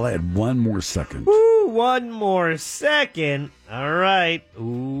 I'll add 1 more second. Ooh, 1 more second. All right.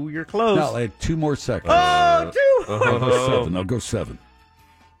 Ooh, you're close. No, I'll add 2 more seconds. Oh, 2. I'll go 7. I'll go 7.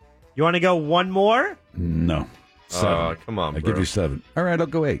 You want to go 1 more? No. 7. Come on, I'll bro. give you 7. All right, I'll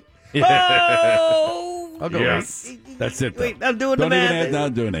go 8. Oh! I'll go Yes. 8. That's it, though. Wait, I'm doing Don't the even math. add, no,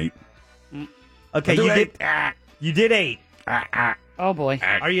 I'm doing 8. Okay, I'll do you 8. did. You did 8. Oh, boy.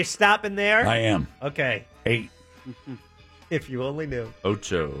 Are you stopping there? I am. Okay. 8. If you only knew.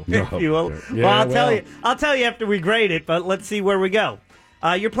 Ocho. If you will. Yeah, well, I'll tell you after we grade it, but let's see where we go.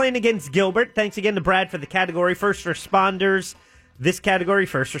 You're playing against Gilbert. Thanks again to Brad for the category First Responders. This category,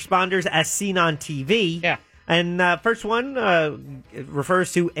 First Responders as seen on TV. Yeah. And first one it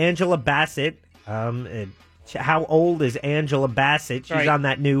refers to Angela Bassett. How old is Angela Bassett? She's Right. on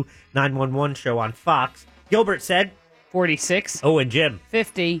that new 911 show on Fox. Gilbert said 46. Oh, and Jim.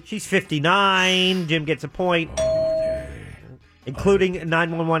 50. She's 59. Jim gets a point. Including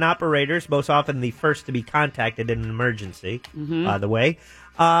 911 operators, most often the first to be contacted in an emergency, by the way.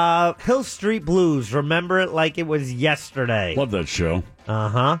 Hill Street Blues, remember it like it was yesterday. Love that show.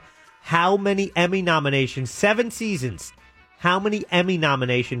 Uh-huh. How many Emmy nominations? 7 seasons. How many Emmy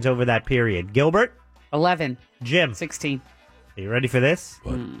nominations over that period? Gilbert? 11. Jim? 16. Are you ready for this?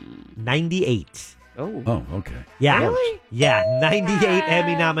 What? 98. Oh, okay. Yeah. Really? Yeah, 98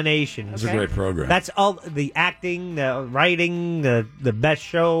 Emmy nominations. It's a great program. That's all the acting, the writing, the best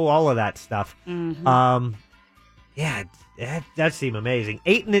show, all of that stuff. Mhm. Yeah, that does seem amazing.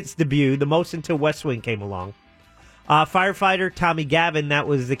 8 in its debut, the most until West Wing came along. Firefighter Tommy Gavin, that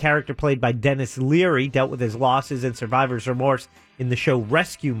was the character played by Dennis Leary, dealt with his losses and survivor's remorse in the show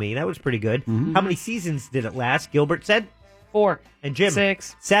Rescue Me. That was pretty good. How many seasons did it last? Gilbert said 4. And Jim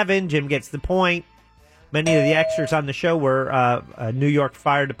 6. 7. Jim gets the point. Many of the extras on the show were New York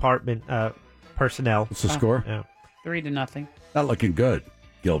Fire Department personnel. What's the score? Yeah. 3-0. Not looking good,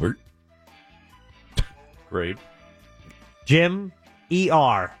 Gilbert. Great. Jim,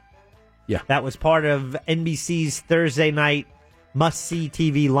 ER. Yeah. That was part of NBC's Thursday night must-see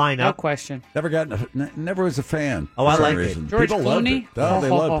TV lineup. No question. Never was a fan. Oh, I for some like it. reason. George People loved Clooney? it. Oh, they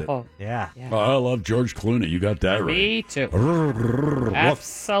loved it. Yeah. Oh, I love George Clooney. You got that right. Me too. Woof.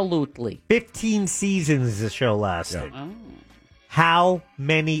 Absolutely. 15 seasons the show lasted. Oh. How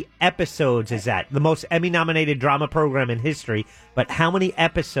many episodes is that? The most Emmy-nominated drama program in history, but how many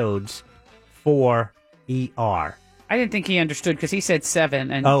episodes for ER? I didn't think he understood because he said 7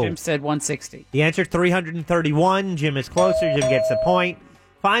 and Oh. Jim said 160. The answer, 331. Jim is closer. Jim gets the point.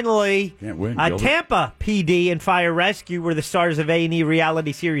 Finally, Can't win, Gilbert. Tampa PD and Fire Rescue were the stars of A&E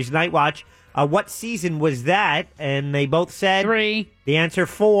reality series Night Watch. What season was that? And they both said 3. The answer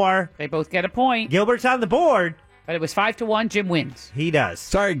 4. They both get a point. Gilbert's on the board. But it was 5-1. Jim wins. He does.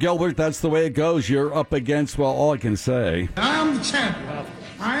 Sorry, Gilbert. That's the way it goes. You're up against, well, all I can say. I am the champion.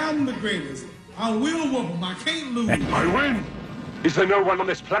 I am the greatest. I will whoop him. I can't lose. I win. Is there no one on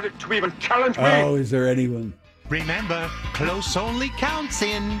this planet to even challenge me? Oh, is there anyone? Remember, close only counts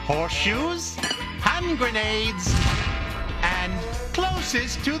in horseshoes, hand grenades, and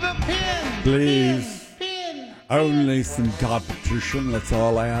closest to the pin. Please. Only some competition. That's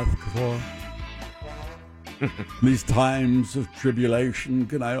all I ask for. These times of tribulation,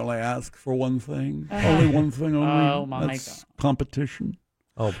 can I only ask for one thing? Only one thing only? Oh, my That's competition.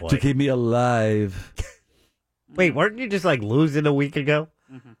 Oh, boy. To keep me alive. Wait, weren't you just like losing a week ago?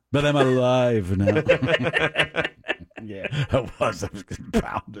 But I'm alive now. Yeah, I was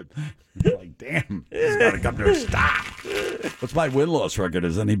pounded. Like, damn, this has got to come to a stop. What's my win-loss record?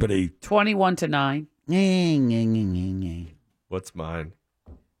 Is anybody... 21-9. What's mine?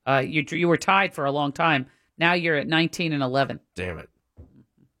 You were tied for a long time. Now you're at 19-11. Damn it.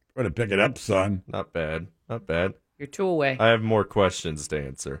 Way to pick it up, son. Not bad. Not bad. You're 2 away. I have more questions to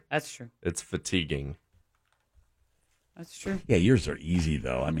answer. That's true. It's fatiguing. That's true. Yeah, yours are easy,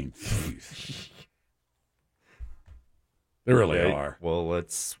 though. I mean, geez. They really Okay, are. Well,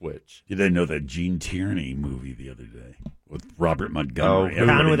 let's switch. You didn't know that Gene Tierney movie the other day with Robert Montgomery. Oh,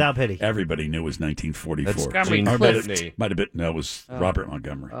 Found Without Pity. Everybody knew it was 1944. That's Gene Tierney. Might have been. No, it was Robert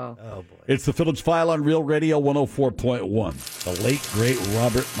Montgomery. Oh. boy. It's the Phillips File on Real Radio 104.1. The late, great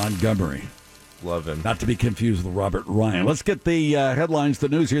Robert Montgomery. Love him. Not to be confused with Robert Ryan. Let's get the headlines, the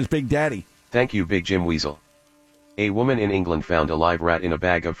news. Here's Big Daddy. Thank you, Big Jim Weasel. A woman in England found a live rat in a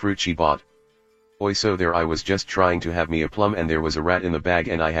bag of fruit she bought. Oi, so there I was just trying to have me a plum and there was a rat in the bag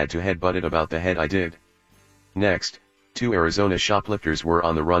and I had to headbutt it about the head I did. Next, 2 Arizona shoplifters were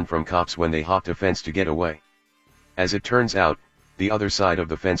on the run from cops when they hopped a fence to get away. As it turns out, the other side of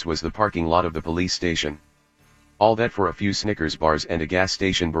the fence was the parking lot of the police station. All that for a few Snickers bars and a gas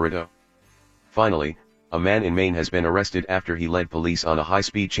station burrito. Finally, a man in Maine has been arrested after he led police on a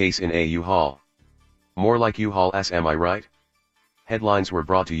high-speed chase in a U-Haul. More like U-Haul ass, am I right? Headlines were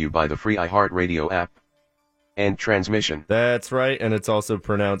brought to you by the free iHeartRadio app. And transmission. That's right, and it's also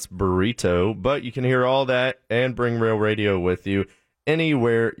pronounced burrito, but you can hear all that and bring Real Radio with you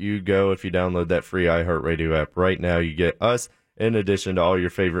anywhere you go if you download that free iHeartRadio app. Right now, you get us in addition to all your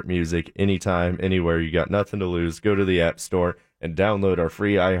favorite music anytime, anywhere. You got nothing to lose. Go to the App Store and download our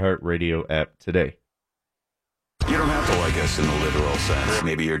free iHeartRadio app today. You don't have to like us in the literal sense.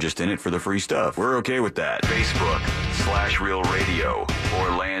 Maybe you're just in it for the free stuff. We're okay with that. Facebook/Real Radio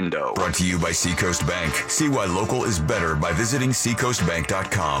Orlando. Brought to you by Seacoast Bank. See why local is better by visiting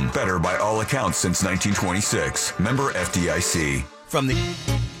seacoastbank.com. Better by all accounts since 1926. Member FDIC. From the...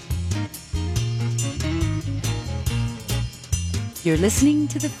 You're listening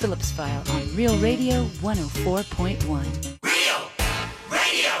to the Phillips File on Real Radio 104.1.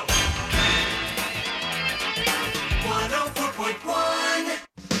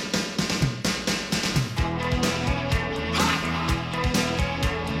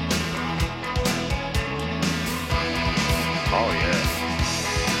 Oh, yeah.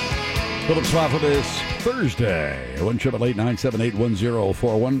 Phillips File for this Thursday.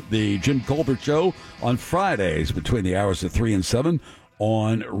 1-888-978-1041. The Jim Colbert Show on Fridays between the hours of 3 and 7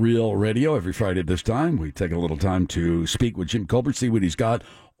 on Real Radio. Every Friday at this time, we take a little time to speak with Jim Colbert, see what he's got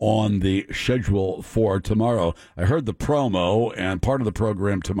on the schedule for tomorrow. I heard the promo, and part of the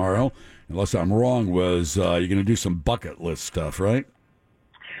program tomorrow, unless I'm wrong, was you're going to do some bucket list stuff, right?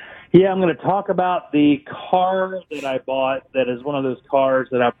 Yeah, I'm going to talk about the car that I bought that is one of those cars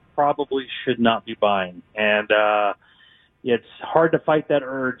that I probably should not be buying. And it's hard to fight that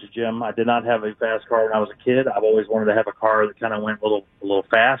urge, Jim. I did not have a fast car when I was a kid. I've always wanted to have a car that kind of went a little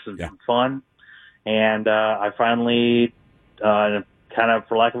fast and fun. And I finally, kind of,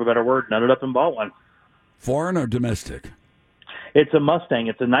 for lack of a better word, nutted up and bought one. Foreign or domestic? It's a Mustang.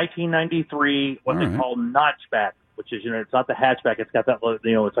 It's a 1993, what they call notchback, which is, it's not the hatchback. It's got that,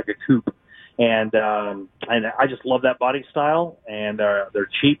 it's like a coupe. And I just love that body style. And they're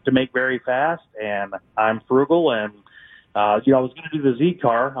cheap to make very fast. And I'm frugal. And, I was going to do the Z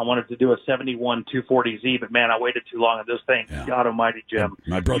car. I wanted to do a 71 240Z, but man, I waited too long on those things. Yeah. God almighty, Jim.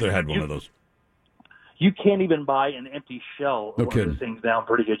 My brother had one of those. You can't even buy an empty shell of one of those things down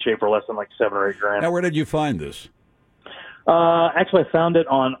pretty good shape for less than like $7 or $8 grand. Now, where did you find this? Actually, I found it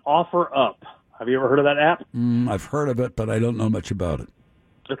on OfferUp. Have you ever heard of that app? I've heard of it, but I don't know much about it.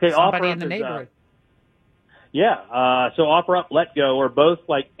 Okay, somebody OfferUp in the neighborhood. So OfferUp, LetGo are both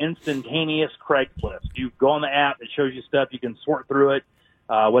like instantaneous Craigslist. You go on the app, it shows you stuff. You can sort through it,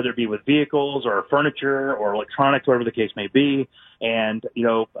 whether it be with vehicles or furniture or electronics, whatever the case may be. And,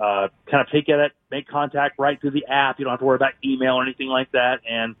 kind of take it, make contact right through the app. You don't have to worry about email or anything like that.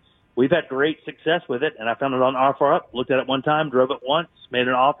 And we've had great success with it. And I found it on OfferUp, looked at it one time, drove it once, made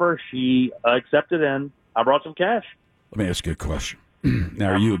an offer. She accepted, and I brought some cash. Let me ask you a question.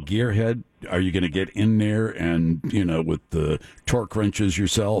 Now, are you a gearhead? Are you going to get in there and, with the torque wrenches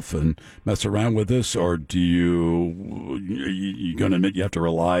yourself and mess around with this? Or are you going to admit you have to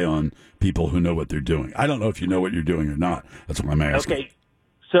rely on people who know what they're doing? I don't know if you know what you're doing or not. That's what I'm asking. Okay.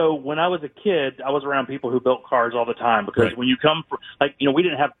 So when I was a kid, I was around people who built cars all the time because when you come from, we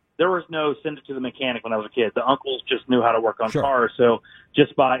didn't have, there was no send it to the mechanic when I was a kid. The uncles just knew how to work on cars. So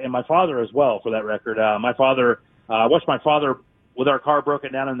and my father as well, for that record. I watched my father, with our car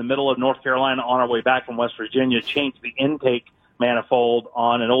broken down in the middle of North Carolina on our way back from West Virginia, changed the intake manifold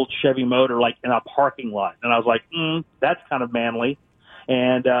on an old Chevy motor, like in a parking lot. And I was like, that's kind of manly,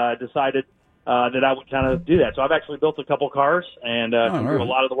 and decided that I would kind of do that. So I've actually built a couple cars and do a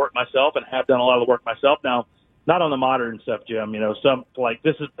lot of the work myself, and have done a lot of the work myself. Now, not on the modern stuff, Jim. Some like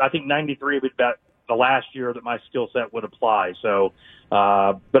this is, I think 93 would be about the last year that my skill set would apply. So,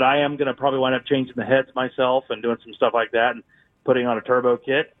 but I am going to probably wind up changing the heads myself and doing some stuff like that, and putting on a turbo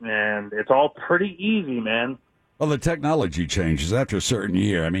kit, and it's all pretty easy, man. Well, the technology changes after a certain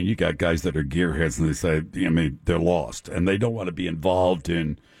year. I mean, you got guys that are gearheads, and they say, they're lost, and they don't want to be involved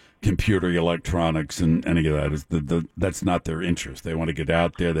in computer electronics and any of that. That's not their interest. They want to get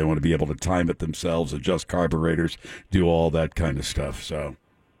out there. They want to be able to time it themselves, adjust carburetors, do all that kind of stuff. So,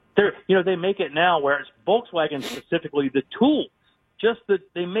 they make it now where it's Volkswagen specifically, the tools, just that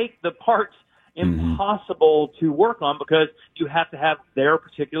they make the parts impossible to work on because you have to have their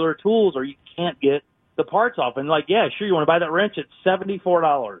particular tools or you can't get the parts off. And you want to buy that wrench, it's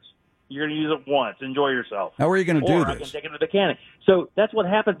 $74. You're going to use it once. Enjoy yourself. How are you going to do this? I can take it to the mechanic. So that's what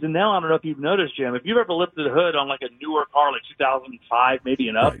happens. And now I don't know if you've noticed, Jim, if you've ever lifted the hood on like a newer car, like 2005, maybe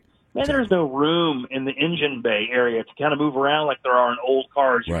and up, man, there's no room in the engine bay area to kind of move around like there are in old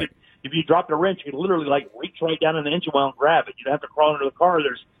cars. You could, if you dropped a wrench, you could literally reach right down in the engine well and grab it. You'd have to crawl under the car.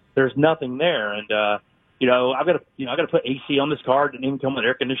 There's nothing there. And, I've got to put AC on this car. It didn't even come with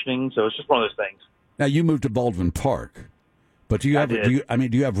air conditioning. So it's just one of those things. Now you moved to Baldwin Park, but do you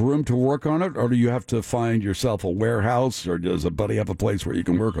have room to work on it, or do you have to find yourself a warehouse, or does a buddy have a place where you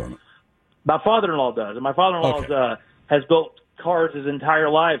can work on it? My father-in-law does. And my father-in-law has built cars his entire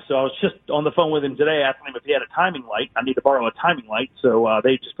life. So I was just on the phone with him today asking him if he had a timing light. I need to borrow a timing light. So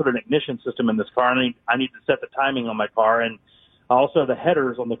they just put an ignition system in this car, and I need to set the timing on my car. And also, the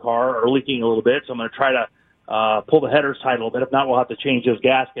headers on the car are leaking a little bit, so I'm going to try to pull the headers tight a little bit. If not, we'll have to change those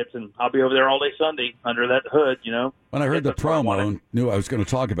gaskets, and I'll be over there all day Sunday under that hood, When I heard the promo and knew I was going to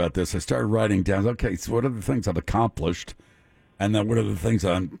talk about this, I started writing down, okay, so what are the things I've accomplished, and then what are the things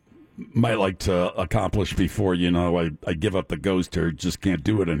I might like to accomplish before, I give up the ghost or just can't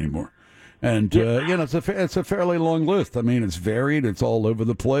do it anymore. And, it's a fairly long list. I mean, it's varied. It's all over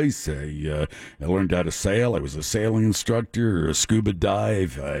the place. I learned how to sail. I was a sailing instructor, a scuba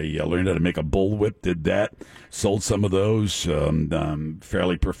dive. I learned how to make a bullwhip, did that. Sold some of those.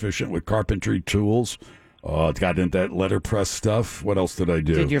 Fairly proficient with carpentry tools. Oh, it got into that letterpress stuff. What else did I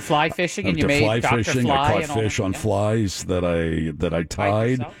do? Did you fly fishing and you went to made fly Dr. fishing. Fly I caught and all fish that? on Yeah. flies that I tied.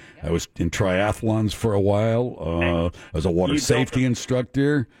 yourself? I was in triathlons for a while. I was a water safety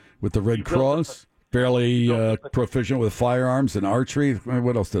instructor with the Red Cross. Fairly proficient with firearms and archery.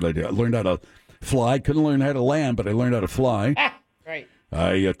 What else did I do? I learned how to fly. Couldn't learn how to land, but I learned how to fly. Right.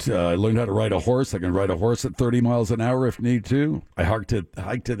 I learned how to ride a horse. I can ride a horse at 30 miles an hour if need to. I hiked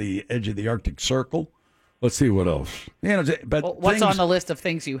to the edge of the Arctic Circle. Let's see what else. But Well, what's on the list of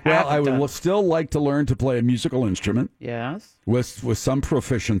things you have? Well, I would still like to learn to play a musical instrument. Yes. With some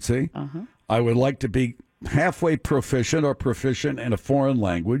proficiency. Uh-huh. I would like to be halfway proficient or proficient in a foreign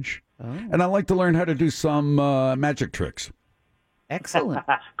language. Oh. And I'd like to learn how to do some magic tricks. Excellent.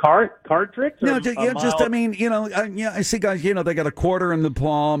 Card tricks? No, Or I mean, I see guys, they got a quarter in the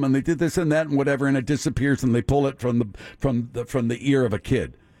palm and they did this and that and whatever, and it disappears and they pull it from the ear of a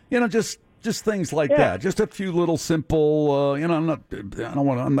kid. Just things like that. Just a few little simple. I'm not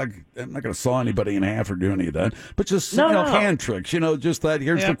going to saw anybody in half or do any of that. But just hand tricks. Just that.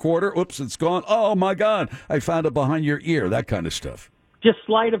 Here's the quarter. Oops, it's gone. Oh my God, I found it behind your ear. That kind of stuff. Just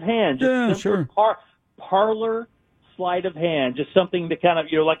sleight of hand. Just sure. Parlor sleight of hand. Just something to kind of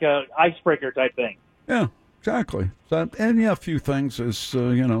like a icebreaker type thing. Yeah, exactly. A few things as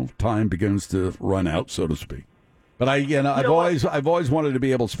time begins to run out, so to speak. But I've always wanted to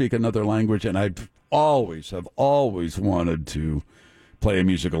be able to speak another language, and have always wanted to play a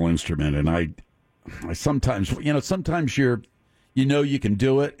musical instrument. And I sometimes, sometimes you can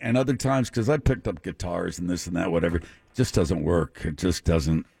do it, and other times, because I picked up guitars and this and that, whatever, it just doesn't work. It just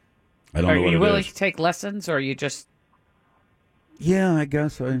doesn't. I don't know what it is. Are you willing to take lessons, or are you just? Yeah, I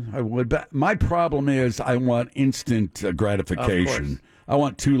guess I would. But my problem is I want instant gratification. I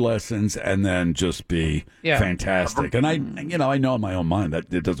want 2 lessons and then just be fantastic. And I know in my own mind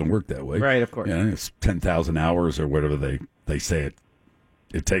that it doesn't work that way. Right, of course. It's 10,000 hours or whatever they say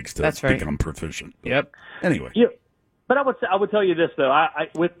it takes to become proficient. Yep. Anyway. Yeah. But I would tell you this though. I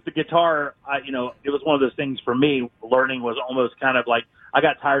with the guitar, it was one of those things for me. Learning was almost kind of like I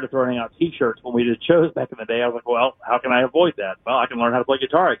got tired of throwing out T-shirts when we did shows back in the day. I was like, well, how can I avoid that? Well, I can learn how to play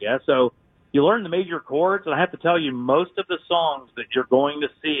guitar, I guess. So you learn the major chords, and I have to tell you, most of the songs that you're going to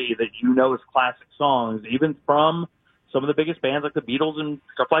see that as classic songs, even from some of the biggest bands like the Beatles and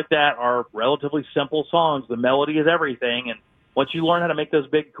stuff like that, are relatively simple songs. The melody is everything, and once you learn how to make those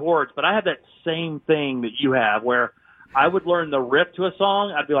big chords. But I have that same thing that you have, where I would learn the riff to a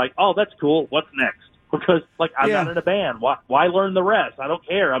song. I'd be like, oh, that's cool. What's next? Because I'm not in a band. Why learn the rest? I don't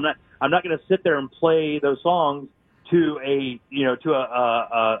care. I'm not going to sit there and play those songs to a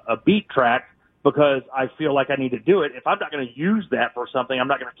beat track because I feel like I need to do it. If I'm not going to use that for something, I'm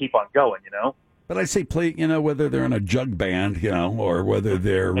not going to keep on going. But I say play. Whether they're in a jug band, or whether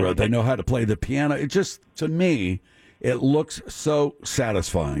they know how to play the piano. It just, to me, it looks so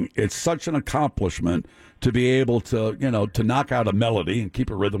satisfying. It's such an accomplishment to be able to to knock out a melody and keep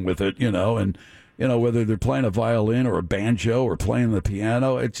a rhythm with it. And whether they're playing a violin or a banjo or playing the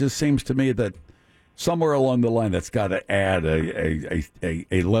piano, it just seems to me that somewhere along the line that's got to add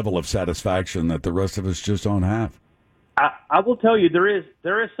a level of satisfaction that the rest of us just don't have. I will tell you, there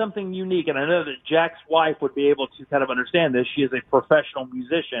is something unique, and I know that Jack's wife would be able to kind of understand this. She is a professional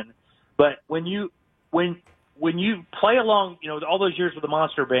musician, but when you play along, all those years with the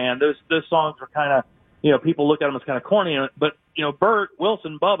Monster Band, those songs were kind of, people look at them as kind of corny, but Bert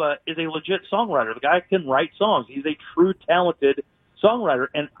Wilson, Bubba, is a legit songwriter. The guy can write songs. He's a true talented songwriter,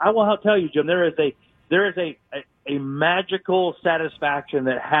 and I will tell you, Jim, there is a magical satisfaction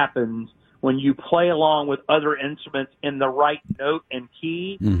that happens when you play along with other instruments in the right note and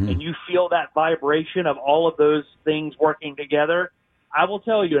key, and you feel that vibration of all of those things working together. I will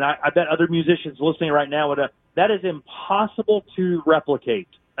tell you, and I bet other musicians listening right now that is impossible to replicate.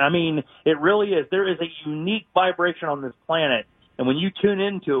 I mean, it really is. There is a unique vibration on this planet, and when you tune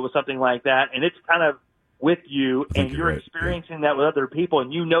into it with something like that, and it's kind of with you, and you're experiencing that with other people,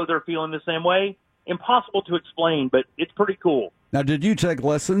 and they're feeling the same way, impossible to explain, but it's pretty cool. Now, did you take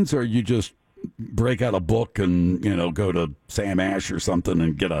lessons, or you just break out a book and, go to Sam Ash or something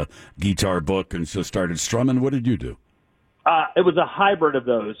and get a guitar book and just started strumming? What did you do? It was a hybrid of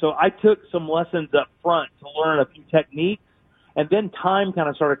those. So I took some lessons up front to learn a few techniques, and then time kind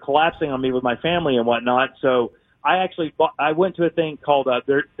of started collapsing on me with my family and whatnot. So I went to a thing called,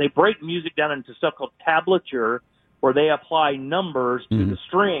 they break music down into stuff called tablature, where they apply numbers to the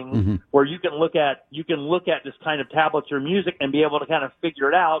string, where you can look at this kind of tablature music and be able to kind of figure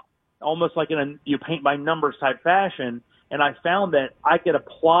it out, almost like in you paint by numbers type fashion. And I found that I could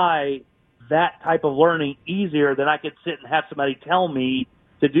apply that type of learning easier than I could sit and have somebody tell me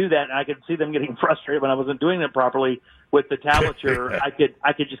to do that. And I could see them getting frustrated when I wasn't doing it properly with the tablature. I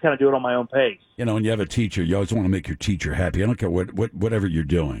could just kind of do it on my own pace. You know, when you have a teacher, you always want to make your teacher happy. I don't care whatever you're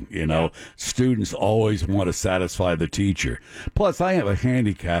doing. You know, students always want to satisfy the teacher. Plus, I have a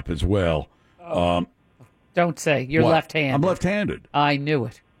handicap as well. Don't say you're What? left-handed. I'm left-handed. I knew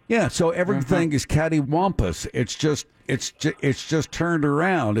it. Yeah, so everything is cattywampus. It's just turned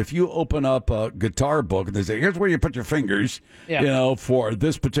around. If you open up a guitar book and they say, "Here's where you put your fingers," Yeah. you know, for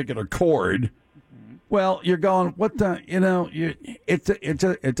this particular chord. Well, you're going, what the, you know,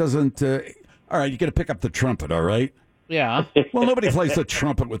 it doesn't. All right, you got to pick up the trumpet. All right. Yeah. Well, nobody plays the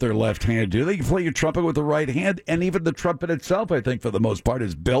trumpet with their left hand, do they? You play your trumpet with the right hand, and even the trumpet itself, I think, for the most part,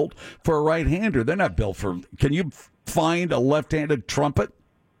 is built for a right-hander. They're not built for. Can you find a left-handed trumpet?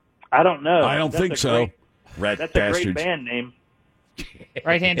 I don't know. I don't think so. Rat That's bastards. a great band name.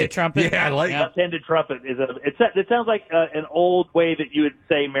 Right-handed trumpet. Yeah, I like it. Left-handed trumpet is it sounds like an old way that you would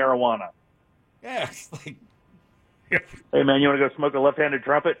say marijuana. Yeah, it's like, hey man, you want to go smoke a left-handed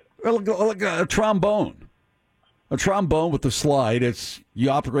trumpet? Well, look, a trombone. A trombone with the slide. You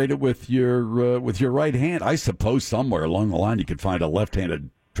operate it with your right hand. I suppose somewhere along the line you could find a left-handed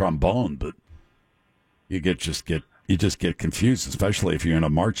trombone, but you just get confused, especially if you're in a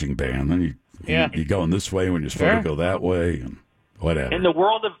marching band. Then you going this way when you're supposed to go that way, and whatever. In the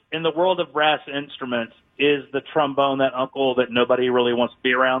world of brass instruments, is the trombone that uncle that nobody really wants to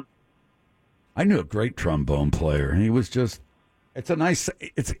be around? I knew a great trombone player. He was just. It's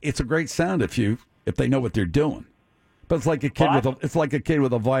a great sound if they know what they're doing. But it's like a kid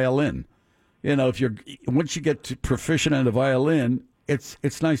with a violin. You know, once you get proficient in the violin,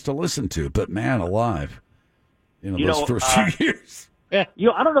 it's nice to listen to. But man, alive, those first few years. Yeah.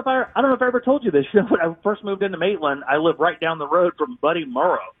 I don't know if I ever told you this. When I first moved into Maitland, I lived right down the road from Buddy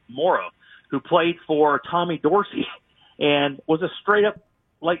Morrow, who played for Tommy Dorsey and was a straight up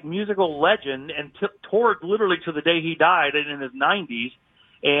like musical legend and toured literally to the day he died in his 90s.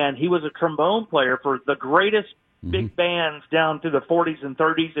 And he was a trombone player for the greatest big bands down through the 40s and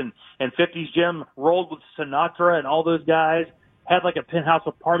 30s and 50s. Jim rolled with Sinatra and all those guys. Had like a penthouse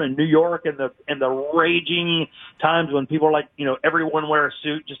apartment in New York in the raging times when people were like, everyone wear a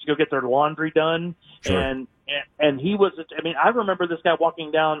suit just to go get their laundry done. Sure. And he was, I remember this guy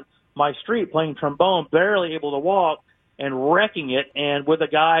walking down my street playing trombone, barely able to walk and wrecking it. And with a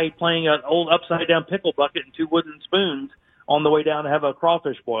guy playing an old upside down pickle bucket and two wooden spoons on the way down to have a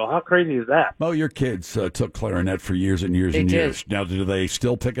crawfish boil. How crazy is that? Well, your kids took clarinet for years and years and years. Now, do they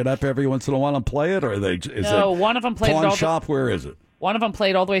still pick it up every once in a while and play it, or one of them played pawn shop? Where is it? One of them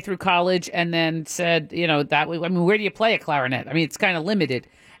played all the way through college, and then said, that way. I mean, where do you play a clarinet? I mean, it's kind of limited.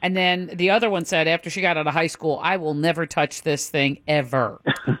 And then the other one said, after she got out of high school, I will never touch this thing ever.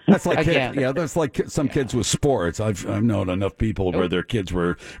 That's like that's like some kids with sports. I've known enough people where their kids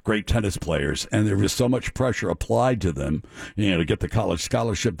were great tennis players, and there was so much pressure applied to them, to get the college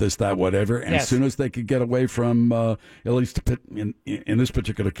scholarship, this, that, whatever. And as soon as they could get away from, at least in this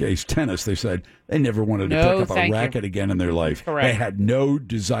particular case, tennis, they said they never wanted to pick up a racket again in their life. Correct. They had no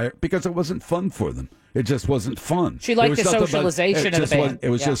desire because it wasn't fun for them. It just wasn't fun. She liked the socialization of the band.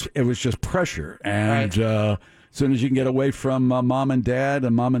 It was just pressure, and as soon as you can get away from mom and dad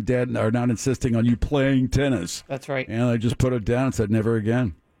are not insisting on you playing tennis. That's right. And I just put it down and said never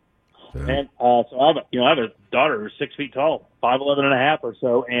again. So. And so I have a daughter who's 6 feet tall, 5'11" and a half or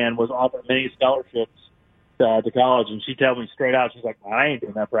so, and was offered many scholarships to college. And she tells me straight out, she's like, I ain't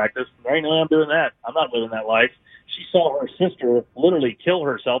doing that practice. There ain't no way I'm doing that. I'm not living that life. She saw her sister literally kill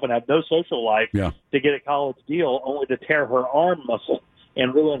herself and have no social life to get a college deal, only to tear her arm muscle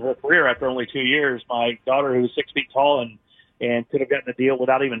and ruin her career after only 2 years. My daughter, who's 6 feet tall and could have gotten a deal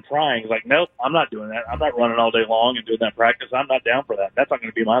without even trying, is like, nope, I'm not doing that. I'm not running all day long and doing that practice. I'm not down for that. That's not going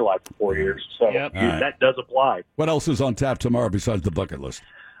to be my life for 4 years. So that does apply. What else is on tap tomorrow besides the bucket list?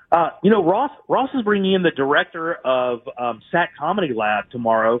 Ross is bringing in the director of SAC Comedy Lab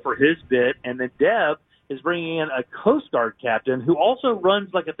tomorrow for his bit, and then Deb is bringing in a Coast Guard captain who also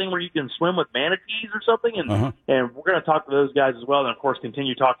runs like a thing where you can swim with manatees or something. And we're going to talk to those guys as well. And of course,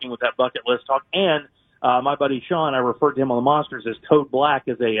 continue talking with that bucket list talk. And my buddy Sean, I referred to him on the Monsters as Code Black,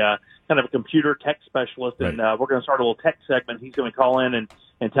 as a kind of a computer tech specialist. And we're going to start a little tech segment. He's going to call in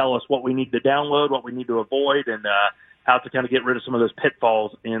and tell us what we need to download, what we need to avoid, and how to kind of get rid of some of those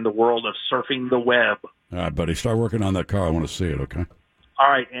pitfalls in the world of surfing the web. All right, buddy, start working on that car. I want to see it, okay? All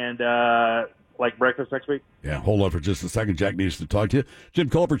right, and like breakfast next week? Yeah, hold on for just a second. Jack needs to talk to you.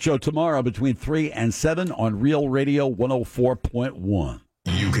 Jim Colbert Show tomorrow between 3 and 7 on Real Radio 104.1.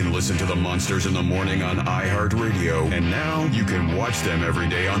 You can listen to the Monsters in the Morning on iHeartRadio. And now you can watch them every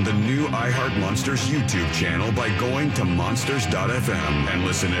day on the new iHeart Monsters YouTube channel by going to monsters.fm and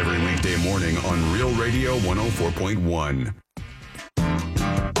listen every weekday morning on Real Radio 104.1.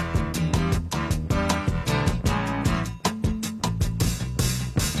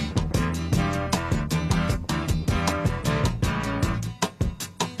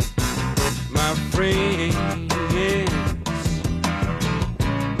 My friend,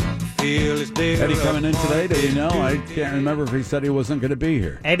 Eddie coming in today, do you know? I can't remember if he said he wasn't going to be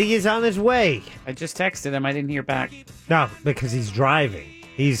here. Eddie is on his way. I just texted him. I didn't hear back. No, because he's driving.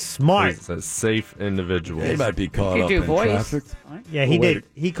 He's smart. He's a safe individual. He might be caught You up do in voice. traffic. Yeah, he We'll did.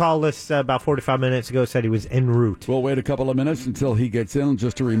 He called us about 45 minutes ago, said he was en route. We'll wait a couple of minutes until he gets in.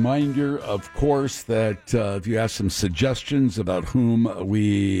 Just a reminder, of course, that if you have some suggestions about whom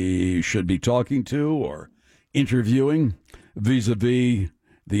we should be talking to or interviewing vis-a-vis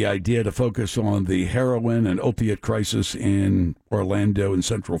the idea to focus on the heroin and opiate crisis in Orlando and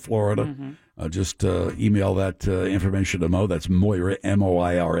Central Florida, just email that information to Mo. That's Moira,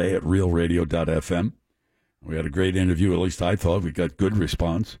 Moira, at realradio.fm. We had a great interview, at least I thought. We got good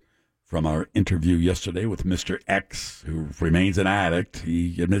response from our interview yesterday with Mr. X, who remains an addict.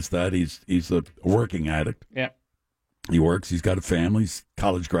 He admits that. He's a working addict. Yeah. He works. He's got a family. He's a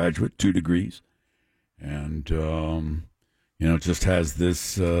college graduate, 2 degrees. And, just has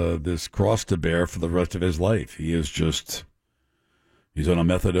this cross to bear for the rest of his life. He's on a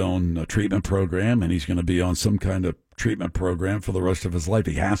methadone treatment program, and he's going to be on some kind of treatment program for the rest of his life.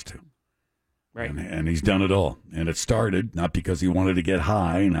 He has to. Right. And he's done it all. And it started not because he wanted to get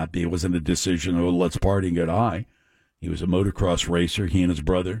high, it wasn't a decision, let's party and get high. He was a motocross racer, he and his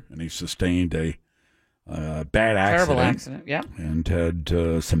brother, and he sustained a bad accident. Terrible accident, yeah. And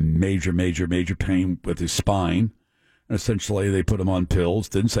had some major pain with his spine. And essentially, they put him on pills,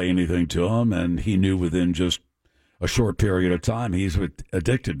 didn't say anything to him, and he knew within just a short period of time he's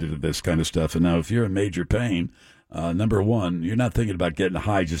addicted to this kind of stuff. And now if you're in major pain, number one, you're not thinking about getting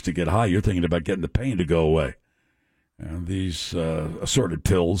high just to get high. You're thinking about getting the pain to go away. And these assorted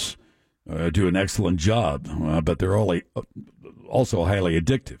pills do an excellent job, but they're also highly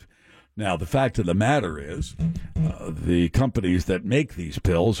addictive. Now, the fact of the matter is the companies that make these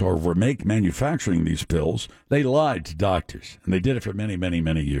pills or were manufacturing these pills, they lied to doctors, and they did it for many, many,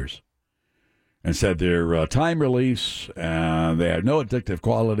 many years. And said they're time release, and they have no addictive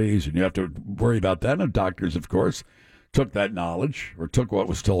qualities, and you have to worry about that. And doctors, of course, took that knowledge or took what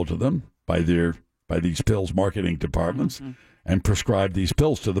was told to them by these pills marketing departments and prescribed these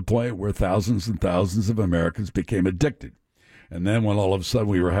pills to the point where thousands and thousands of Americans became addicted. And then when all of a sudden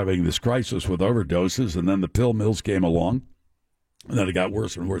we were having this crisis with overdoses, and then the pill mills came along, and then it got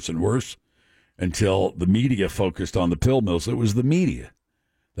worse and worse and worse until the media focused on the pill mills. It was the media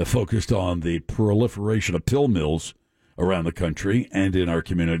that focused on the proliferation of pill mills around the country and in our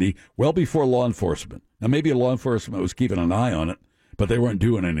community well before law enforcement. Now, maybe law enforcement was keeping an eye on it, but they weren't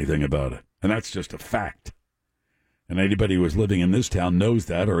doing anything about it. And that's just a fact. And anybody who is living in this town knows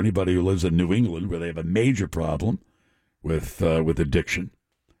that, or anybody who lives in New England where they have a major problem with addiction,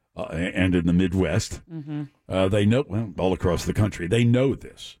 and in the Midwest, they know, all across the country, they know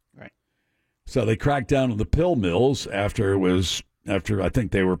this. Right. So they cracked down on the pill mills after I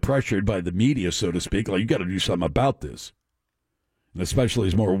think they were pressured by the media, so to speak, like, you got to do something about this. And especially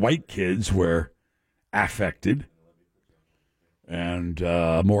as more white kids were affected and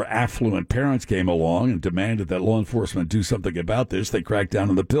more affluent parents came along and demanded that law enforcement do something about this, they cracked down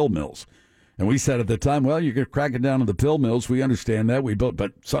on the pill mills. And we said at the time, well, you're cracking down on the pill mills. We understand that.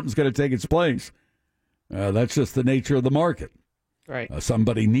 But something's going to take its place. That's just the nature of the market. Right.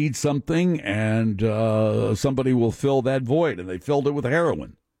 Somebody needs something, and somebody will fill that void, and they filled it with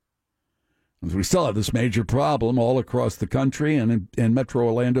heroin. And we still have this major problem all across the country and in Metro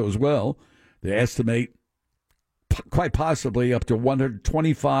Orlando as well. They estimate quite possibly up to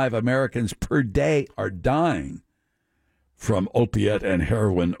 125 Americans per day are dying from opiate and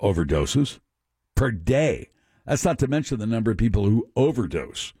heroin overdoses per day. That's not to mention the number of people who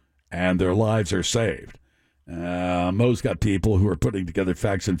overdose and their lives are saved. Mo's got people who are putting together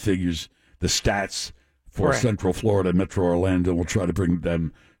facts and figures, the stats for Correct. Central Florida, Metro Orlando. We'll try to bring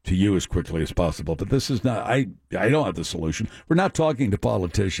them to you as quickly as possible. But this is not, I don't have the solution. We're not talking to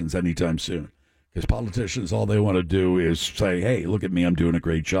politicians anytime soon. Because politicians, all they want to do is say, hey, look at me, I'm doing a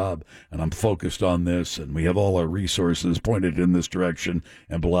great job, and I'm focused on this, and we have all our resources pointed in this direction,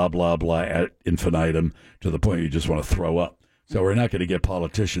 and blah, blah, blah, ad infinitum, to the point you just want to throw up. So we're not going to get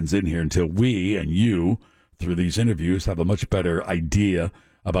politicians in here until we and you, through these interviews, have a much better idea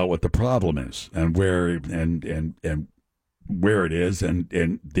about what the problem is and where and where it is and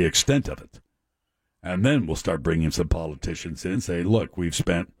the extent of it. And then we'll start bringing some politicians in and say, look, we've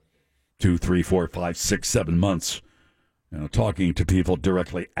spent 2, 3, 4, 5, 6, 7 months, talking to people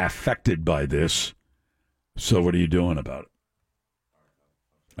directly affected by this. So what are you doing about it?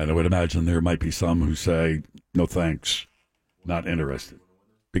 And I would imagine there might be some who say, no thanks, not interested,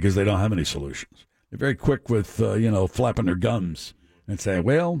 because they don't have any solutions. They're very quick with, flapping their gums and saying,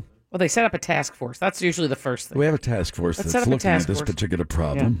 well, they set up a task force. That's usually the first thing. We have a task force that's looking at this particular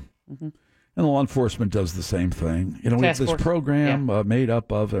problem. Yeah. Mm-hmm. And law enforcement does the same thing. We have this program made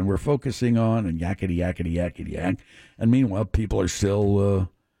up of, and we're focusing on, and yakety, yakety, yakety, yak. And meanwhile, people are still,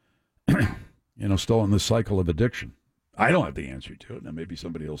 still in this cycle of addiction. I don't have the answer to it. Now, maybe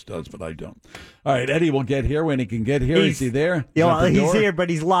somebody else does, but I don't. All right, Eddie will get here when he can get here. Is he there? He's here, but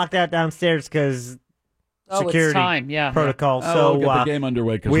he's locked out downstairs because security it's time. protocol. Yeah. So we'll get the game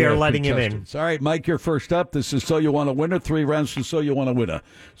underway because we are letting him in. All right, Mike, you're first up. This is So You Want to Winner. 3 rounds to So You Want to Winner.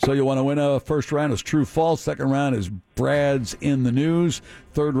 So You Want to Winner. First round is true, false. Second round is Brad's in the news.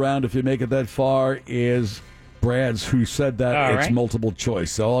 Third round, if you make it that far, is Brad's who said that. All it's right. multiple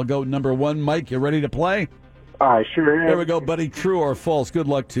choice. So I'll go number 1. Mike, you ready to play? I sure am. Here we go, buddy. True or false? Good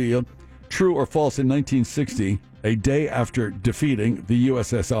luck to you. True or false, in 1960, a day after defeating the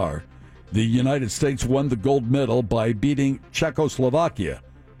USSR, the United States won the gold medal by beating Czechoslovakia.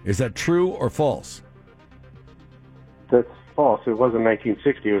 Is that true or false? That's false. It wasn't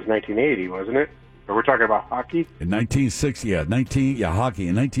 1960. It was 1980, wasn't it? Or we're talking about hockey? In 1960, hockey.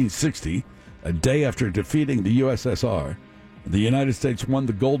 In 1960, a day after defeating the USSR, the United States won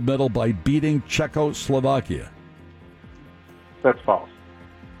the gold medal by beating Czechoslovakia. That's false.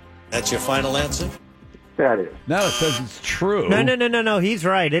 That's your final answer? That is. Now it says it's true. No. He's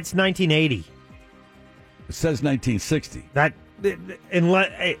right. It's 1980. It says 1960. And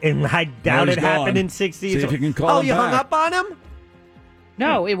I doubt it happened in 60. See if you can call him you back. hung up on him?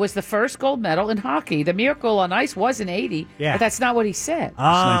 No, it was the first gold medal in hockey. The Miracle on Ice was in 80, but that's not what he said. It's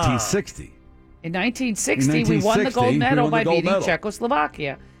 1960. In 1960, we won the gold medal by beating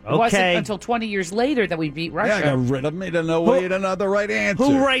Czechoslovakia. It wasn't until 20 years later that we beat Russia. Yeah, I got rid of me to know you don't know the right answer.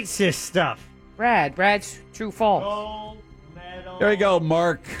 Who writes this stuff? Brad's true, false. There you go,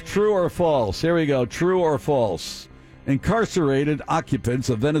 Mark. True or false? Here we go. True or false? Incarcerated occupants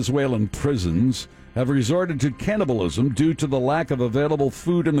of Venezuelan prisons have resorted to cannibalism due to the lack of available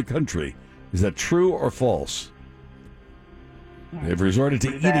food in the country. Is that true or false? They've resorted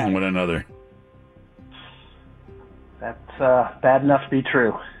to eating one another. That's bad enough to be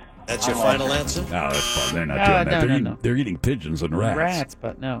true. That's your final answer? No, that's fine. They're not doing that. They're eating pigeons and rats. Rats,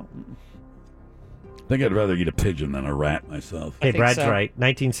 but no. I think I'd rather eat a pigeon than a rat myself. Hey, Brad's right.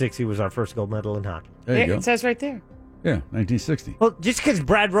 1960 was our first gold medal in hockey. There you go. It says right there. Yeah, 1960. Well, just because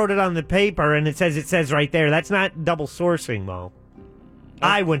Brad wrote it on the paper and it says right there, that's not double sourcing, Mo.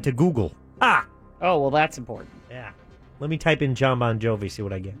 I went to Google. Oh, well, that's important. Yeah. Let me type in John Bon Jovi, see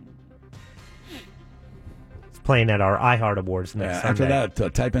what I get. It's playing at our iHeart Awards next After Sunday.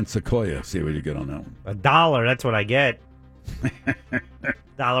 that, type in Sequoia, see what you get on that one. $1, that's what I get. $1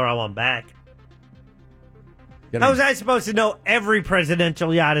 I want back. How was I supposed to know every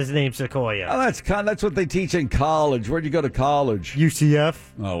presidential yacht is named Sequoia? Oh, that's what they teach in college. Where'd you go to college? UCF.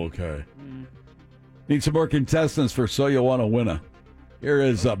 Oh, okay. Need some more contestants for So You Want to Winner. Here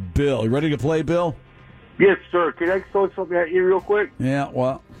is Bill. You ready to play, Bill? Yes, sir. Can I throw something at you real quick? Yeah,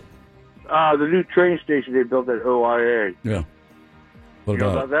 well. The new train station they built at OIA. Yeah. What You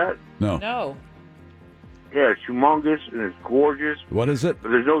know about about that? No. No. Yeah, it's humongous and it's gorgeous. What is it?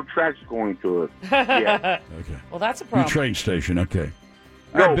 But there's no tracks going to it. Yeah. Okay. Well, that's a New problem. train station, okay.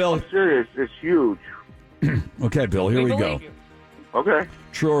 All No, right, Bill. I'm serious. It's huge. Okay, Bill, here we go. believe you. Okay.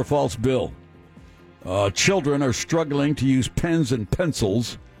 True or false, Bill? Children are struggling to use pens and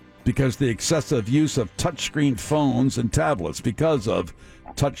pencils because the excessive use of touchscreen phones and tablets. Because of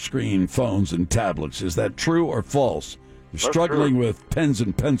touchscreen phones and tablets. Is that true or false? You're That's struggling true. with pens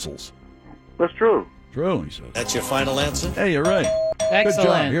and pencils. That's true. True, he says. That's your final answer? Hey, you're right. Good job.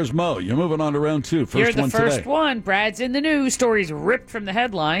 Excellent. Here's Mo. You're moving on to round 2. First You're the one first today. one. Brad's in the news. Stories ripped from the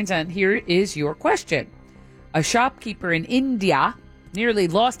headlines. And here is your question. A shopkeeper in India nearly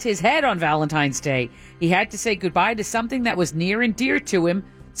lost his head on Valentine's Day. He had to say goodbye to something that was near and dear to him,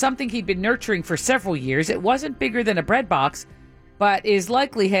 something he'd been nurturing for several years. It wasn't bigger than a bread box, but is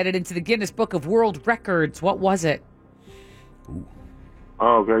likely headed into the Guinness Book of World Records. What was it?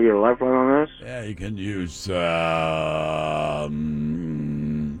 Oh, can I get a lifeline on this? Yeah, you can use,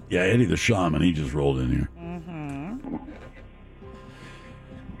 Eddie the Shaman. He just rolled in here. Mm-hmm.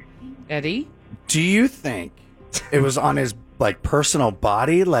 Eddie? Do you think it was on his personal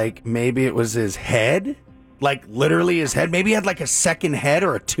body? Like maybe it was his head? like literally his head. Maybe he had like a second head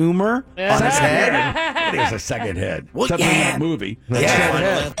or a tumor on his head. It is a second head. Well, Something in yeah. that movie.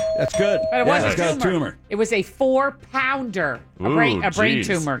 Yeah. That's good. But it wasn't it's got a tumor. It was a 4-pounder. A brain geez.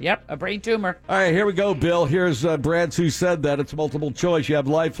 tumor. Yep, a brain tumor. All right, here we go, Bill. Here's Brad's Who Said That. It's multiple choice. You have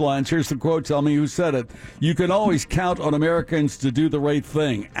lifelines. Here's the quote. Tell me who said it. You can always count on Americans to do the right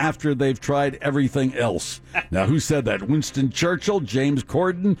thing after they've tried everything else. Now, who said that? Winston Churchill, James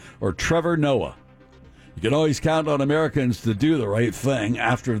Corden, or Trevor Noah? You can always count on Americans to do the right thing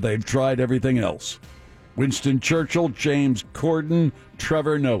after they've tried everything else. Winston Churchill, James Corden,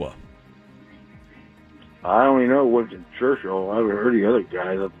 Trevor Noah. I only know Winston Churchill. I haven't heard the other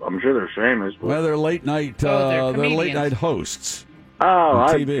guys. I'm sure they're famous. But... Well, they're late night. they're they're late night hosts. Oh, on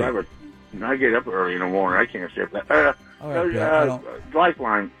I TV. get up early in the morning. I can't stay up that. All right, Bill,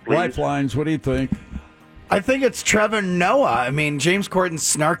 Lifeline, please. Lifelines. What do you think? I think it's Trevor Noah. I mean, James Corden's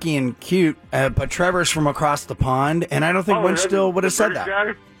snarky and cute, but Trevor's from across the pond, and I don't think Winston would have said that.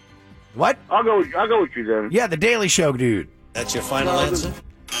 Guy? What? I'll go with you then. Yeah, the Daily Show dude. That's your final answer?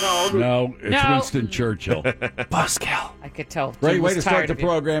 No, it's Winston Churchill. Buzzkill. I could tell. Great Jim way was to start tired the of you.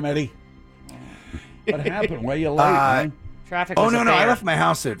 program, Eddie. What happened? Why are you late, man? Traffic Oh, was no, a no. I bear. left my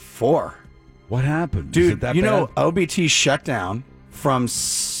house at 4. What happened? Dude, Is it that you bad? know, OBT shut down from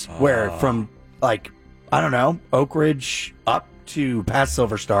where? From, like, I don't know, Oak Ridge up to past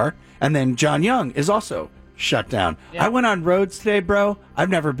Silver Star. And then John Young is also shut down. Yeah. I went on roads today, bro. I've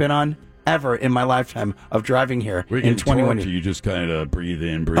never been on ever in my lifetime of driving here We're in getting 21 torqued, years. you just kind of breathe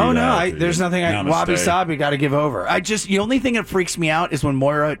in, breathe Oh out. no, there's nothing. Wabi Namaste. sabi, got to give over. The only thing that freaks me out is when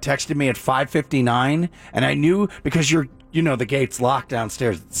Moira texted me at 5:59, and I knew because the gate's locked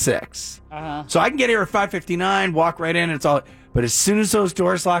downstairs at 6, so I can get here at 5:59, walk right in. It's all. But as soon as those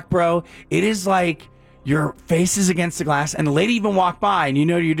doors lock, bro, it is like your face is against the glass, and the lady even walked by, and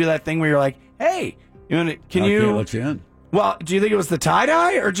you do that thing where you're like, hey, can I you? can't let you in. Well, do you think it was the tie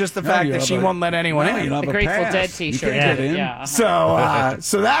dye or just the fact you that have she won't let anyone no, in? you don't have The a Grateful pass. Dead You T-shirt. can't get in. Yeah. So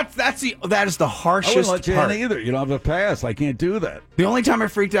that is the I harshest wouldn't let you part. in either. You don't have a pass. I can't do that. The only time I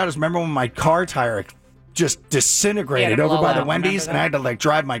freaked out is remember when my car tire just disintegrated Yeah, over by the blowout. Wendy's, and I had to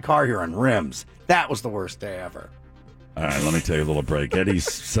drive my car here on rims. That was the worst day ever. All right, let me take a little break. Eddie's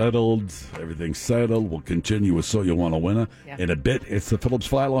settled. Everything's settled. We'll continue with So You Want to Winner in a bit. It's the Phillips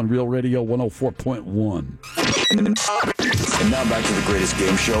File on Real Radio 104.1. And now back to the greatest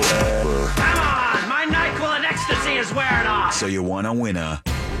game show ever. Come on! My NyQuil and ecstasy is wearing off! So You Want to Winner.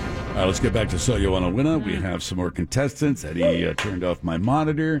 All right, let's get back to So You Want to Winner. We have some more contestants. Eddie turned off my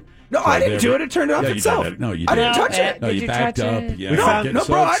monitor. No, I didn't do it. It turned off Yeah, you itself. did. No, you I didn't. didn't touch it. No, Did you you backed touch up. it? Yeah, No, you're getting so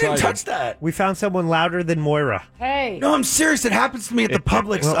bro, I excited. didn't touch that. We found someone louder than Moira. Hey. No, I'm serious. It happens to me at the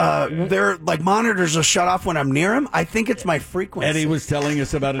Publix. Their monitors will shut off when I'm near them. I think it's my frequency. Eddie was telling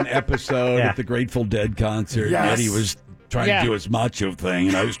us about an episode Yeah. at the Grateful Dead concert. Yes. Eddie was trying Yeah. to do his macho thing,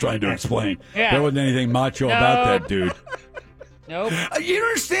 and I was trying to explain. Yeah. There wasn't anything macho about that dude. Nope. You don't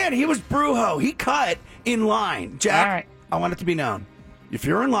understand. He was Brujo. He cut in line. Jack, All right. I want it to be known. If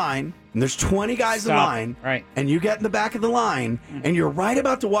you're in line and there's 20 guys in Stop. line, Right. and you get in the back of the line and you're right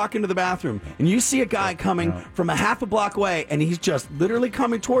about to walk into the bathroom and you see a guy coming from a half a block away and he's just literally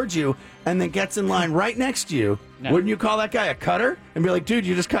coming towards you and then gets in line right next to you, No. wouldn't you call that guy a cutter and be like, dude,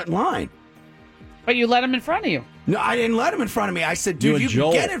 you just cut in line? But you let him in front of you. No, I didn't let him in front of me. I said, You dude, and you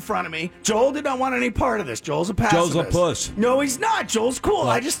Joel. can get in front of me. Joel did not want any part of this. Joel's a pacifist. Joel's a puss. No, he's not. Joel's cool.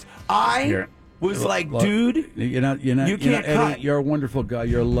 I Here. was like, Look, dude, you're not, you can't Eddie, cut. you're a wonderful guy.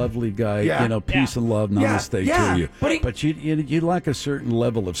 You're a lovely guy. Yeah. Peace and love, Yeah. namaste Yeah. to you. But you lack a certain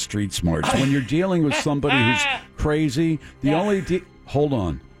level of street smarts. When you're dealing with somebody who's crazy, the only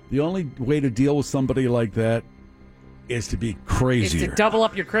way to deal with somebody like that is to be Is crazier. to double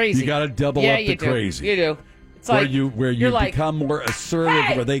up your crazy. You got to double yeah, up the you do. crazy. You do. It's where like you you're like, become more assertive,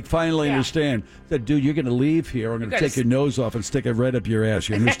 "Hey!" where they finally Yeah. understand that, dude, you're going to leave here. I'm going to gotta take your nose off and stick it right up your ass.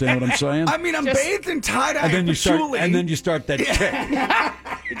 You understand what I'm saying? I mean, I'm bathed in tie-dye and then you start, patchouli. and then you start that kick.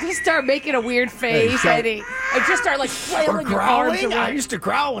 You just start making a weird face, start- Eddie. And just start like or flailing your arms growling. around. I used to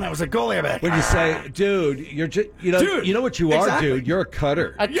growl when I was a goalie. I'm like, When you say, dude, you're just, Dude, you know what you are, exactly. dude? You're a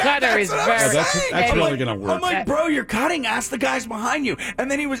cutter. A yeah, cutter that's is what I'm very. that's saying. really I'm like- gonna work. I'm like, bro, you're cutting. Ask the guys behind you. And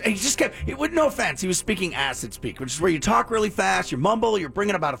then he just kept. It would no offense. He was speaking acid speak, which is where you talk really fast, you mumble, you're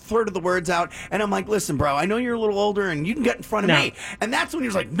bringing about a third of the words out. And I'm like, listen, bro, I know you're a little older, and you can get in front of No. me. And that's when he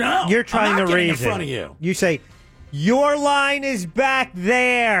was like, no, You're trying I'm not to getting raise in front it. of you. You say, Your line is back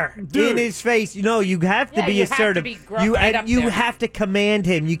there in his face. You know, you have to be assertive. You have to command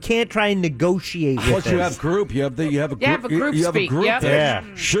him. You can't try and negotiate with him. Plus, you have group. You have a group that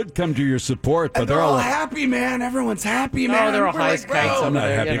should come to your support, but And they're all happy, man. Everyone's happy, man. Oh, they're all high bro. I'm not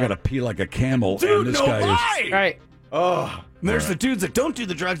happy. You got to pee like a camel, Dude, and this no guy lie. is. Right. Oh, and there's the dudes that don't do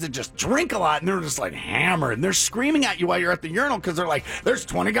the drugs that just drink a lot, and they're just like hammered, and they're screaming at you while you're at the urinal because they're like, "There's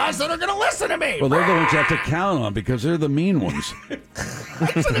 20 guys that are going to listen to me." Well, they're the ones you have to count on because they're the mean ones. I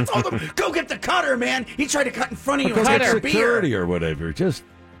should have told them, "Go get the cutter, man." He tried to cut in front of you and Because take it's your beer. security or whatever. Just.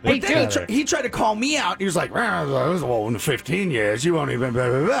 But then he tried to call me out. He was like, well, in 15 years, you won't even blah,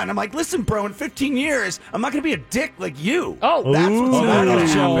 blah, blah. And I'm like, listen, bro, in 15 years, I'm not going to be a dick like you. Oh, that's what's not going to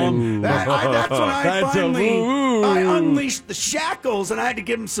happen. Ooh. That's when I That's a woo. I unleashed the shackles, and I had to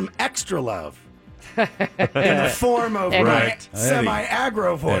give him some extra love. In the form of my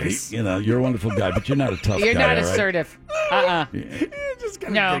semi-aggro voice. Eddie, you're a wonderful guy, but you're not a tough guy. You're not all right? assertive. Just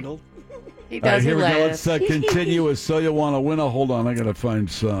kind of giggled. He All right, doesn't here we go. laugh. Let's continue with So You Want to Win. Hold on, I got to find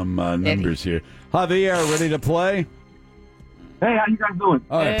some numbers here. Javier, ready to play? Hey, how you guys doing?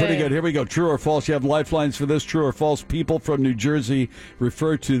 All right, pretty good. Here we go. True or false? You have lifelines for this. True or false? People from New Jersey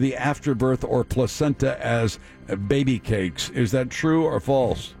refer to the afterbirth or placenta as baby cakes. Is that true or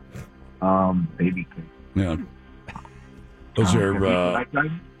false? Baby cake. Yeah. Those are.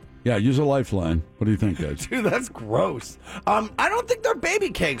 Yeah, use a lifeline. What do you think, guys? Dude, that's gross. I don't think they're baby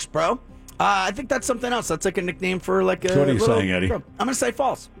cakes, bro. I think that's something else. That's like a nickname for like a. So what are you little, saying, Eddie? Bro, I'm going to say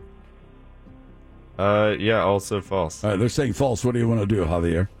false. Yeah, also false. All right, they're saying false. What do you want to do,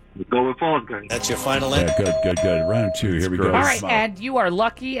 Javier? Go with false, guys. That's your final answer. Yeah, good. Round two. Here we go. All right, and you are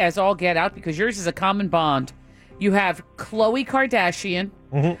lucky as all get out because yours is a common bond. You have Khloe Kardashian,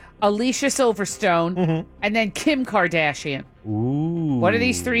 Alicia Silverstone, and then Kim Kardashian. Ooh. What do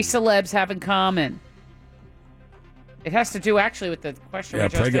these three celebs have in common? It has to do actually with the question Yeah, we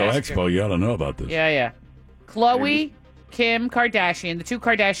just Prego asked Expo. You ought to know about this. Yeah. Khloe, Kim Kardashian, the two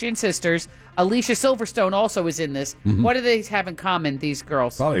Kardashian sisters. Alicia Silverstone also is in this. Mhm. What do they have in common, these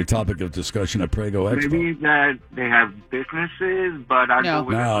girls? Probably a topic of discussion at Prego Expo. Maybe that they have businesses, but I No. go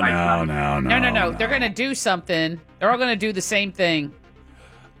with No. They're going to do something. They're all going to do the same thing.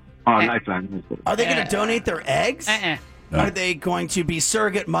 Oh, lifeline. Are they going to donate their eggs? Are they going to be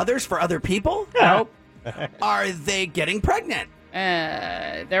surrogate mothers for other people? Nope. Are they getting pregnant?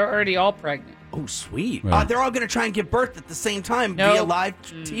 They're already all pregnant. Oh, sweet. Right. They're all going to try and give birth at the same time via live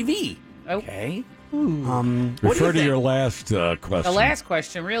TV. Okay. What do you Refer to think? your last question. The last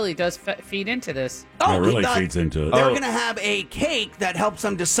question really does feed into this. Yeah, it really feeds into it. They're going to have a cake that helps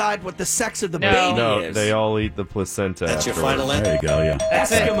them decide what the sex of the No. baby No, is. they all eat the placenta. That's your afterwards. final answer. There you go, yeah.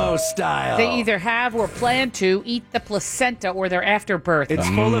 That's it. Eskimo style. They either have or plan to eat the placenta or their afterbirth. It's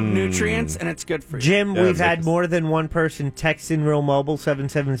full of nutrients and it's good for you. Jim, Yeah, we've had because- more than one person text in Real Mobile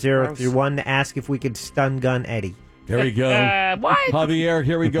 77031 to ask if we could stun gun Eddie. Here we go. What? Javier,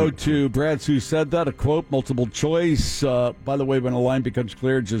 here we go to Brad's Who Said That, a quote, multiple choice. By the way, when a line becomes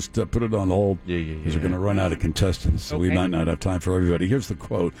clear, just put it on hold. Because we're going to run out of contestants, so we Okay. might not have time for everybody. Here's the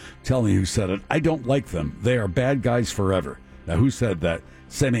quote. Tell me who said it. I don't like them. They are bad guys forever. Now, who said that?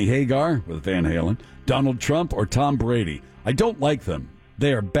 Sammy Hagar with Van Halen, Donald Trump, or Tom Brady? I don't like them.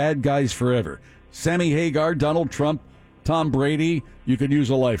 They are bad guys forever. Sammy Hagar, Donald Trump, Tom Brady, you could use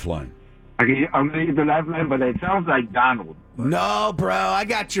a lifeline. I'm going to use the lifeline, but it sounds like Donald. No, bro, I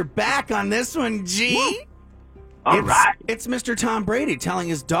got your back on this one, G. All right. It's Mr. Tom Brady telling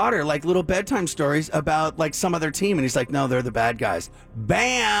his daughter like little bedtime stories about like some other team, and he's like, "No, they're the bad guys."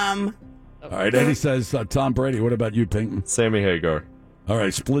 Bam. All right, Eddie says Tom Brady. What about you, Pinkman? Sammy Hagar. All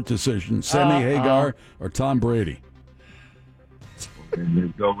right, split decision. Sammy Hagar or Tom Brady?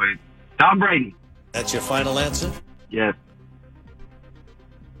 Let's go with Tom Brady. That's your final answer? Yes.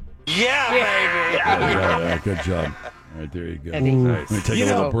 Yeah, baby. Yeah, good job. All right, there you go. Eddie. Let me take a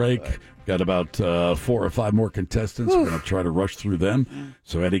little break. Got about 4 or 5 more contestants. We're going to try to rush through them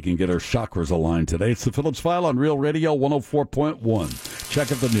so Eddie can get her chakras aligned today. It's the Phillips File on Real Radio 104.1.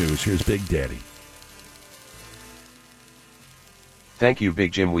 Check out the news. Here's Big Daddy. Thank you,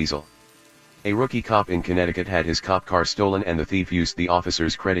 Big Jim Weasel. A rookie cop in Connecticut had his cop car stolen and the thief used the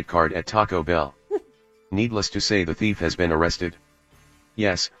officer's credit card at Taco Bell. Needless to say, the thief has been arrested.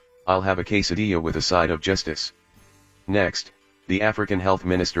 Yes, I'll have a quesadilla with a side of justice. Next, the African health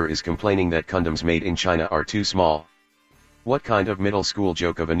minister is complaining that condoms made in China are too small. What kind of middle school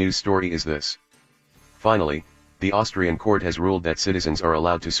joke of a news story is this? Finally, the Austrian court has ruled that citizens are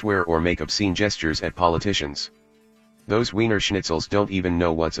allowed to swear or make obscene gestures at politicians. Those Wiener Schnitzels don't even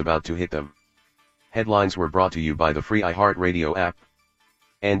know what's about to hit them. Headlines were brought to you by the free iHeartRadio app.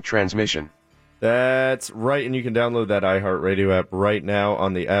 End transmission. That's right, and you can download that iHeartRadio app right now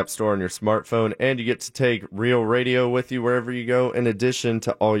on the App Store on your smartphone, and you get to take Real Radio with you wherever you go, in addition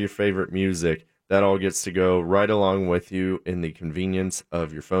to all your favorite music. That all gets to go right along with you in the convenience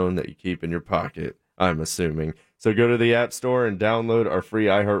of your phone that you keep in your pocket, I'm assuming. So go to the App Store and download our free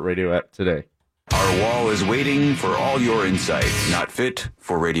iHeartRadio app today. Our wall is waiting for all your insights, not fit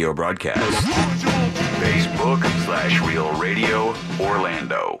for radio broadcast. Facebook/Real Radio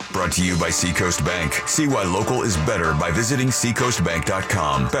Orlando. Brought to you by Seacoast Bank. See why local is better by visiting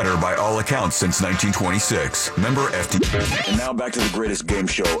seacoastbank.com. Better by all accounts since 1926. Member FD. And now back to the greatest game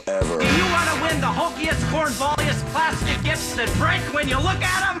show ever. You want to win the hokiest, cornballiest plastic gifts that break when you look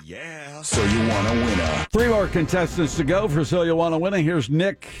at them? Yeah. So you want to win a. 3 more contestants to go for So You Want to Win It. Here's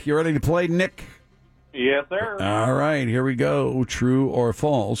Nick. You ready to play, Nick? Yes, sir. All right, here we go. True or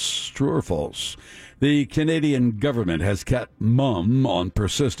false? True or false? The Canadian government has kept mum on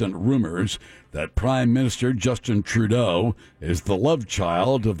persistent rumors that Prime Minister Justin Trudeau is the love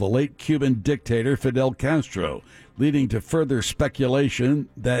child of the late Cuban dictator Fidel Castro, leading to further speculation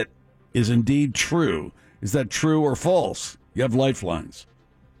that is indeed true. Is that true or false? You have lifelines.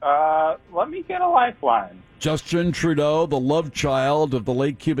 Let me get a lifeline. Justin Trudeau, the love child of the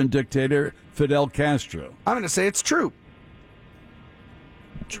late Cuban dictator Fidel Castro. I'm going to say it's true.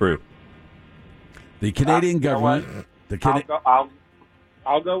 True. The Canadian government.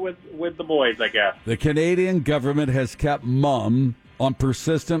 I'll go with the boys, I guess. The Canadian government has kept mum on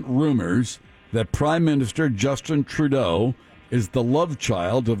persistent rumors that Prime Minister Justin Trudeau is the love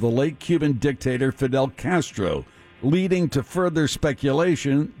child of the late Cuban dictator Fidel Castro, leading to further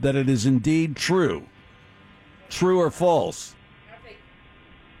speculation that it is indeed true. True or false?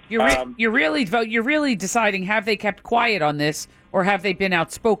 You're really deciding, have they kept quiet on this or have they been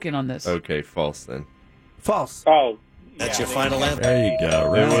outspoken on this? Okay, false then. False. Oh, that's your final answer. There you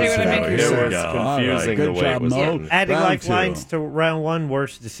go. It was confusing the way it was written. Adding Round lifelines 2. to round 1,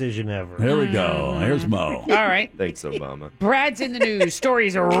 worst decision ever. Here we go. Here's Mo. All right. Thanks, Obama. Brad's in the news.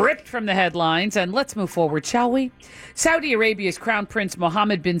 Stories are ripped from the headlines. And let's move forward, shall we? Saudi Arabia's Crown Prince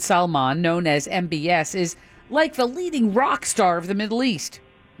Mohammed bin Salman, known as MBS, is like the leading rock star of the Middle East.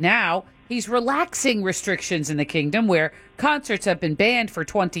 Now, he's relaxing restrictions in the kingdom where concerts have been banned for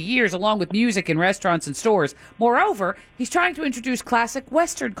 20 years, along with music in restaurants and stores. Moreover, he's trying to introduce classic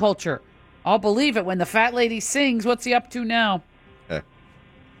Western culture. I'll believe it when the fat lady sings. What's he up to now?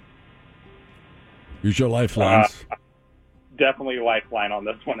 Use your lifelines. Definitely lifeline on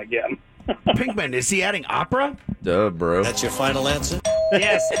this one again. Pinkman, is he adding opera? Duh, bro. That's your final answer?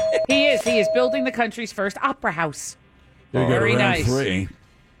 Yes, he is. He is building the country's first opera house. Here you go, Very round nice. 3.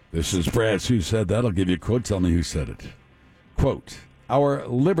 This is Brad's Who Said That. I'll give you a quote. Tell me who said it. Quote, our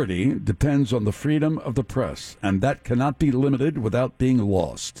liberty depends on the freedom of the press, and that cannot be limited without being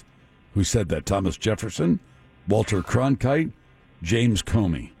lost. Who said that? Thomas Jefferson, Walter Cronkite, James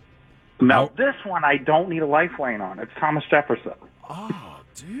Comey. Now, this one I don't need a lifeline on. It's Thomas Jefferson. Oh,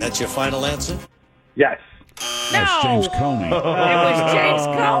 dude. That's your final answer? Yes. That's James Comey. It was James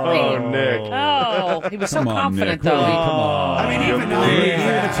Comey. Oh, Nick. Oh, he was so Come on, confident, Nick. though. Come on. I mean, even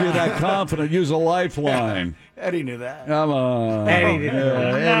Even if you're that confident, use a lifeline. Eddie knew that. Come on. Eddie didn't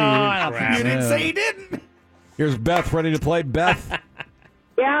know that. No, I don't You didn't say he didn't. Here's Beth ready to play. Beth.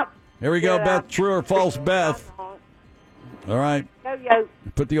 Yep. Here we go, Beth. True or false, Beth? All right. Yo.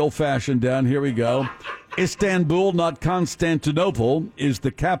 Put the old-fashioned down. Here we go. Istanbul, not Constantinople, is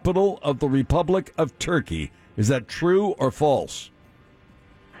the capital of the Republic of Turkey. Is that true or false?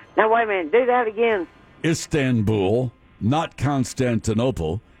 Now, wait a minute. Do that again. Istanbul, not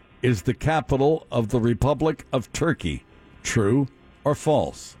Constantinople, is the capital of the Republic of Turkey. True or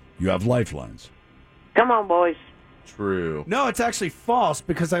false? You have lifelines. Come on, boys. True. No, it's actually false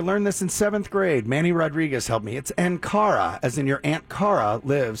because I learned this in 7th grade. Manny Rodriguez helped me. It's Ankara, as in your Aunt Cara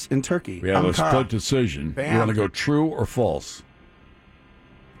lives in Turkey. We have Ankara. a split decision. Bam. You want to go true or false?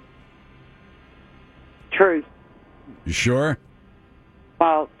 True. You sure?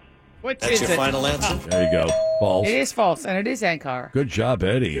 False. Which That's is your it? final answer? There you go. False. It is false, and it is Ankara. Good job,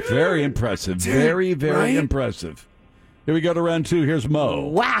 Eddie. Very impressive. Very, very right? impressive. Here we go to round 2. Here's Mo.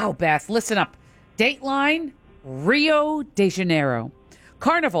 Wow, Beth, listen up. Dateline, Rio de Janeiro.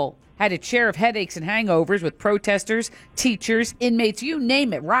 Carnival had its share of headaches and hangovers with protesters, teachers, inmates, you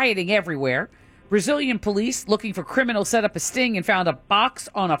name it, rioting everywhere. Brazilian police looking for criminals set up a sting and found a box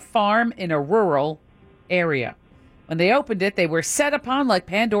on a farm in a rural area. When they opened it, they were set upon like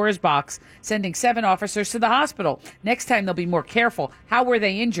Pandora's box, sending 7 officers to the hospital. Next time, they'll be more careful. How were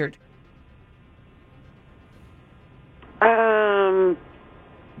they injured?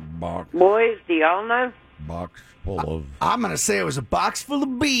 Boys, do y'all know? Box full of. I'm going to say it was a box full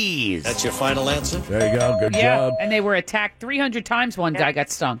of bees. That's your final answer? There you go. Good Yeah, job. and they were attacked 300 times. One guy got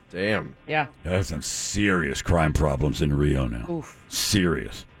stung. Damn. Yeah. There's some serious crime problems in Rio now. Oof.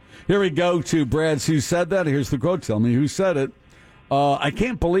 Serious. Here we go to Brad's Who Said That. Here's the quote. Tell me who said it. I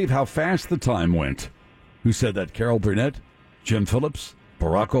can't believe how fast the time went. Who said that? Carol Burnett, Jim Phillips,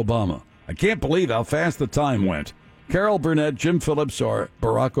 Barack Obama. I can't believe how fast the time went. Carol Burnett, Jim Phillips, or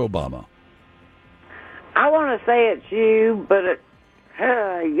Barack Obama? I want to say it's you, but it,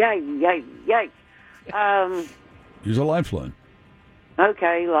 yikes. Use a lifeline.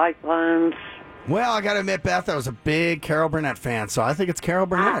 Okay, lifelines. Well, I got to admit, Beth, I was a big Carol Burnett fan, so I think it's Carol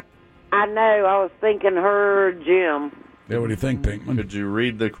Burnett. I know. I was thinking her, Jim. Yeah, what do you think, Pinkman? Could you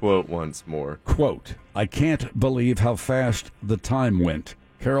read the quote once more? Quote, I can't believe how fast the time went.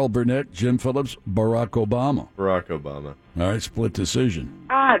 Carol Burnett, Jim Phillips, Barack Obama. Barack Obama. All right, split decision.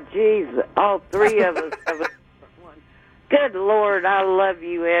 Ah, jeez. All three of us have a different one. Good Lord, I love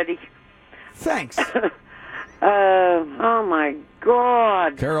you, Eddie. Thanks. Oh, my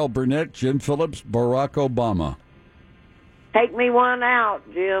God. Carol Burnett, Jim Phillips, Barack Obama. Take me one out,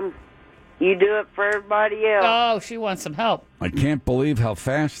 Jim. You do it for everybody else. Oh, she wants some help. I can't believe how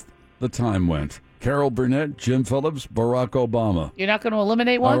fast the time went. Carol Burnett, Jim Phillips, Barack Obama. You're not going to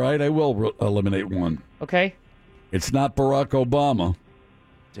eliminate one? All right, I will eliminate one. Okay. It's not Barack Obama.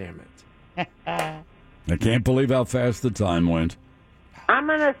 Damn it. I can't believe how fast the time went. I'm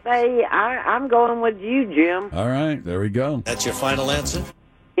going to say I'm going with you, Jim. All right, there we go. That's your final answer?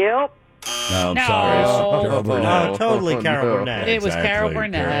 Yep. No, I'm No. sorry. Carol Burnett. Oh, totally Carol Burnett. It was Carol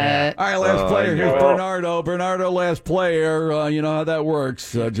Burnett. All right, last player. Here's no. Bernardo. Bernardo, last player. You know how that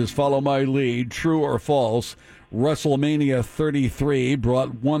works. Just follow my lead. True or false? WrestleMania 33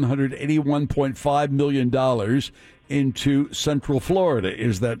 brought $181.5 million into Central Florida.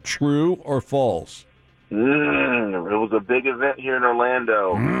 Is that true or false? It was a big event here in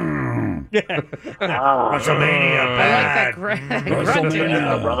Orlando. WrestleMania. I like that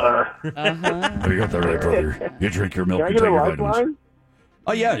WrestleMania. Brother. Uh-huh. Oh, you got that right, brother. You drink your milk Can I and get take a your vitamins. lifeline?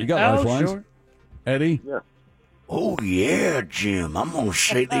 Oh, yeah, you got Oh, lifelines. sure. Eddie? Yeah. Oh, yeah, Jim. I'm going to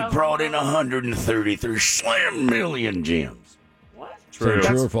say they brought in 133 slam million, Jim. True.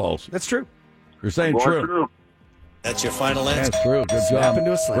 True or false? That's true. You're saying true. That's your final answer? That's true. Good Snap job.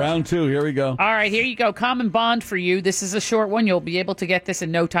 into a slam. Round two. Here we go. All right, here you go. Common bond for you. This is a short one. You'll be able to get this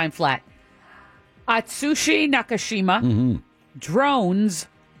in no time flat. Atsushi Nakashima, drones,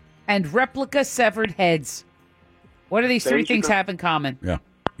 and replica severed heads. What do these three things have in common? Yeah.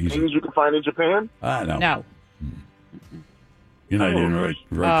 Easy. Things you can find in Japan? No. No. You're not even right.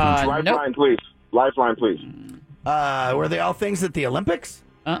 Lifeline, please. Lifeline, please. Were they all things at the Olympics?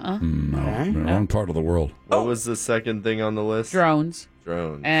 No, wrong part of the world. What was the second thing on the list? Drones.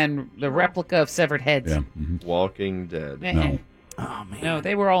 Drones. And the replica of severed heads. Yeah. Walking Dead. No. Oh, man. No,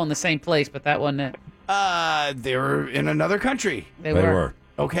 they were all in the same place, but that wasn't it. They were in another country. They were.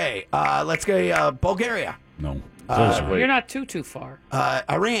 Okay, let's go Bulgaria. No. You're not too far.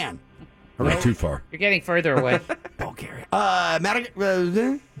 Iran. Not too far. You're getting further away. Bulgaria. We'll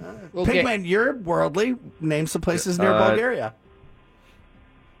Pigman, you're worldly. Name some places near Bulgaria.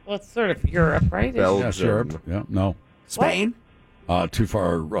 Well, it's sort of Europe, right? Yes, Europe. Yeah. No. Spain. Too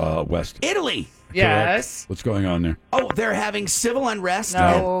far west. Italy. Yes. What's going on there? Oh, they're having civil unrest.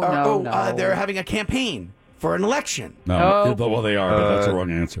 No. They're having a campaign for an election. No. Well, they are, but that's the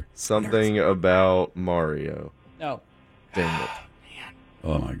wrong answer. Something about Mario. No. Damn it.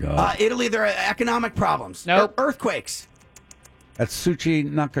 Oh, my God. Italy, there are economic problems. Nope. Earthquakes. That's Atsushi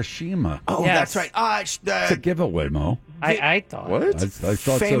Nakashima. Oh, Yes. that's right. It's a giveaway, Mo. I thought. What? I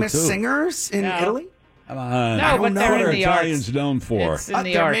thought famous so, too. singers in No. Italy? Come on. No, but What they're in are the Italians arts. known for? It's in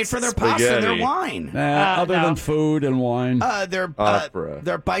the They're arts. made for their pasta and their Spaghetti. wine. Other no. than food and wine. Opera.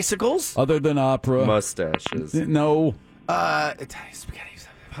 Their bicycles. Other than opera. Mustaches. No. Italian spaghetti,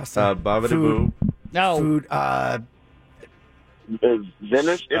 pasta, Babidi-boo. No. food.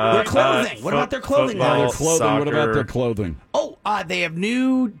 Venice? Their clothing. What about their clothing? Their lines? clothing. What about their clothing? Oh, they have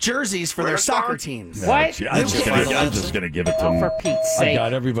new jerseys for their soccer teams. What? Gee, I'm just going to give it to Oh, them. for Pete's Oh, sake.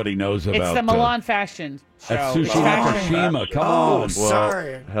 God, everybody knows about It's the Milan fashion show. Atsushi Nakashima. Come on.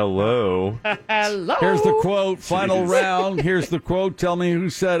 Sorry. Hello. Hello. Here's the quote. Final round. Here's the quote. Tell me who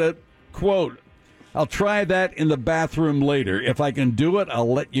said it. Quote, I'll try that in the bathroom later. If I can do it,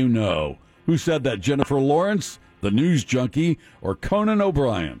 I'll let you know. Who said that? Jennifer Lawrence, the news junkie, or Conan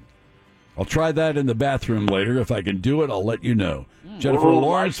O'Brien? I'll try that in the bathroom later. If I can do it, I'll let you know. Jennifer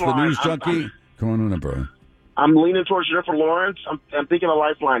Lawrence, the news junkie, Conan O'Brien. I'm leaning towards Jennifer Lawrence. I'm thinking a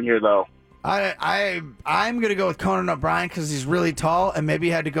lifeline here, though. I'm going to go with Conan O'Brien because he's really tall and maybe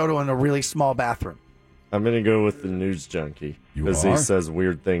he had to go to a really small bathroom. I'm going to go with the news junkie. You Because are? he says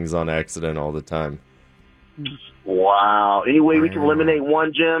weird things on accident all the time. Wow. Any way we can eliminate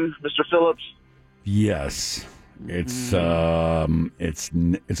one, Jim, Mr. Phillips? Yes. It's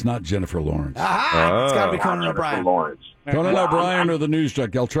not Jennifer Lawrence. Aha! It's got to be Conan O'Brien. Lawrence. Conan Wow. O'Brien or the news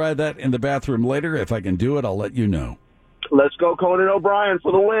junkie. I'll try that in the bathroom later. If I can do it, I'll let you know. Let's go Conan O'Brien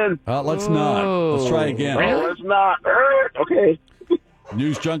for the win. Let's not. Let's try again. Oh, let's not. Okay.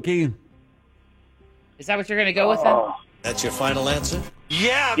 News junkie. Is that what you're going to go with then? That's your final answer?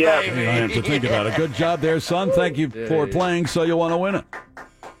 Yeah, I have to think about it. Good job there, son. Thank you for playing so you want to win it.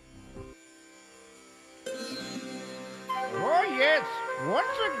 Oh, yes. Once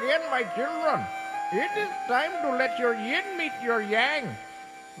again, my children, it is time to let your yin meet your yang.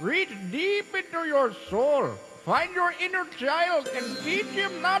 Reach deep into your soul. Find your inner child and teach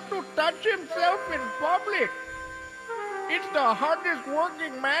him not to touch himself in public. It's the hardest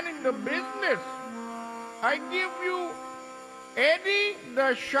working man in the business. I give you Eddie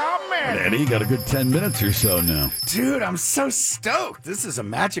the Shaman. Eddie, you got a good 10 minutes or so now. Dude, I'm so stoked. This is a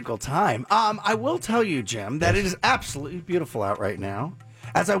magical time. I will tell you, Jim, that it is absolutely beautiful out right now.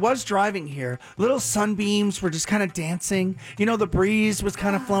 As I was driving here, little sunbeams were just kind of dancing. You know, the breeze was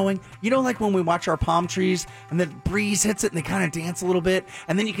kind of flowing. You know, like when we watch our palm trees and the breeze hits it and they kind of dance a little bit.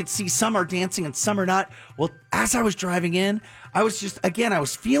 And then you can see some are dancing and some are not. Well, as I was driving in, I was just, again, I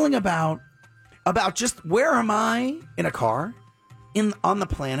was feeling about just where am I in a car on the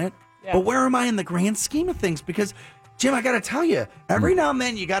planet, but where am I in the grand scheme of things? Because, Jim, I got to tell you, every now and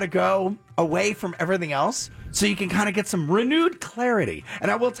then you got to go away from everything else so you can kind of get some renewed clarity.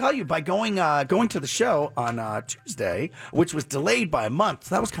 And I will tell you, by going to the show on Tuesday, which was delayed by a month,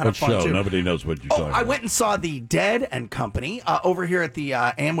 that was kind of What fun show? too. Nobody knows what you're talking I about. went and saw the Dead and Company over here at the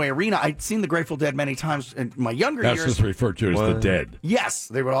Amway Arena. I'd seen the Grateful Dead many times in my younger That's years. just referred to as the Dead. Yes,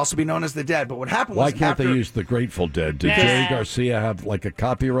 they would also be known as the Dead. But what happened Why was can't after, they use the Grateful Dead? Did Yeah. Jerry Garcia have like a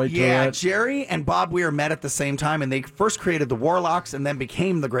copyright to Yeah, that? Jerry and Bob Weir met at the same time, and they first created the Warlocks and then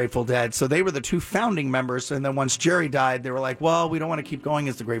became the Grateful Dead. So they were the two founding members. And then once Jerry died, they were like, well, we don't want to keep going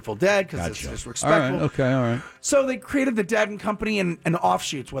as the Grateful Dead because it's disrespectful. All right, okay, all right. So they created the Dead and Company and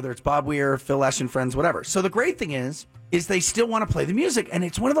offshoots, whether it's Bob Weir, Phil Lesh and friends, whatever. So the great thing is they still want to play the music. And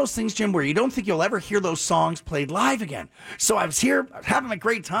it's one of those things, Jim, where you don't think you'll ever hear those songs played live again. So I was here having a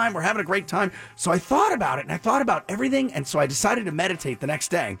great time. We're having a great time. So I thought about it and I thought about everything. And so I decided to meditate the next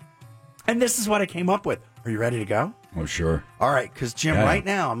day. And this is what I came up with. Are you ready to go? Oh, sure. All right, because, Jim, Yeah. right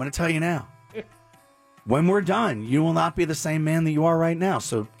now, I'm going to tell you now. When we're done, you will not be the same man that you are right now.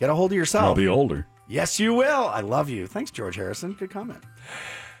 So get a hold of yourself. I'll be older. Yes, you will. I love you. Thanks, George Harrison. Good comment.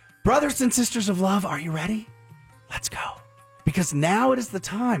 Brothers and sisters of love, are you ready? Let's go. Because now it is the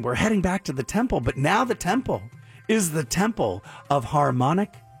time. We're heading back to the temple, but now the temple is the temple of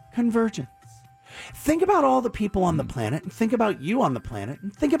harmonic convergence. Think about all the people on the planet, and think about you on the planet,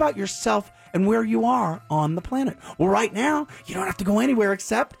 and think about yourself and where you are on the planet. Well, right now, you don't have to go anywhere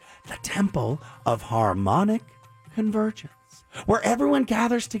except the temple of harmonic convergence, where everyone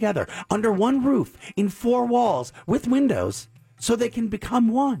gathers together under one roof in four walls with windows so they can become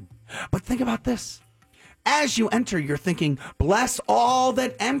one. But think about this. As you enter, you're thinking, bless all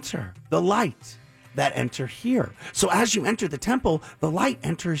that enter the light that enter here. So as you enter the temple, the light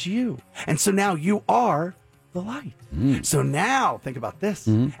enters you. And so now you are the light. So now think about this.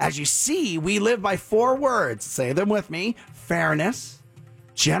 As you see, we live by four words. Say them with me. Fairness,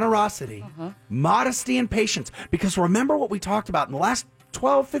 generosity, modesty, and patience. Because remember what we talked about in the last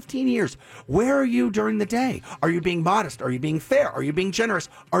 12, 15 years. Where are you during the day? Are you being modest? Are you being fair? Are you being generous?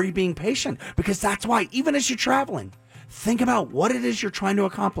 Are you being patient? Because that's why, even as you're traveling, think about what it is you're trying to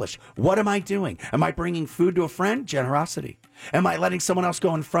accomplish. What am I doing? Am I bringing food to a friend? Generosity. Am I letting someone else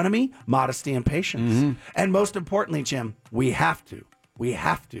go in front of me? Modesty and patience. And most importantly, Jim, we have to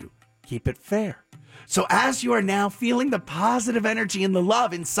keep it fair. So as you are now feeling the positive energy and the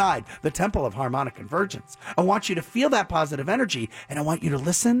love inside the Temple of Harmonic Convergence, I want you to feel that positive energy, and I want you to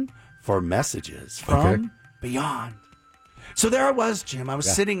listen for messages from beyond. So there I was, Jim. I was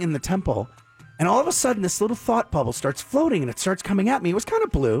sitting in the temple, and all of a sudden this little thought bubble starts floating, and it starts coming at me. It was kind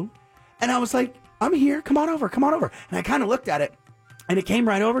of blue, and I was like, I'm here. Come on over. Come on over. And I kind of looked at it, and it came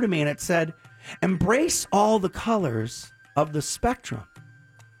right over to me, and it said, embrace all the colors of the spectrum.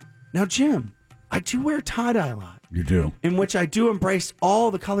 Now, Jim, I do wear tie-dye a lot, You do. in which I do embrace all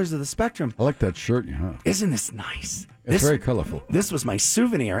the colors of the spectrum. I like that shirt you have. Isn't this nice? It's very colorful. This was my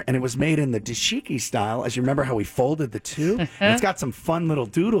souvenir, and it was made in the dashiki style. As you remember how we folded the two? And it's got some fun little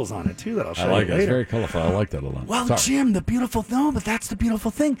doodles on it, too, that I'll show I like you it. later. It's very colorful. I like that a lot. Well, Sorry. Jim, the beautiful but that's the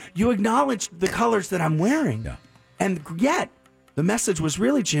beautiful thing. You acknowledged the colors that I'm wearing. Yeah. And yet, the message was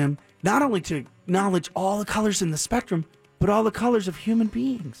really, Jim, not only to acknowledge all the colors in the spectrum, but all the colors of human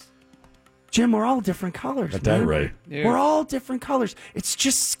beings. Jim, we're all different colors. Got that right. Yeah. We're all different colors. It's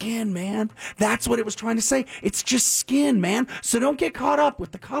just skin, man. That's what it was trying to say. It's just skin, man. So don't get caught up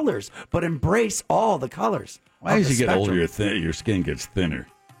with the colors, but embrace all the colors. Why as you get older, your skin gets thinner?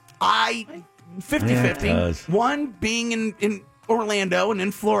 50-50. Yeah, it does. One, being in Orlando and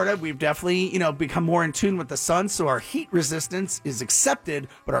in Florida, we've definitely, become more in tune with the sun, so our heat resistance is accepted,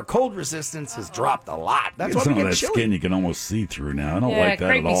 but our cold resistance has dropped a lot. That's why Some we of get that chilly. skin you can almost see through now. I don't like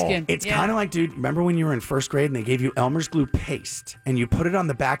that at all. skin. It's kind of like, dude, remember when you were in first grade and they gave you Elmer's glue paste and you put it on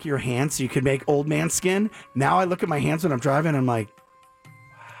the back of your hand so you could make old man skin? Now I look at my hands when I'm driving and I'm like,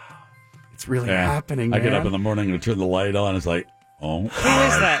 wow, it's really happening, man. I get up in the morning and turn the light on. It's like, oh, Who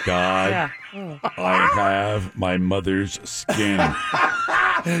is that? God. Yeah. I have my mother's skin.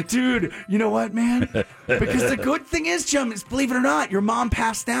 Dude, you know what, man? Because the good thing is, Jim, is believe it or not, your mom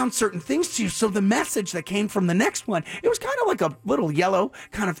passed down certain things to you. So the message that came from the next one, it was kind of like a little yellow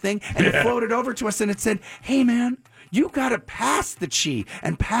kind of thing. And it floated over to us and it said, hey, man, you got to pass the chi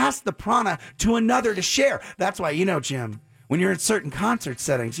and pass the prana to another to share. That's why, Jim, when you're in certain concert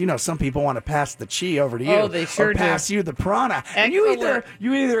settings, some people want to pass the chi over to you. Oh, they sure or pass do. you the prana. And you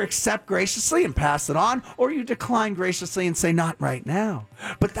either accept graciously and pass it on, or you decline graciously and say, not right now.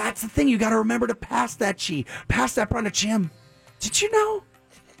 But that's the thing. You got to remember to pass that chi, pass that prana. Jim, did you know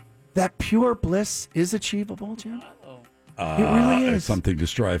that pure bliss is achievable, Jim? It really is. It's something to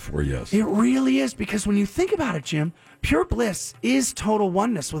strive for, yes. It really is, because when you think about it, Jim, pure bliss is total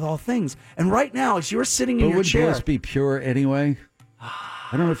oneness with all things. And right now, as you're sitting in But your would chair... bliss be pure anyway? I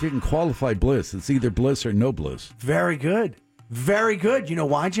don't know if you can qualify bliss. It's either bliss or no bliss. Very good. Very good. You know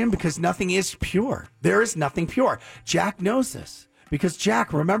why, Jim? Because nothing is pure. There is nothing pure. Jack knows this. Because,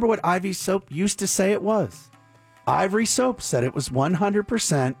 Jack, remember what Ivy Soap used to say it was? Ivory Soap said it was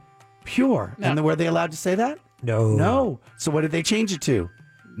 100% pure. No. And were they allowed to say that? No. No. So what did they change it to?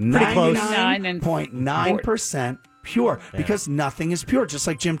 Pretty close. 99.9% pure. Because nothing is pure, just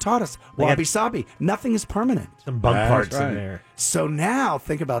like Jim taught us. Wabi sabi. Nothing is permanent. Some bug parts in there. So now,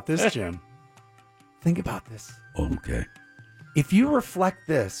 think about this, Jim. Think about this. Okay. If you reflect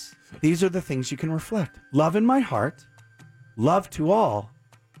this, these are the things you can reflect. Love in my heart. Love to all.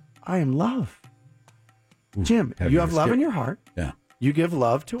 I am love. Jim, you have love in your heart. Yeah. You give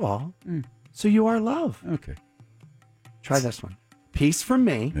love to all. So you are love. Okay. Try this one. Peace from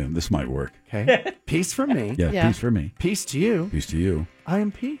me. Yeah, this might work. Okay. Peace from me. Yeah, peace for me. Peace to you. Peace to you. I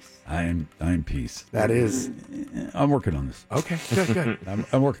am peace. I am peace. That is. I'm working on this. Okay, good.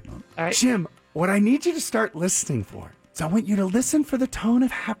 I'm working on it. All right. Jim, what I need you to start listening for is I want you to listen for the tone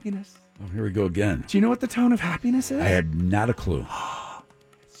of happiness. Oh, here we go again. Do you know what the tone of happiness is? I had not a clue.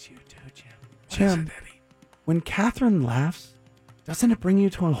 It's you too, Jim. Jim, when Catherine laughs, doesn't it bring you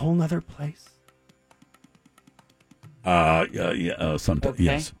to a whole nother place? Sometimes, Okay.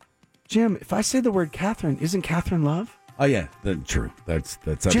 yes. Jim, if I say the word Catherine, isn't Catherine love? Oh, yeah, that's true. That's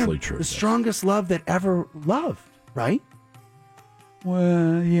absolutely Jim, true. the yes. strongest love that ever loved, right?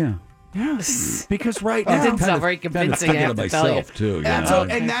 Well, yeah. Yeah, because right That now... didn't sound very convincing, I have to tell you. myself, too. That's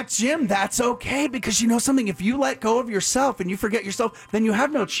and that's, Jim, that's okay, because you know something, if you let go of yourself and you forget yourself, then you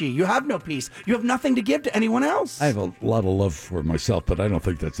have no chi, you have no peace, you have nothing to give to anyone else. I have a lot of love for myself, but I don't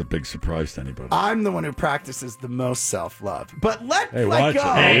think that's a big surprise to anybody. I'm the one who practices the most self-love. But let Hey, go. watch it.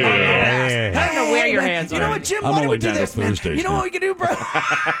 I don't know where your man, hands You are. know what, Jim? I'm Why don't only we do down to this, man? Thursdays You know now. what we can do, bro?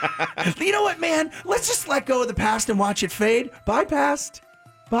 You know what, man? Let's just let go of the past and watch it fade. Bye, past.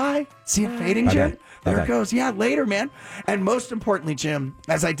 Bye. See it fading, Bye-bye. Jim? There Bye-bye. it goes. Yeah, later, man. And most importantly, Jim,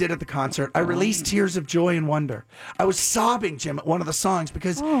 as I did at the concert, I released tears of joy and wonder. I was sobbing, Jim, at one of the songs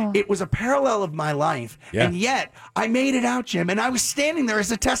because it was a parallel of my life. Yeah. And yet, I made it out, Jim. And I was standing there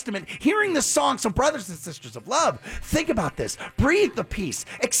as a testament, hearing the song, some brothers and sisters of love. Think about this. Breathe the peace.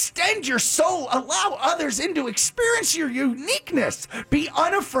 Extend your soul. Allow others in to experience your uniqueness. Be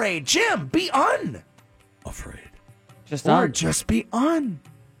unafraid. Jim, be Afraid. Just or on. just be on.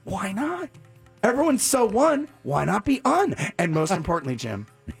 Why not? Everyone's so one. Why not be on? And most importantly, Jim,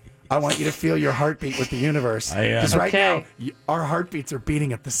 I want you to feel your heartbeat with the universe. I am. Because right Okay. now, our heartbeats are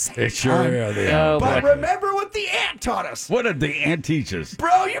beating at the same They sure time. are. They Oh, are. But boy. remember what the ant taught us. What did the ant teach us?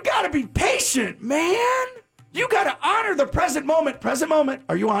 Bro, you got to be patient, man. You got to honor the present moment. Present moment.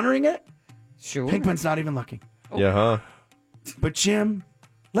 Are you honoring it? Sure. Pinkman's not even looking. Yeah, huh? But, Jim,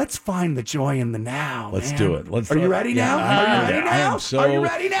 let's find the joy in the now. Let's man. do it. Are you ready now? Yeah, Are you I'm ready ready. I now? am so- Are you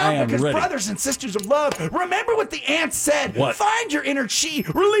ready now? I am Because ready. brothers and sisters of love, remember what the ant said. What? Find your inner chi,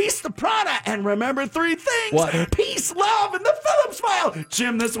 release the prana, and remember three things. What? Peace, love, and the Phillips file.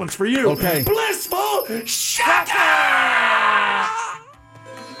 Jim, this one's for you. Okay. Blissful Shaka!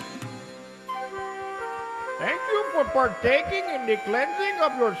 for partaking in the cleansing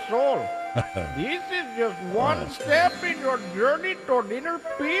of your soul. This is just one step in your journey toward inner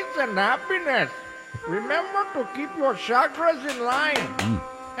peace and happiness. Remember to keep your chakras in line.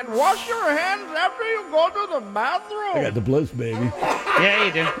 And wash your hands after you go to the bathroom. I got the bliss, baby. Yeah,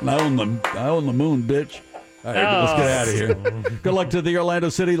 you do. I own the moon, bitch. All right, let's get out of here. Good luck to the Orlando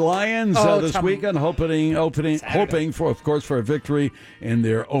City Lions this weekend, hoping for, of course, for a victory in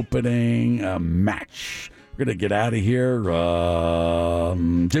their opening match. We're going to get out of here.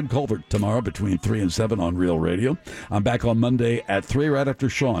 Jim Colbert tomorrow between 3 and 7 on Real Radio. I'm back on Monday at 3 right after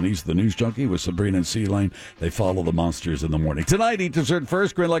Sean. He's the news junkie with Sabrina and C-Lane. They follow the monsters in the morning. Tonight, eat dessert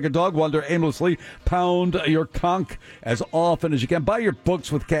first, grin like a dog, wander aimlessly, pound your conch as often as you can. Buy your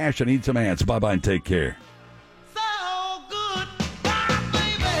books with cash and eat some ants. Bye-bye and take care.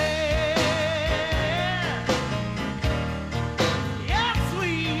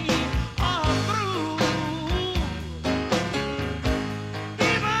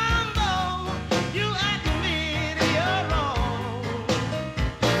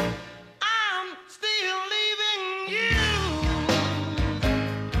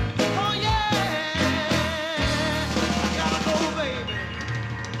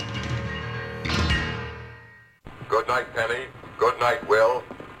 Good night, Penny. Good night, Will.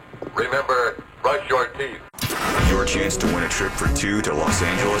 Remember, brush your teeth. Your chance to win a trip for two to Los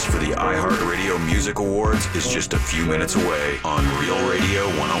Angeles for the iHeartRadio Music Awards is just a few minutes away on Real Radio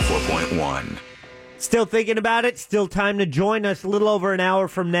 104.1. Still thinking about it? Still time to join us a little over an hour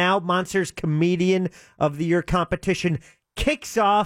from now. Monsters Comedian of the Year competition kicks off